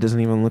far, it doesn't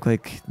even look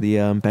like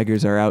the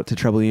beggars are out to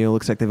trouble you. It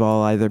looks like they've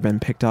all either been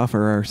picked off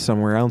or are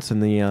somewhere else in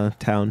the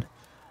town.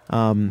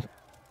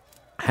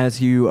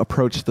 As you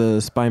approach the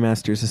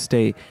Spymaster's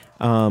estate,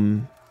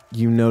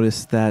 you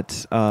notice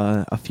that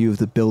a few of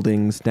the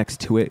buildings next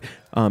to it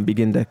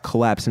begin to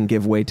collapse and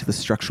give way to the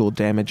structural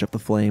damage of the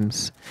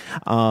flames.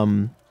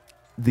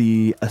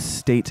 The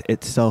estate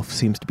itself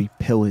seems to be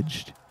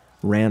pillaged,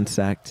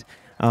 ransacked.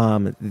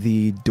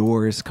 The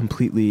doors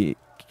completely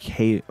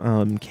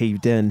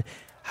caved in.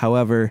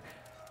 However,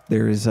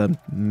 there is a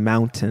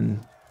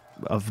mountain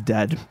of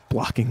dead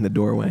blocking the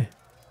doorway.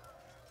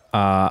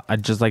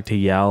 I'd just like to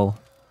yell,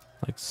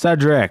 like,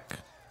 Cedric!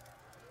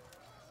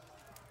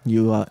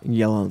 You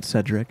yell out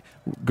Cedric.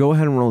 Go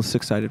ahead and roll a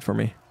 6-sided for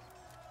me.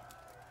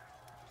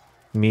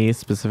 Me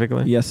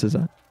specifically? Yes, is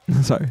that?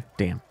 Sorry.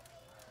 Damn.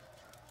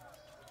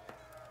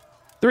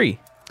 3.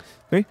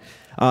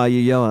 You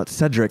yell out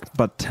Cedric,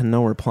 but to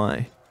no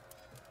reply.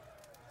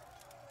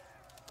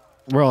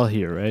 We're all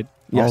here, right? All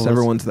Yes, of us?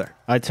 everyone's there.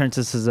 I turn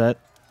to Suzette.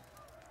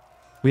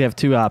 We have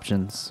two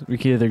options. We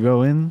can either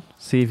go in,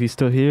 see if he's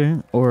still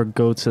here, or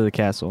go to the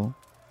castle.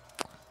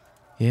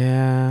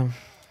 Yeah.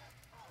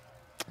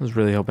 I was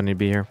really hoping he'd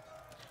be here.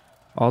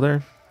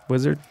 Alder?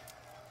 Wizard?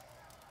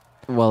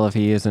 Well, if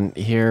he isn't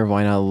here,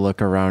 why not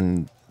look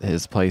around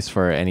his place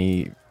for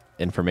any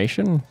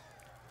information?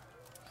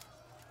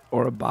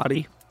 Or a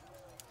body.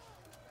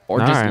 Or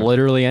All just right.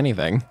 literally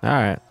anything. All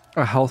right.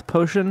 A health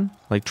potion.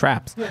 Like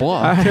traps.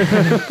 Blah.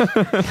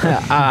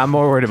 I'm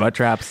more worried about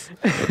traps.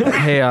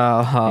 Hey, Maybe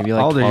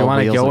like Alder, you 12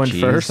 want to wheels go of in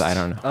cheese? first? I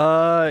don't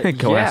know.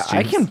 Go Yeah, ask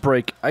I Jeeves. can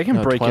break No,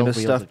 into 12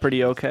 wheels stuff of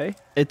pretty okay.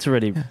 It's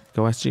ready.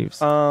 Go ask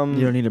Jeeves. You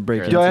don't need to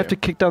break Here, it. Do I let's have hear. to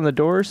kick down the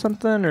door or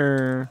something,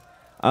 or?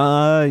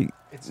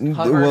 It's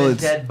well,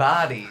 it's dead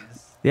bodies.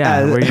 Yeah,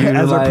 as, were you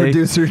as our like,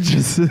 producer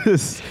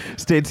just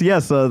states,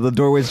 yes, the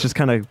doorway's just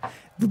kind of.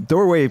 The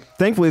doorway,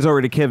 thankfully, is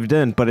already caved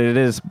in, but it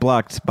is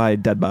blocked by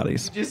dead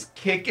bodies. Just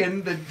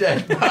kicking the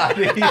dead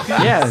bodies.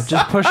 Yeah,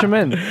 just push him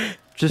in.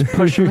 Just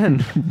push him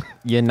in.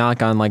 You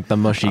knock on like the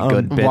mushy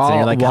good bits, and while,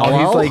 you're like, while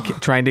 "Hello?" he's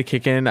like trying to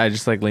kick in, I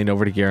just like lean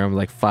over to Garam,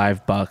 like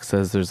 $5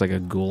 says there's like a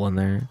ghoul in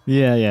there.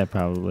 Yeah,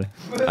 probably.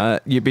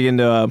 You begin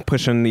to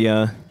push in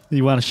the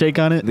You want to shake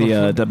on it?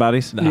 dead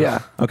bodies.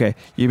 Yeah. Okay,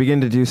 you begin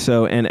to do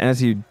so, and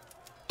as you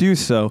do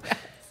so,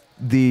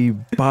 the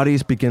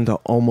bodies begin to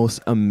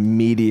almost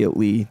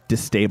immediately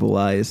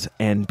destabilize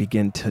and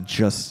begin to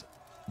just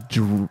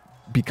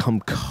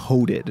become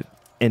coated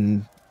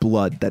in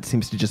blood that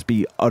seems to just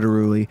be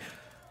utterly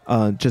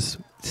just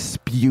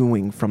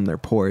spewing from their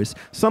pores.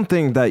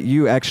 Something that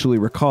you actually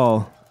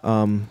recall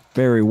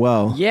very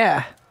well.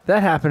 Yeah,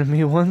 that happened to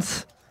me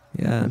once.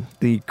 Yeah,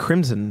 the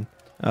crimson.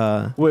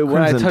 Wait,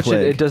 when I Crimson touch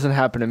Plague. it doesn't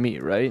happen to me,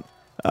 right?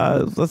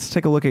 Let's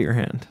take a look at your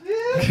hand.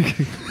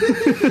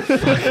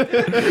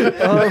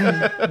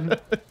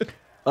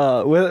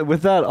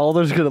 With that,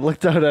 Alder's gonna look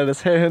down at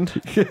his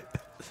hand. You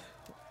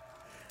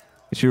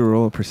should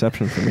roll a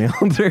perception for me,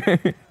 Alder.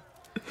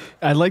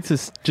 I'd like to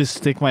just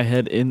stick my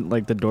head in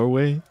like the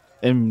doorway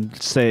and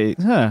say,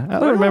 I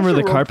don't remember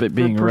the carpet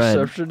being red.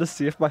 Perception to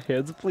see if my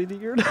hand's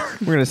bleeding or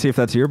not. We're gonna see if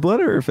that's your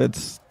blood or if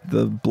it's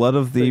the blood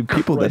of the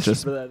people that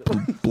just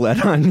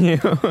bled on you.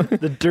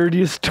 The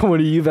dirtiest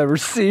 20 you've ever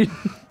seen.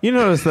 You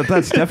notice that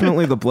that's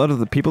definitely the blood of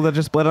the people that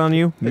just bled on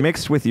you,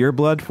 mixed with your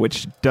blood,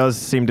 which does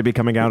seem to be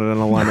coming out at an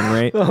alarming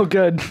rate. Oh,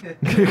 good.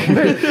 wait.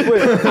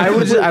 I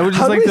would just How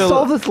like did we to.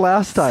 solve this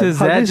last time? How did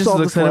Suzette we just solve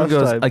looks this at him and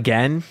last goes, time?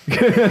 again?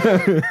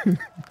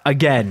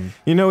 Again.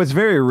 You know, it's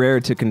very rare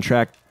to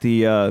contract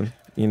the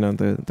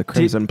the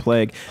Crimson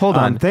Plague. Hold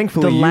on.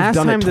 Thankfully, The you've last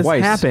done time it this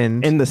twice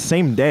happened- in the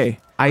same day.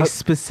 I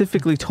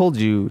specifically told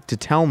you to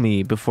tell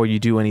me before you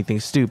do anything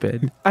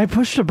stupid. I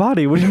pushed a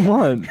body. What do you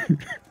want?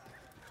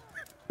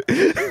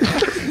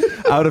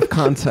 Out of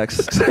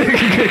context.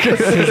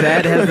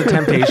 Suzette has the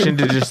temptation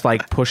to just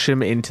like push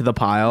him into the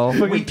pile.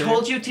 We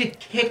told you to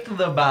kick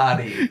the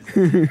bodies.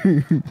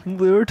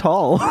 We were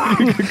tall.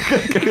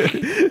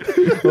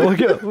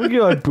 Look at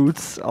my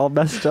boots all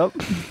messed up.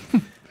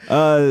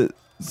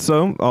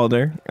 So,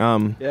 Alder,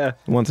 Yeah.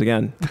 once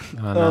again,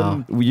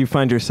 Oh, no. you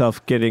find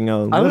yourself getting a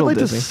I would little like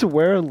dizzy. to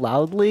swear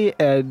loudly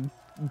and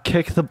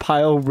kick the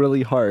pile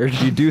really hard.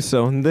 You do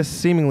so, and this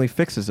seemingly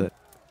fixes it.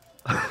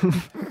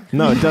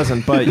 No, it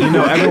doesn't, but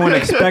everyone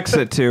expects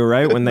it to,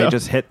 right? When they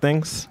just hit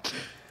things.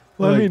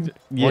 Well, I mean,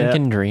 One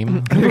can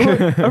dream.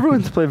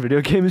 everyone's played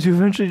video games. You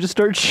eventually just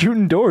start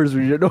shooting doors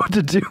when you don't know what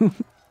to do.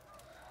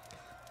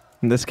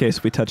 In this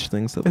case, we touch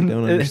things that we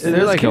don't Is understand.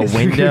 there like a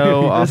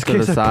window In off this to the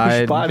case, I push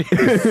side? bodies.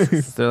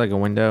 Is there like a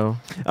window?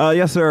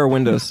 Yes, there are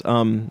windows.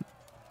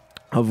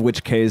 Of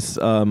which case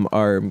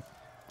are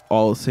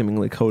all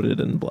seemingly coated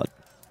in blood.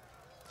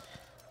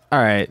 All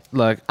right,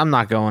 look, I'm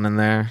not going in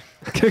there.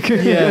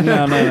 Yeah,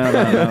 no.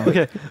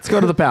 Okay, Let's go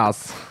to the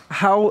palace.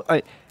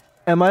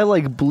 am I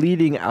like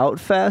bleeding out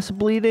fast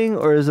bleeding,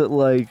 or is it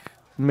like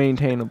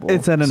maintainable?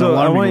 It's at an So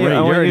I alarming want you, rate.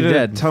 I want already you to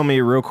dead. tell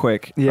me real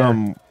quick.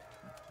 Yeah.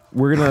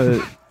 We're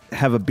gonna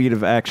have a beat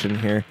of action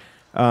here.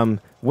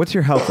 What's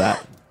your health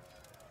at?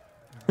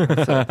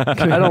 I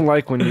don't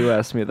like when you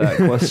ask me that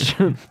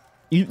question.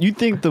 You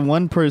think the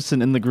one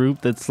person in the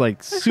group that's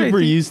like super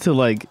used to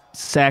like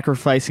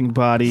sacrificing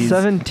bodies,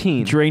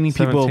 17. draining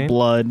people 17? of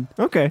blood.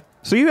 Okay,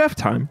 so you have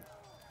time.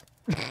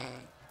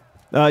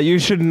 You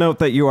should note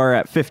that you are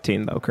at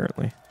 15 though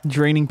currently.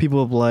 Draining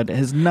people of blood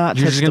has not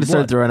You're touched just the gonna start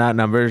blood. throwing out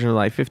numbers. You're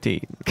like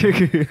 15,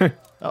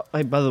 Oh,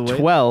 hey, by the way,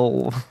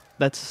 12.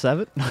 that's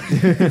 7.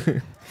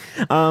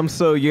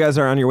 So you guys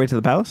are on your way to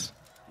the palace.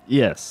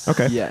 Yes.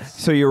 Okay. Yes.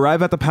 So you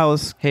arrive at the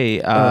palace. Hey,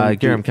 dude.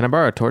 Giram, can I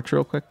borrow a torch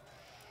real quick?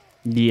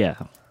 Yeah.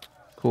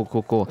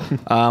 Cool.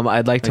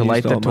 I'd like to I light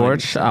used the all mine,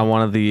 torch so- on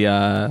one of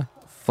the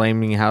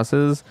flaming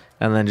houses,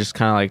 and then just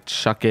kind of like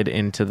chuck it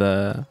into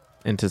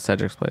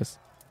Cedric's place.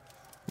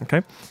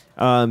 Okay.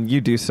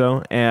 You do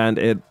so, and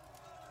it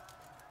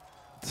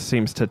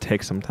seems to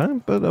take some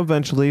time, but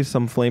eventually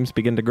some flames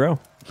begin to grow.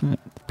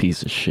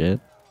 Piece of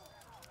shit.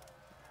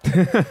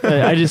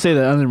 I just say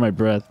that under my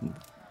breath.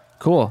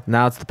 Cool.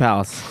 Now it's the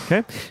palace.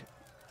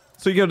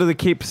 So you go to the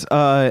keep's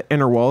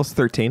inner walls,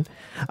 13.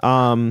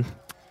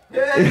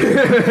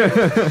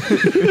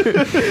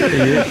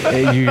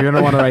 You're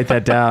gonna want to write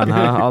that down,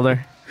 huh,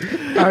 Alder?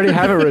 I already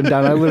have it written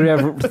down. I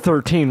literally have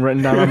 13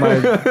 written down on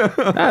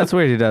That's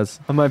weird. He does.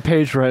 my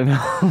page right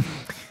now.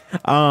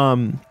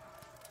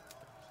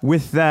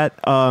 With that,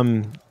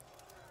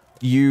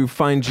 you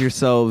find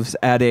yourselves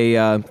at a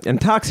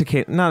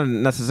not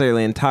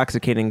necessarily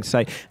intoxicating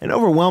sight, an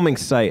overwhelming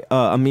sight.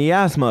 A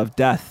miasma of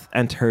death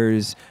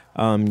enters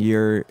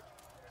your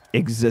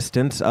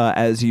existence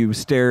as you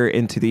stare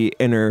into the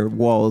inner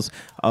walls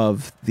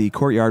of the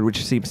courtyard,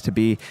 which seems to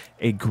be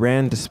a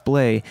grand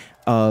display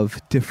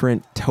of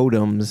different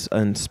totems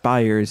and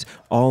spires,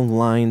 all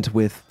lined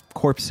with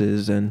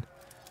corpses and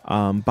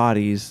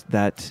bodies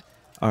that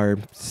are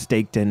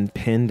staked and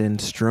pinned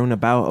and strewn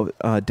about,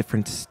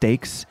 different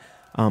stakes,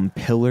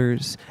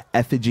 pillars,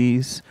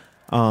 effigies,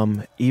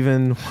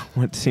 even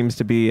what seems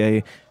to be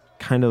a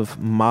kind of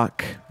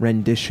mock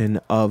rendition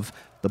of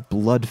the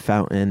blood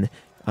fountain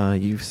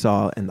you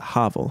saw in the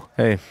hovel.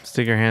 Hey,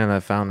 stick your hand in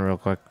that fountain real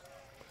quick.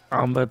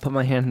 I'm going to put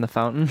my hand in the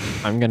fountain.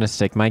 I'm gonna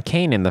stick my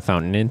cane in the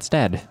fountain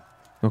instead.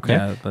 Okay.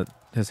 Yeah, but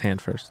his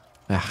hand first.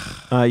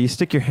 You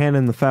stick your hand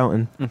in the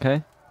fountain,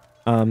 Okay.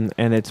 and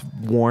it's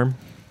warm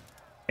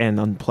and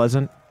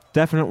unpleasant.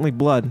 Definitely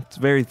blood. It's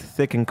very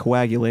thick and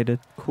coagulated.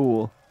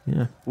 Cool.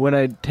 Yeah. When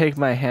I take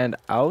my hand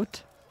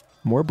out,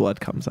 More blood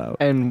comes out.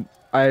 and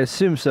I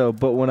assume so,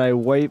 but when I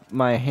wipe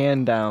my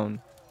hand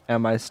down,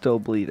 am I still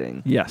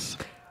bleeding? Yes.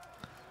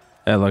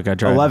 Hey, look, I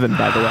tried. 11,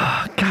 by the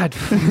way. God.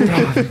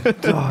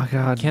 Oh,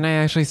 God. Can I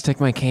actually stick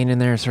my cane in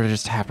there, sort of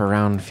just tap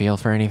around, feel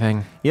for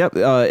anything? Yep.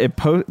 It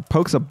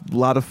pokes a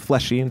lot of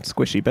fleshy and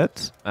squishy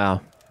bits. Oh,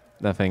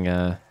 nothing.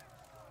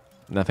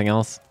 Nothing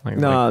else.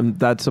 No,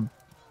 that's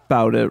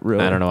about it,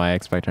 really. I don't know why I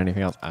expect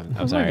anything else.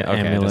 I'm sorry. Like Okay,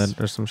 I amulet just-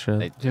 or some shit.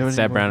 I Do you have any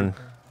stab more? around,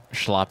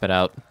 schlop it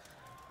out.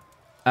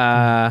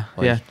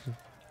 Yeah,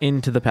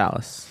 into the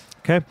palace.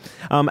 Okay.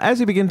 As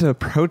you begin to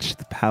approach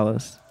the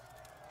palace,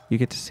 you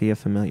get to see a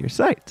familiar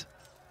sight.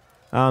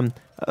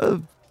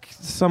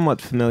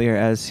 Somewhat familiar,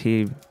 as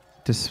he,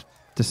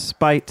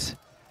 despite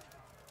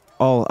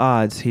all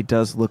odds, he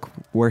does look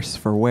worse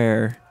for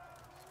wear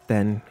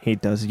than he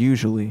does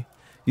usually.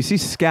 You see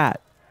Scat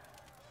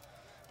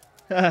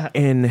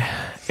in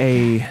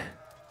a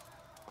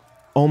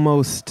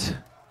almost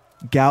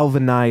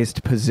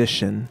galvanized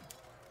position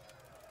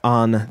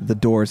on the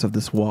doors of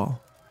this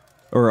wall,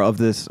 or on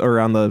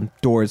the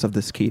doors of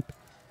this keep.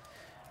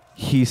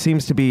 He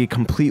seems to be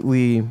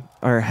completely,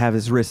 or have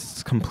his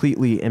wrists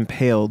completely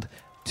impaled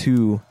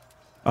to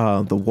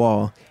the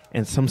wall,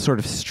 and some sort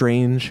of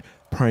strange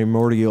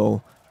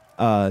primordial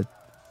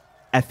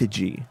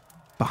effigy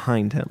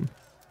behind him.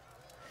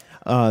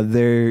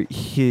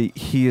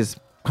 He is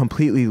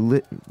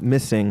completely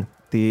missing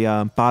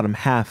the bottom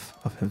half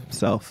of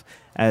himself,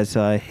 as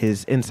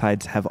his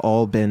insides have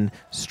all been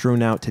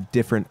strewn out to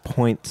different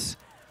points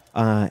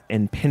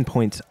and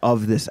pinpoints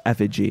of this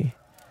effigy.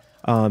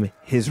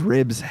 His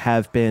ribs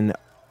have been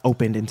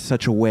opened in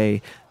such a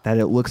way that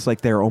it looks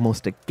like they're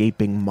almost a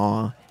gaping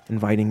maw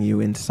inviting you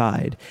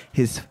inside.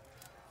 His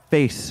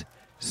face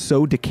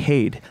so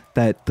decayed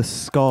that the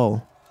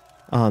skull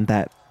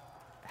that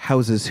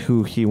houses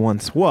who he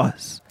once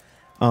was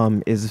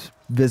is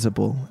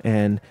visible,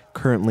 and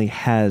currently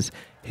has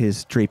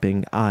his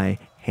draping eye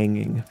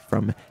hanging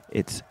from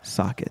its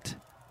socket.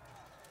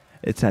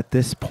 It's at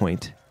this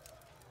point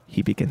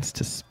he begins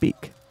to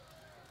speak.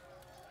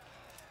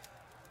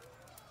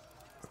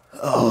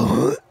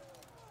 Oh,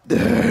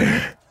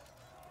 there.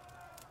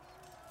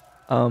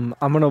 I'm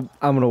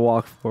gonna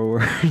walk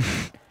forward.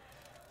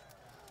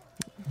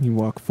 You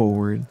walk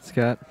forward.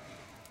 Scott.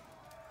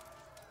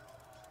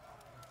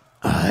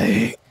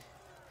 I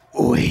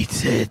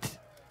waited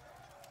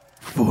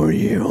for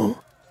you.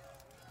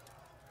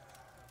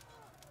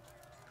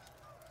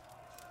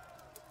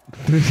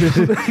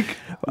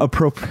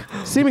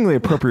 Seemingly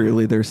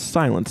appropriately, there's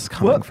silence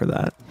coming What? for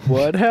that.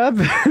 What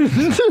happened?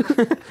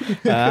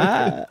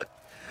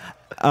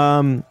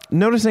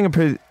 Noticing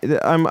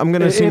I'm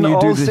gonna assume you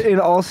do the. In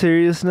all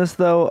seriousness,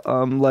 though,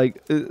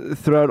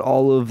 throughout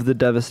all of the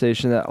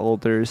devastation that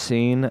Alder has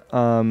seen,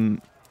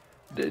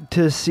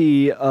 to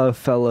see a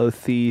fellow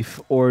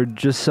thief or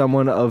just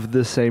someone of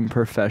the same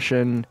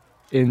profession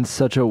in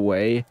such a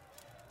way,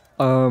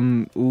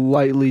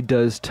 lightly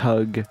does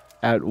tug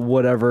at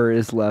whatever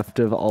is left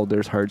of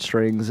Alder's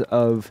heartstrings.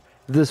 Of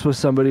this was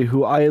somebody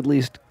who I at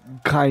least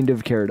kind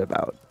of cared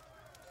about.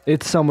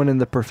 It's someone in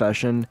the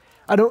profession.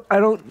 Let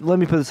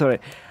me put this away.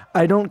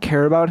 I don't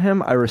care about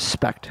him. I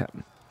respect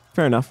him.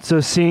 Fair enough. So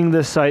seeing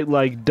this site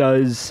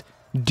does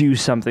do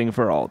something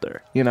for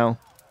Alder, you know?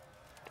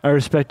 I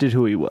respected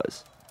who he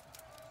was.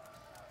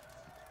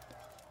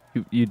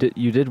 You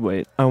did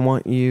wait. I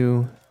want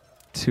you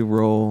to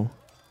roll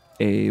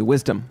a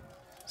wisdom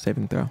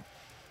saving throw.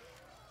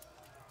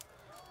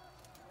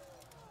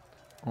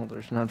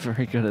 Alder's not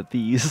very good at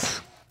these.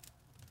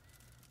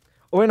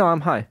 Oh wait, no,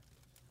 I'm high.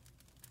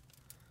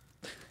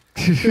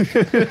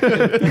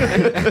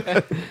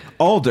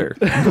 Alder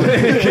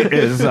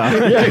is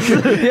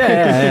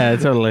yeah,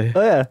 totally.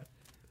 Oh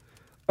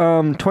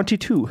yeah.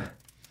 22.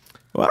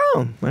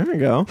 wow. There we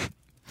go.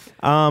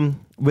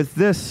 With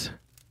this,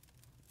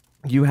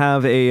 you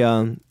have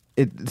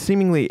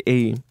seemingly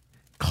a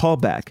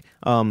callback.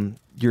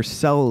 Your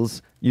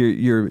cells,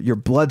 your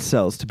blood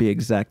cells, to be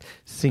exact,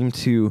 seem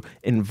to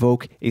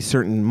invoke a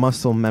certain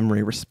muscle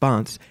memory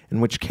response. In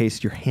which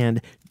case, your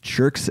hand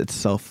jerks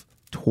itself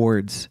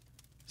towards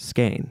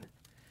Skane.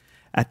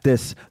 At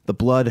this, the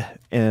blood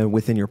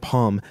within your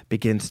palm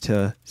begins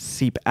to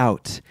seep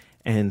out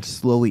and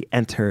slowly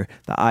enter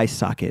the eye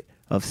socket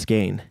of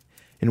Skane,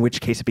 in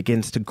which case it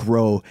begins to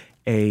grow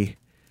a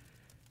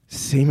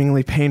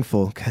seemingly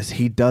painful, because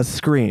he does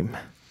scream,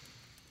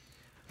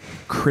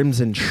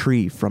 crimson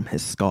tree from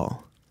his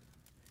skull.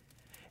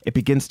 It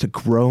begins to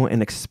grow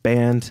and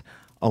expand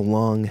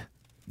along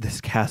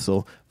this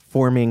castle,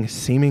 forming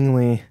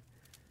seemingly,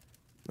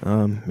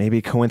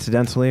 maybe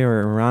coincidentally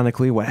or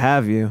ironically, what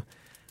have you,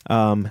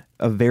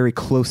 a very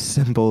close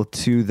symbol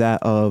to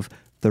that of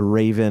the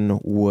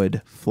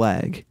Ravenwood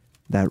flag,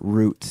 that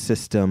root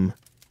system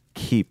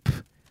keep,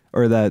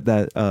 or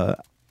that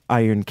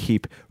Iron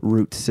Keep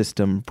root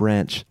system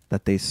branch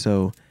that they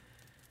so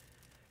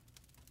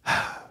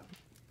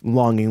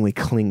longingly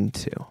cling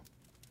to.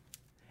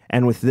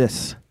 And with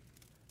this,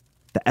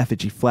 the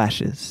effigy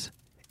flashes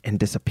and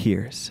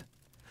disappears.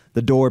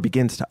 The door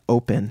begins to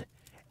open,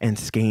 and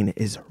Skane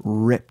is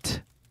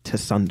ripped to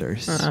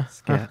sunders.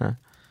 Scat.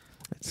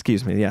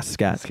 Excuse me, yes,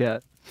 scat.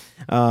 Scat.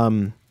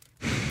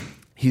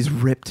 He's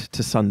ripped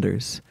to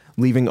sunders,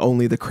 leaving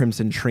only the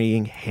crimson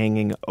tree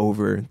hanging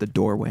over the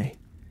doorway.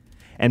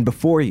 And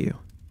before you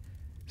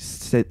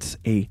sits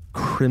a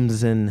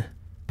crimson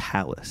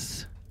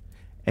palace,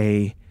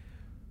 a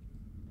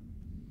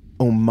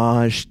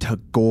homage to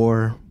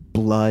gore,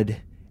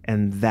 blood,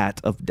 and that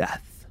of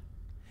death.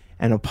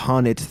 And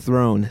upon its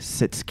throne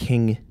sits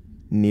King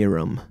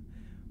Niram,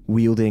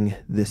 wielding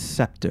this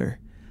scepter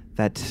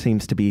that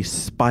seems to be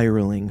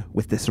spiraling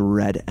with this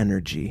red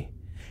energy.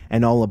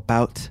 And all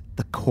about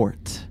the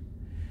court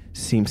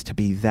seems to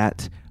be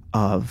that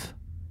of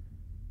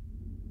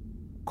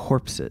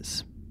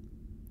corpses,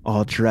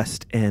 all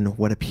dressed in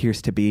what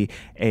appears to be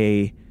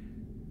a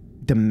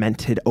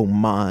demented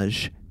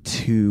homage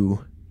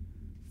to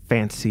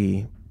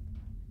fancy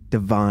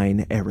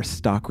divine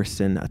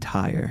aristocracy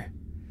attire.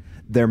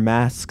 Their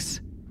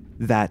masks,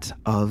 that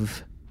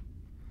of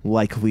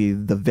likely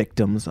the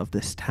victims of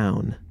this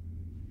town.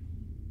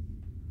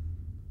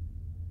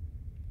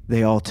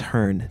 They all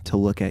turn to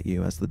look at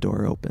you as the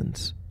door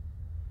opens.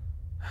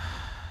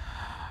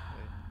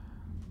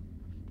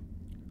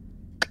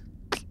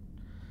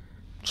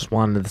 Just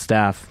wanted the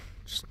staff.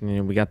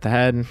 We got the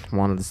head,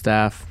 wanted the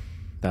staff.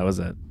 That was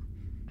it.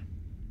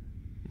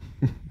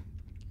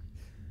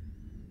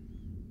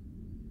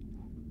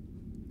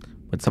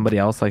 Would somebody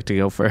else like to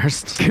go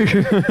first?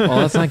 Well,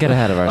 let's not get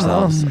ahead of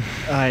ourselves.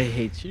 I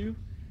hate you.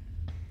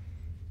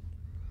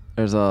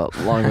 There's a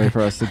long way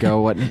for us to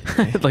go. What?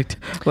 I'd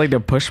like to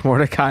push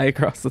Mordecai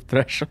across the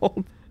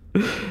threshold.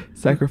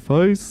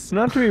 Sacrifice.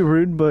 Not to be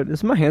rude, but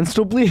is my hand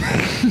still bleeding?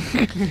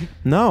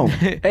 No,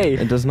 Hey.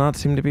 it does not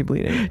seem to be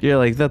bleeding. You're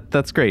like,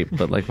 that's great,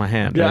 but like my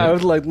hand. Yeah, right? I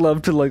would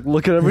love to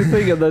look at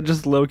everything and then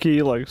just low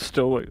key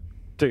still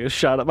take a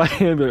shot at my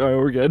hand. Be like, all right,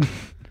 we're good.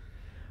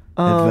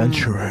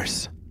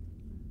 Adventurers.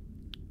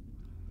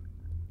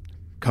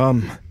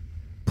 Come,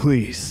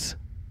 please.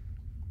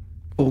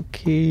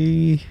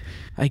 Okay.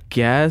 I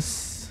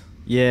guess.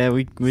 Yeah,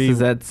 we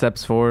Suzette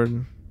steps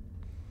forward.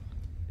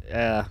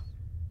 yeah.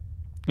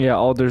 Yeah,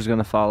 Alder's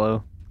gonna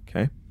follow.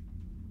 Okay.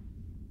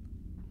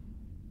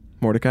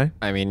 Mordecai?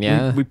 I mean,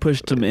 yeah. We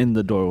pushed him in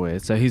the doorway,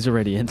 so he's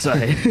already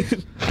inside.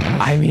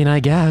 I mean, I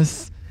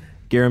guess.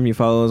 Giram, you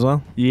follow as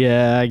well?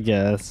 Yeah, I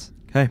guess.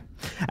 Okay.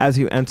 As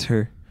you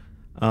enter,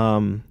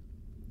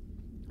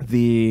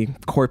 the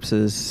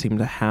corpses seem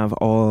to have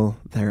all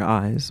their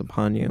eyes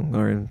upon you,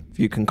 or if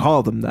you can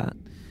call them that.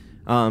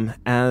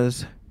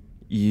 As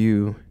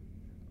you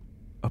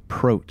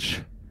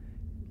approach,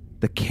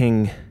 the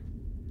king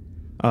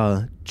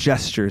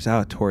gestures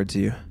out towards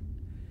you.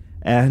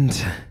 And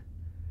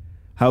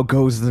how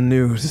goes the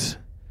news?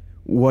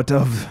 What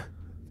of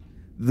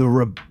the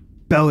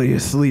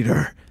rebellious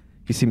leader?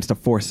 He seems to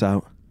force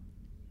out.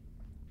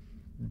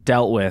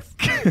 Dealt with.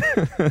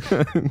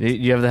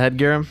 You have the head,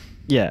 Giram?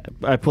 Yeah,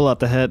 I pull out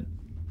the head.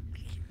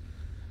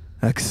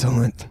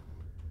 Excellent.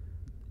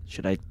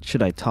 Should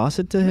I toss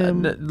it to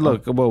him?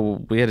 Look, well,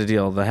 we had a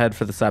deal. The head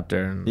for the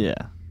scepter. And Yeah.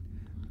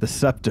 The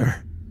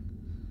scepter.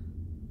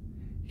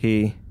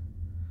 He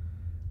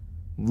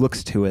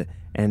looks to it,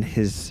 and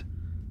his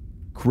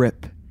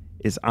grip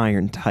is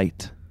iron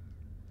tight.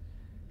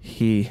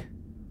 He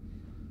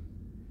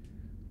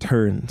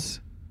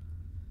turns.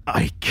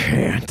 I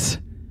can't.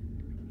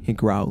 He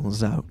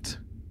growls out.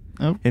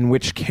 Oh. In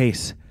which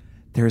case,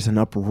 there's an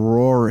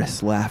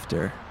uproarious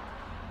laughter.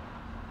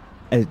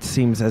 It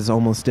seems as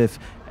almost if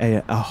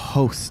a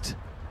host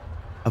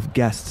of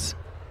guests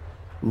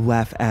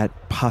laugh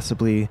at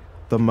possibly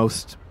the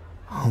most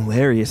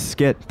hilarious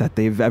skit that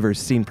they've ever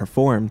seen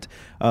performed.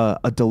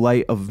 A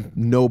delight of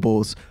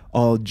nobles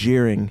all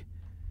jeering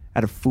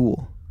at a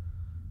fool.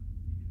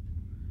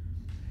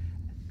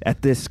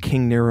 At this,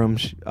 King Niram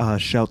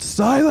shouts,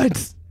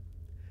 "Silence!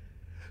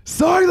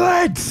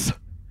 Silence!"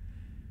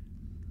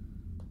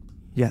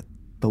 Yet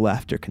the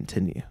laughter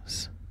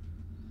continues.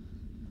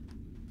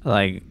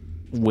 like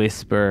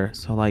whisper.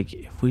 So like,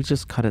 if we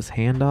just cut his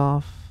hand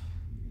off.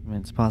 I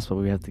mean, it's possible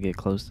we have to get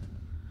close.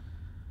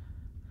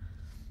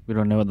 We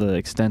don't know the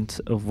extent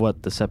of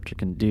what the scepter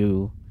can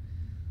do,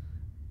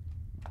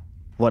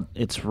 what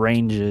its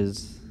range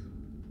is.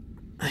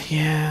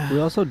 Yeah. We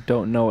also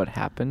don't know what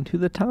happened to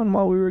the town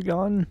while we were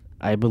gone.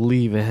 I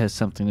believe it has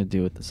something to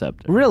do with the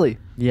scepter. Really?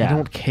 Yeah. I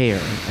don't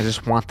care. I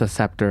just want the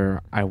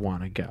scepter. I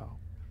want to go.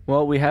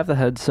 Well, we have the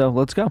head, so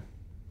let's go.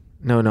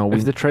 No.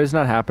 If the tray's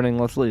not happening,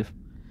 let's leave.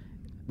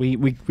 We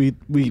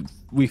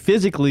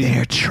physically.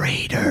 They're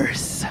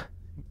traitors.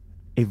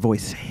 A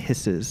voice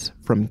hisses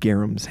from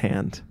Giram's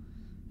hand.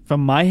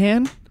 From my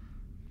hand,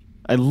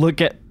 I look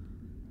at.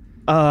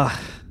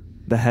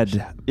 The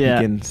head Yeah.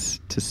 begins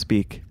to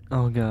speak.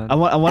 Oh god. I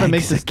want to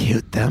make this.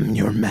 Execute them,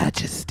 your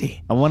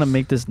majesty. I want to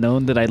make this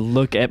known that I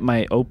look at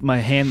my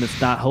hand that's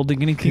not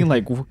holding anything.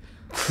 Like,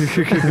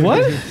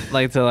 what?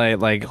 Like to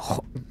like,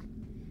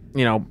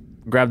 you know,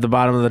 grab the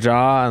bottom of the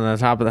jaw and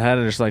the top of the head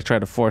and just like try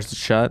to force it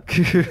shut.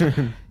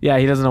 Yeah,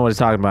 he doesn't know what he's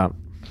talking about.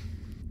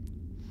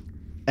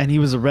 And he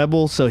was a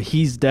rebel, so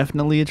he's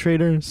definitely a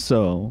traitor.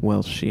 So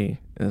Well, she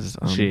is.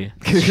 She.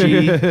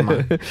 she, Come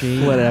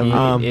on.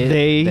 whatever.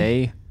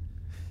 They.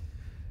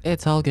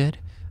 It's all good.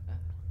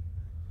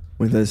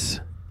 With this,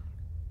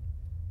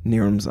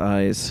 Niram's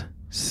eyes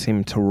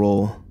seem to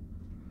roll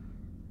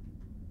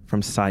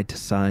from side to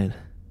side,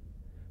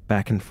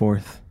 back and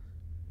forth,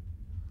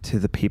 to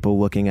the people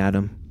looking at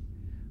him.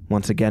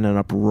 Once again, an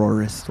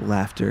uproarious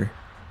laughter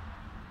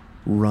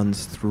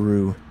runs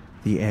through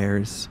the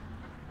airs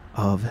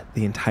of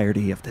the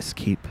entirety of this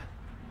keep.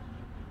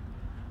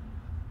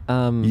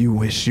 You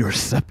wish your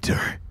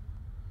scepter.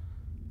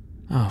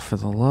 Oh, for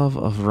the love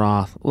of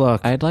Roth.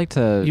 Look, I'd like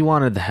to. you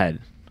wanted the head.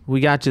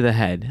 We got you the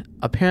head.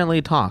 Apparently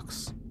it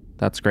talks.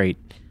 That's great.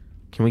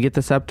 Can we get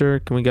the scepter?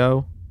 Can we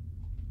go?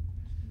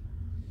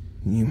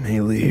 You may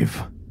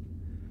leave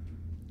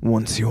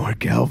once you are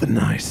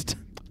galvanized.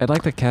 I'd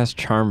like to cast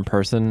Charm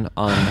Person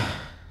on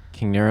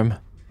King Niram.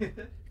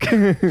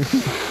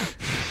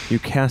 You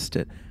cast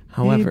it.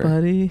 However, hey,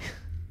 buddy.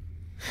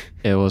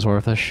 It was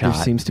worth a shot.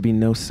 there seems to be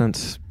no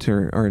sense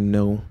to, or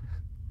no.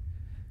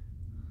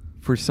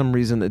 For some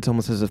reason, it's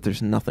almost as if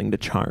there's nothing to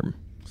charm.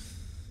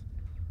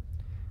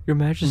 Your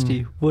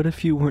Majesty, what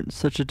if you weren't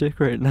such a dick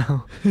right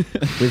now?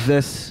 With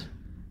this,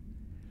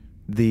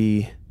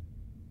 the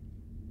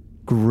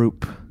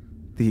group,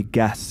 the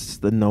guests,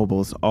 the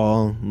nobles,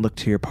 all look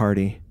to your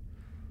party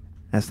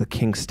as the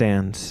king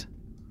stands,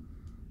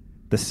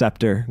 the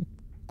scepter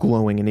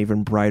glowing an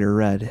even brighter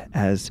red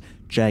as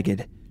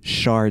jagged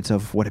shards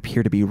of what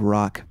appear to be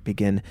rock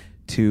begin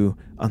to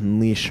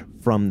unleash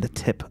from the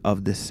tip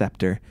of the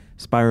scepter,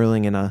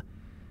 spiraling in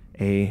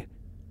a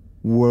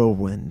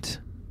whirlwind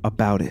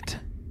about it.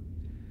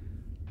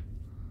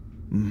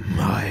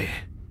 My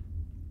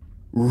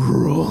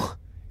rule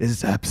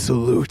is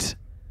absolute.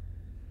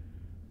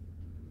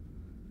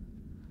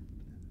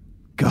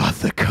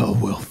 Gothica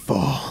will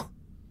fall.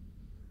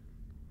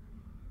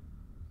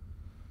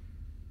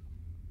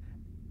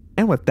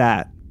 And with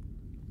that,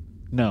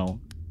 no.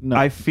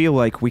 I feel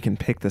like we can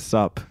pick this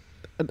up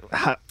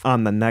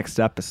on the next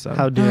episode.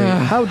 How dare you?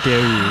 How dare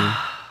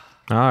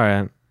you? All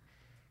right.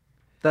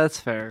 That's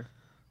fair.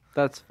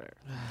 That's fair.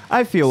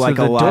 I feel So like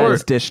a the lot door-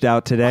 is dished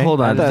out today.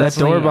 Hold on. That's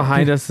That door definitely-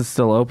 behind us is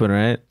still open,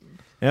 right?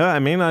 Yeah, I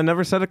mean, I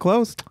never said it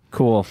closed.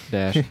 Cool.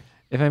 Dash.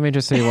 If I may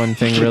just say one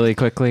thing really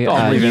quickly,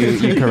 Don't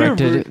leave you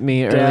corrected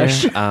me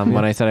Dash. earlier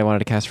when I said I wanted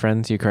to cast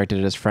friends. You corrected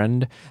it as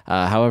friend.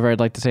 However, I'd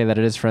like to say that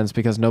it is friends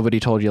because nobody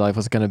told you life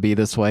was going to be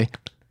this way.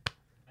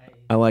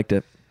 I liked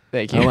it.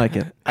 Thank I like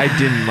it. I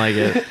didn't like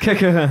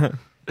it.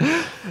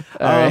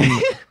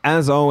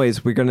 As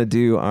always, we're going to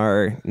do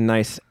our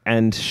nice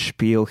end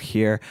spiel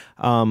here.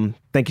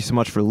 Thank you so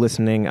much for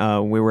listening.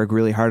 We work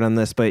really hard on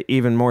this, but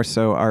even more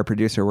so, our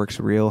producer works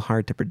real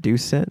hard to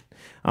produce it.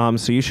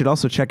 So you should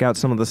also check out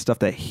some of the stuff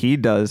that he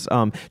does.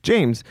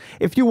 James,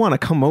 if you want to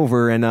come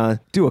over and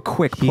do a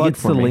quick He plug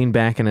gets for to me. lean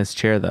back in his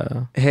chair,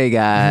 though. Hey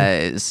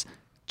guys,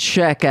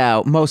 check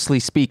out Mostly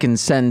Speaking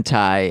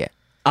Sentai.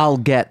 I'll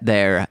Get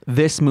There,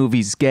 This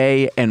Movie's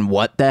Gay, and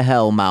What the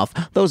Hell Mouth.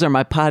 Those are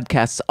my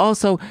podcasts.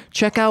 Also,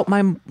 check out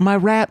my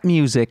rap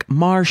music,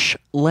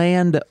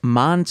 Marshland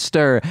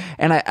Monster.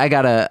 And I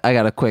got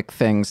a quick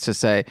things to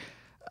say.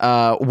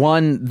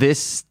 One,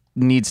 this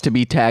needs to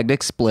be tagged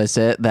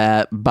explicit.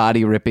 That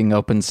body ripping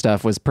open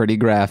stuff was pretty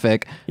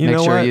graphic. You Make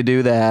know sure what? you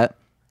do that.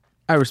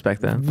 I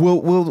respect that.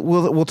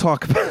 We'll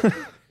talk about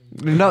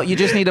No, you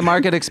just need to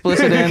mark it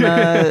explicit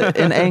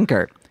in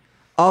Anchor.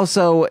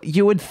 Also,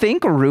 you would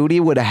think Rudy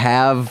would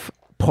have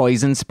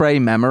poison spray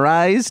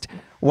memorized.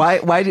 Why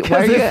are you?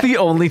 It's the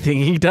only thing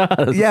he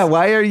does. Yeah,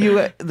 why are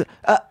you?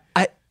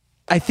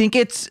 I think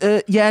it's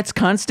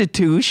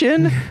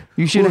Constitution.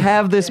 You should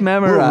have this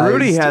memorized. Well,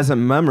 Rudy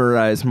hasn't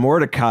memorized.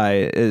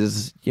 Mordecai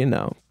is,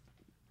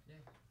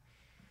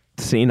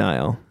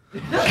 senile.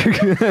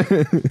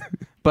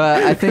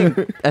 But I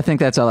think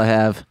that's all I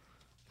have.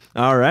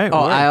 All right.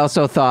 Oh, well, I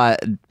also thought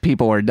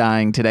people were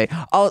dying today.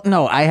 Oh,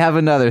 no, I have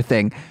another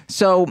thing.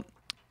 So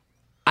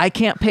I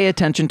can't pay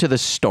attention to the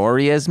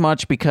story as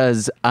much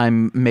because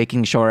I'm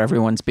making sure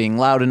everyone's being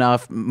loud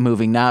enough,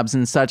 moving knobs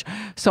and such.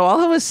 So all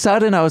of a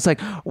sudden I was like,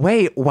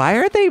 wait, why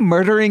are they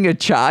murdering a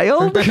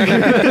child?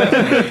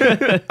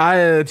 I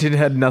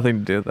had nothing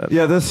to do with that.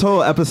 yeah, this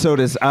whole episode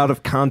is out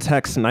of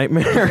context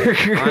nightmare.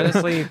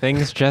 Honestly,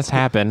 things just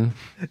happen.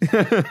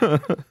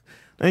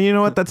 And you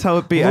know what? That's how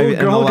it be. Little in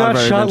a girl lot got of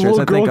our shot, adventures.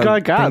 little I think, girl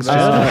got things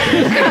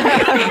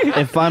got.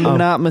 If I'm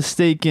not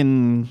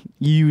mistaken,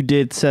 you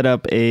did set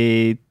up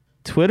a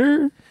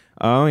Twitter.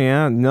 Oh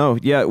yeah, no,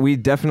 yeah, we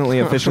definitely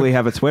officially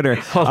have a Twitter.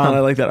 Hold on, I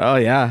like that. Oh,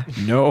 yeah.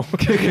 No.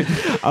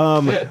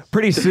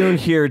 Pretty soon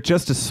here,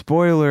 just a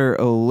spoiler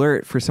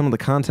alert for some of the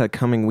content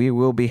coming, we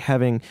will be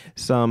having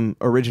some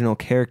original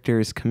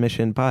characters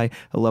commissioned by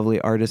a lovely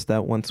artist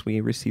that once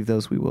we receive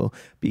those, we will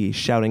be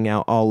shouting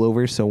out all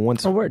over. So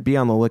be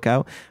on the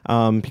lookout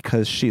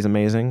because she's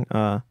amazing.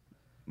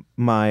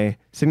 My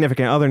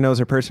significant other knows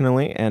her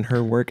personally, and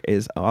her work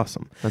is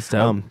awesome. That's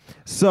dope.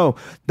 So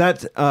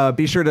that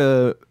be sure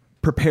to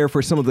prepare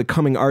for some of the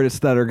coming artists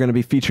that are going to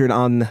be featured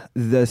on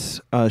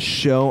this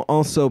show.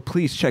 Also,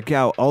 please check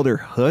out Alder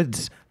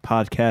Hood's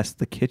podcast,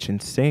 The Kitchen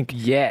Sink.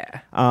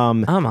 Yeah.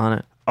 I'm on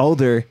it.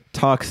 Alder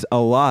talks a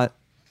lot,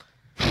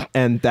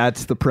 and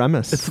that's the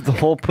premise. It's the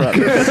whole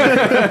premise.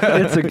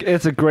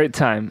 it's a great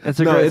time.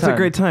 It's a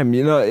great time.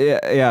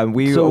 Yeah.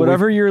 So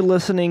whatever you're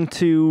listening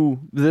to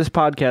this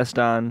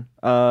podcast on,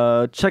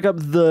 check up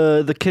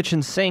the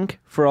kitchen sink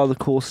for all the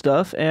cool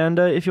stuff. And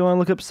if you want to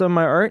look up some of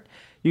my art,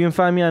 you can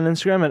find me on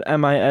Instagram at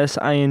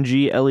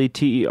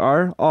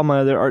MISINGLETER. All my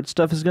other art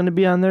stuff is going to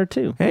be on there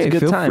too. Hey, it's a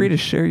good feel time. free to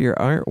share your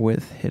art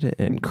with Hit It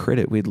and Crit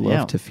It. We'd love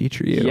Yeah. to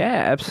feature you. Yeah,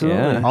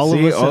 absolutely. Yeah. All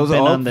of us have been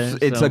on there,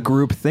 It's so- a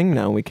group thing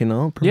now. We can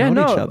all promote Yeah,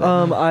 no. each other.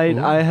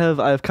 I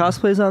have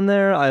cosplays on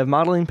there. I have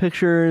modeling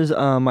pictures,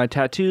 my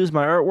tattoos,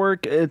 my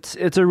artwork.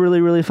 It's a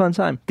really, really fun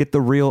time. Get the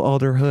real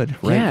Alder Hood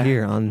right Yeah.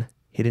 here on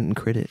Hit It and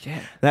Crit It. Yeah.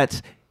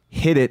 That's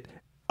Hit It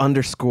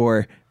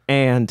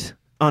 _and_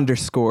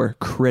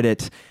 Crit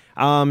It.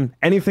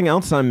 Anything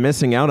else I'm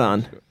missing out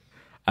on?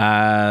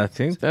 I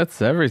think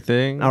that's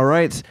everything. All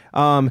right.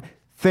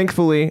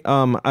 Thankfully,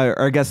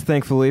 I guess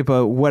thankfully,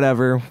 but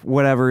whatever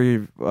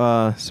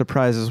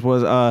surprises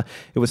was,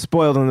 it was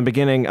spoiled in the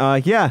beginning.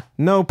 Yeah,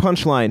 no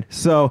punchline.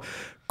 So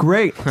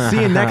great.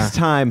 See you next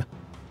time.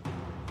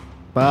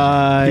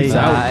 Bye. Peace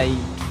out. Bye.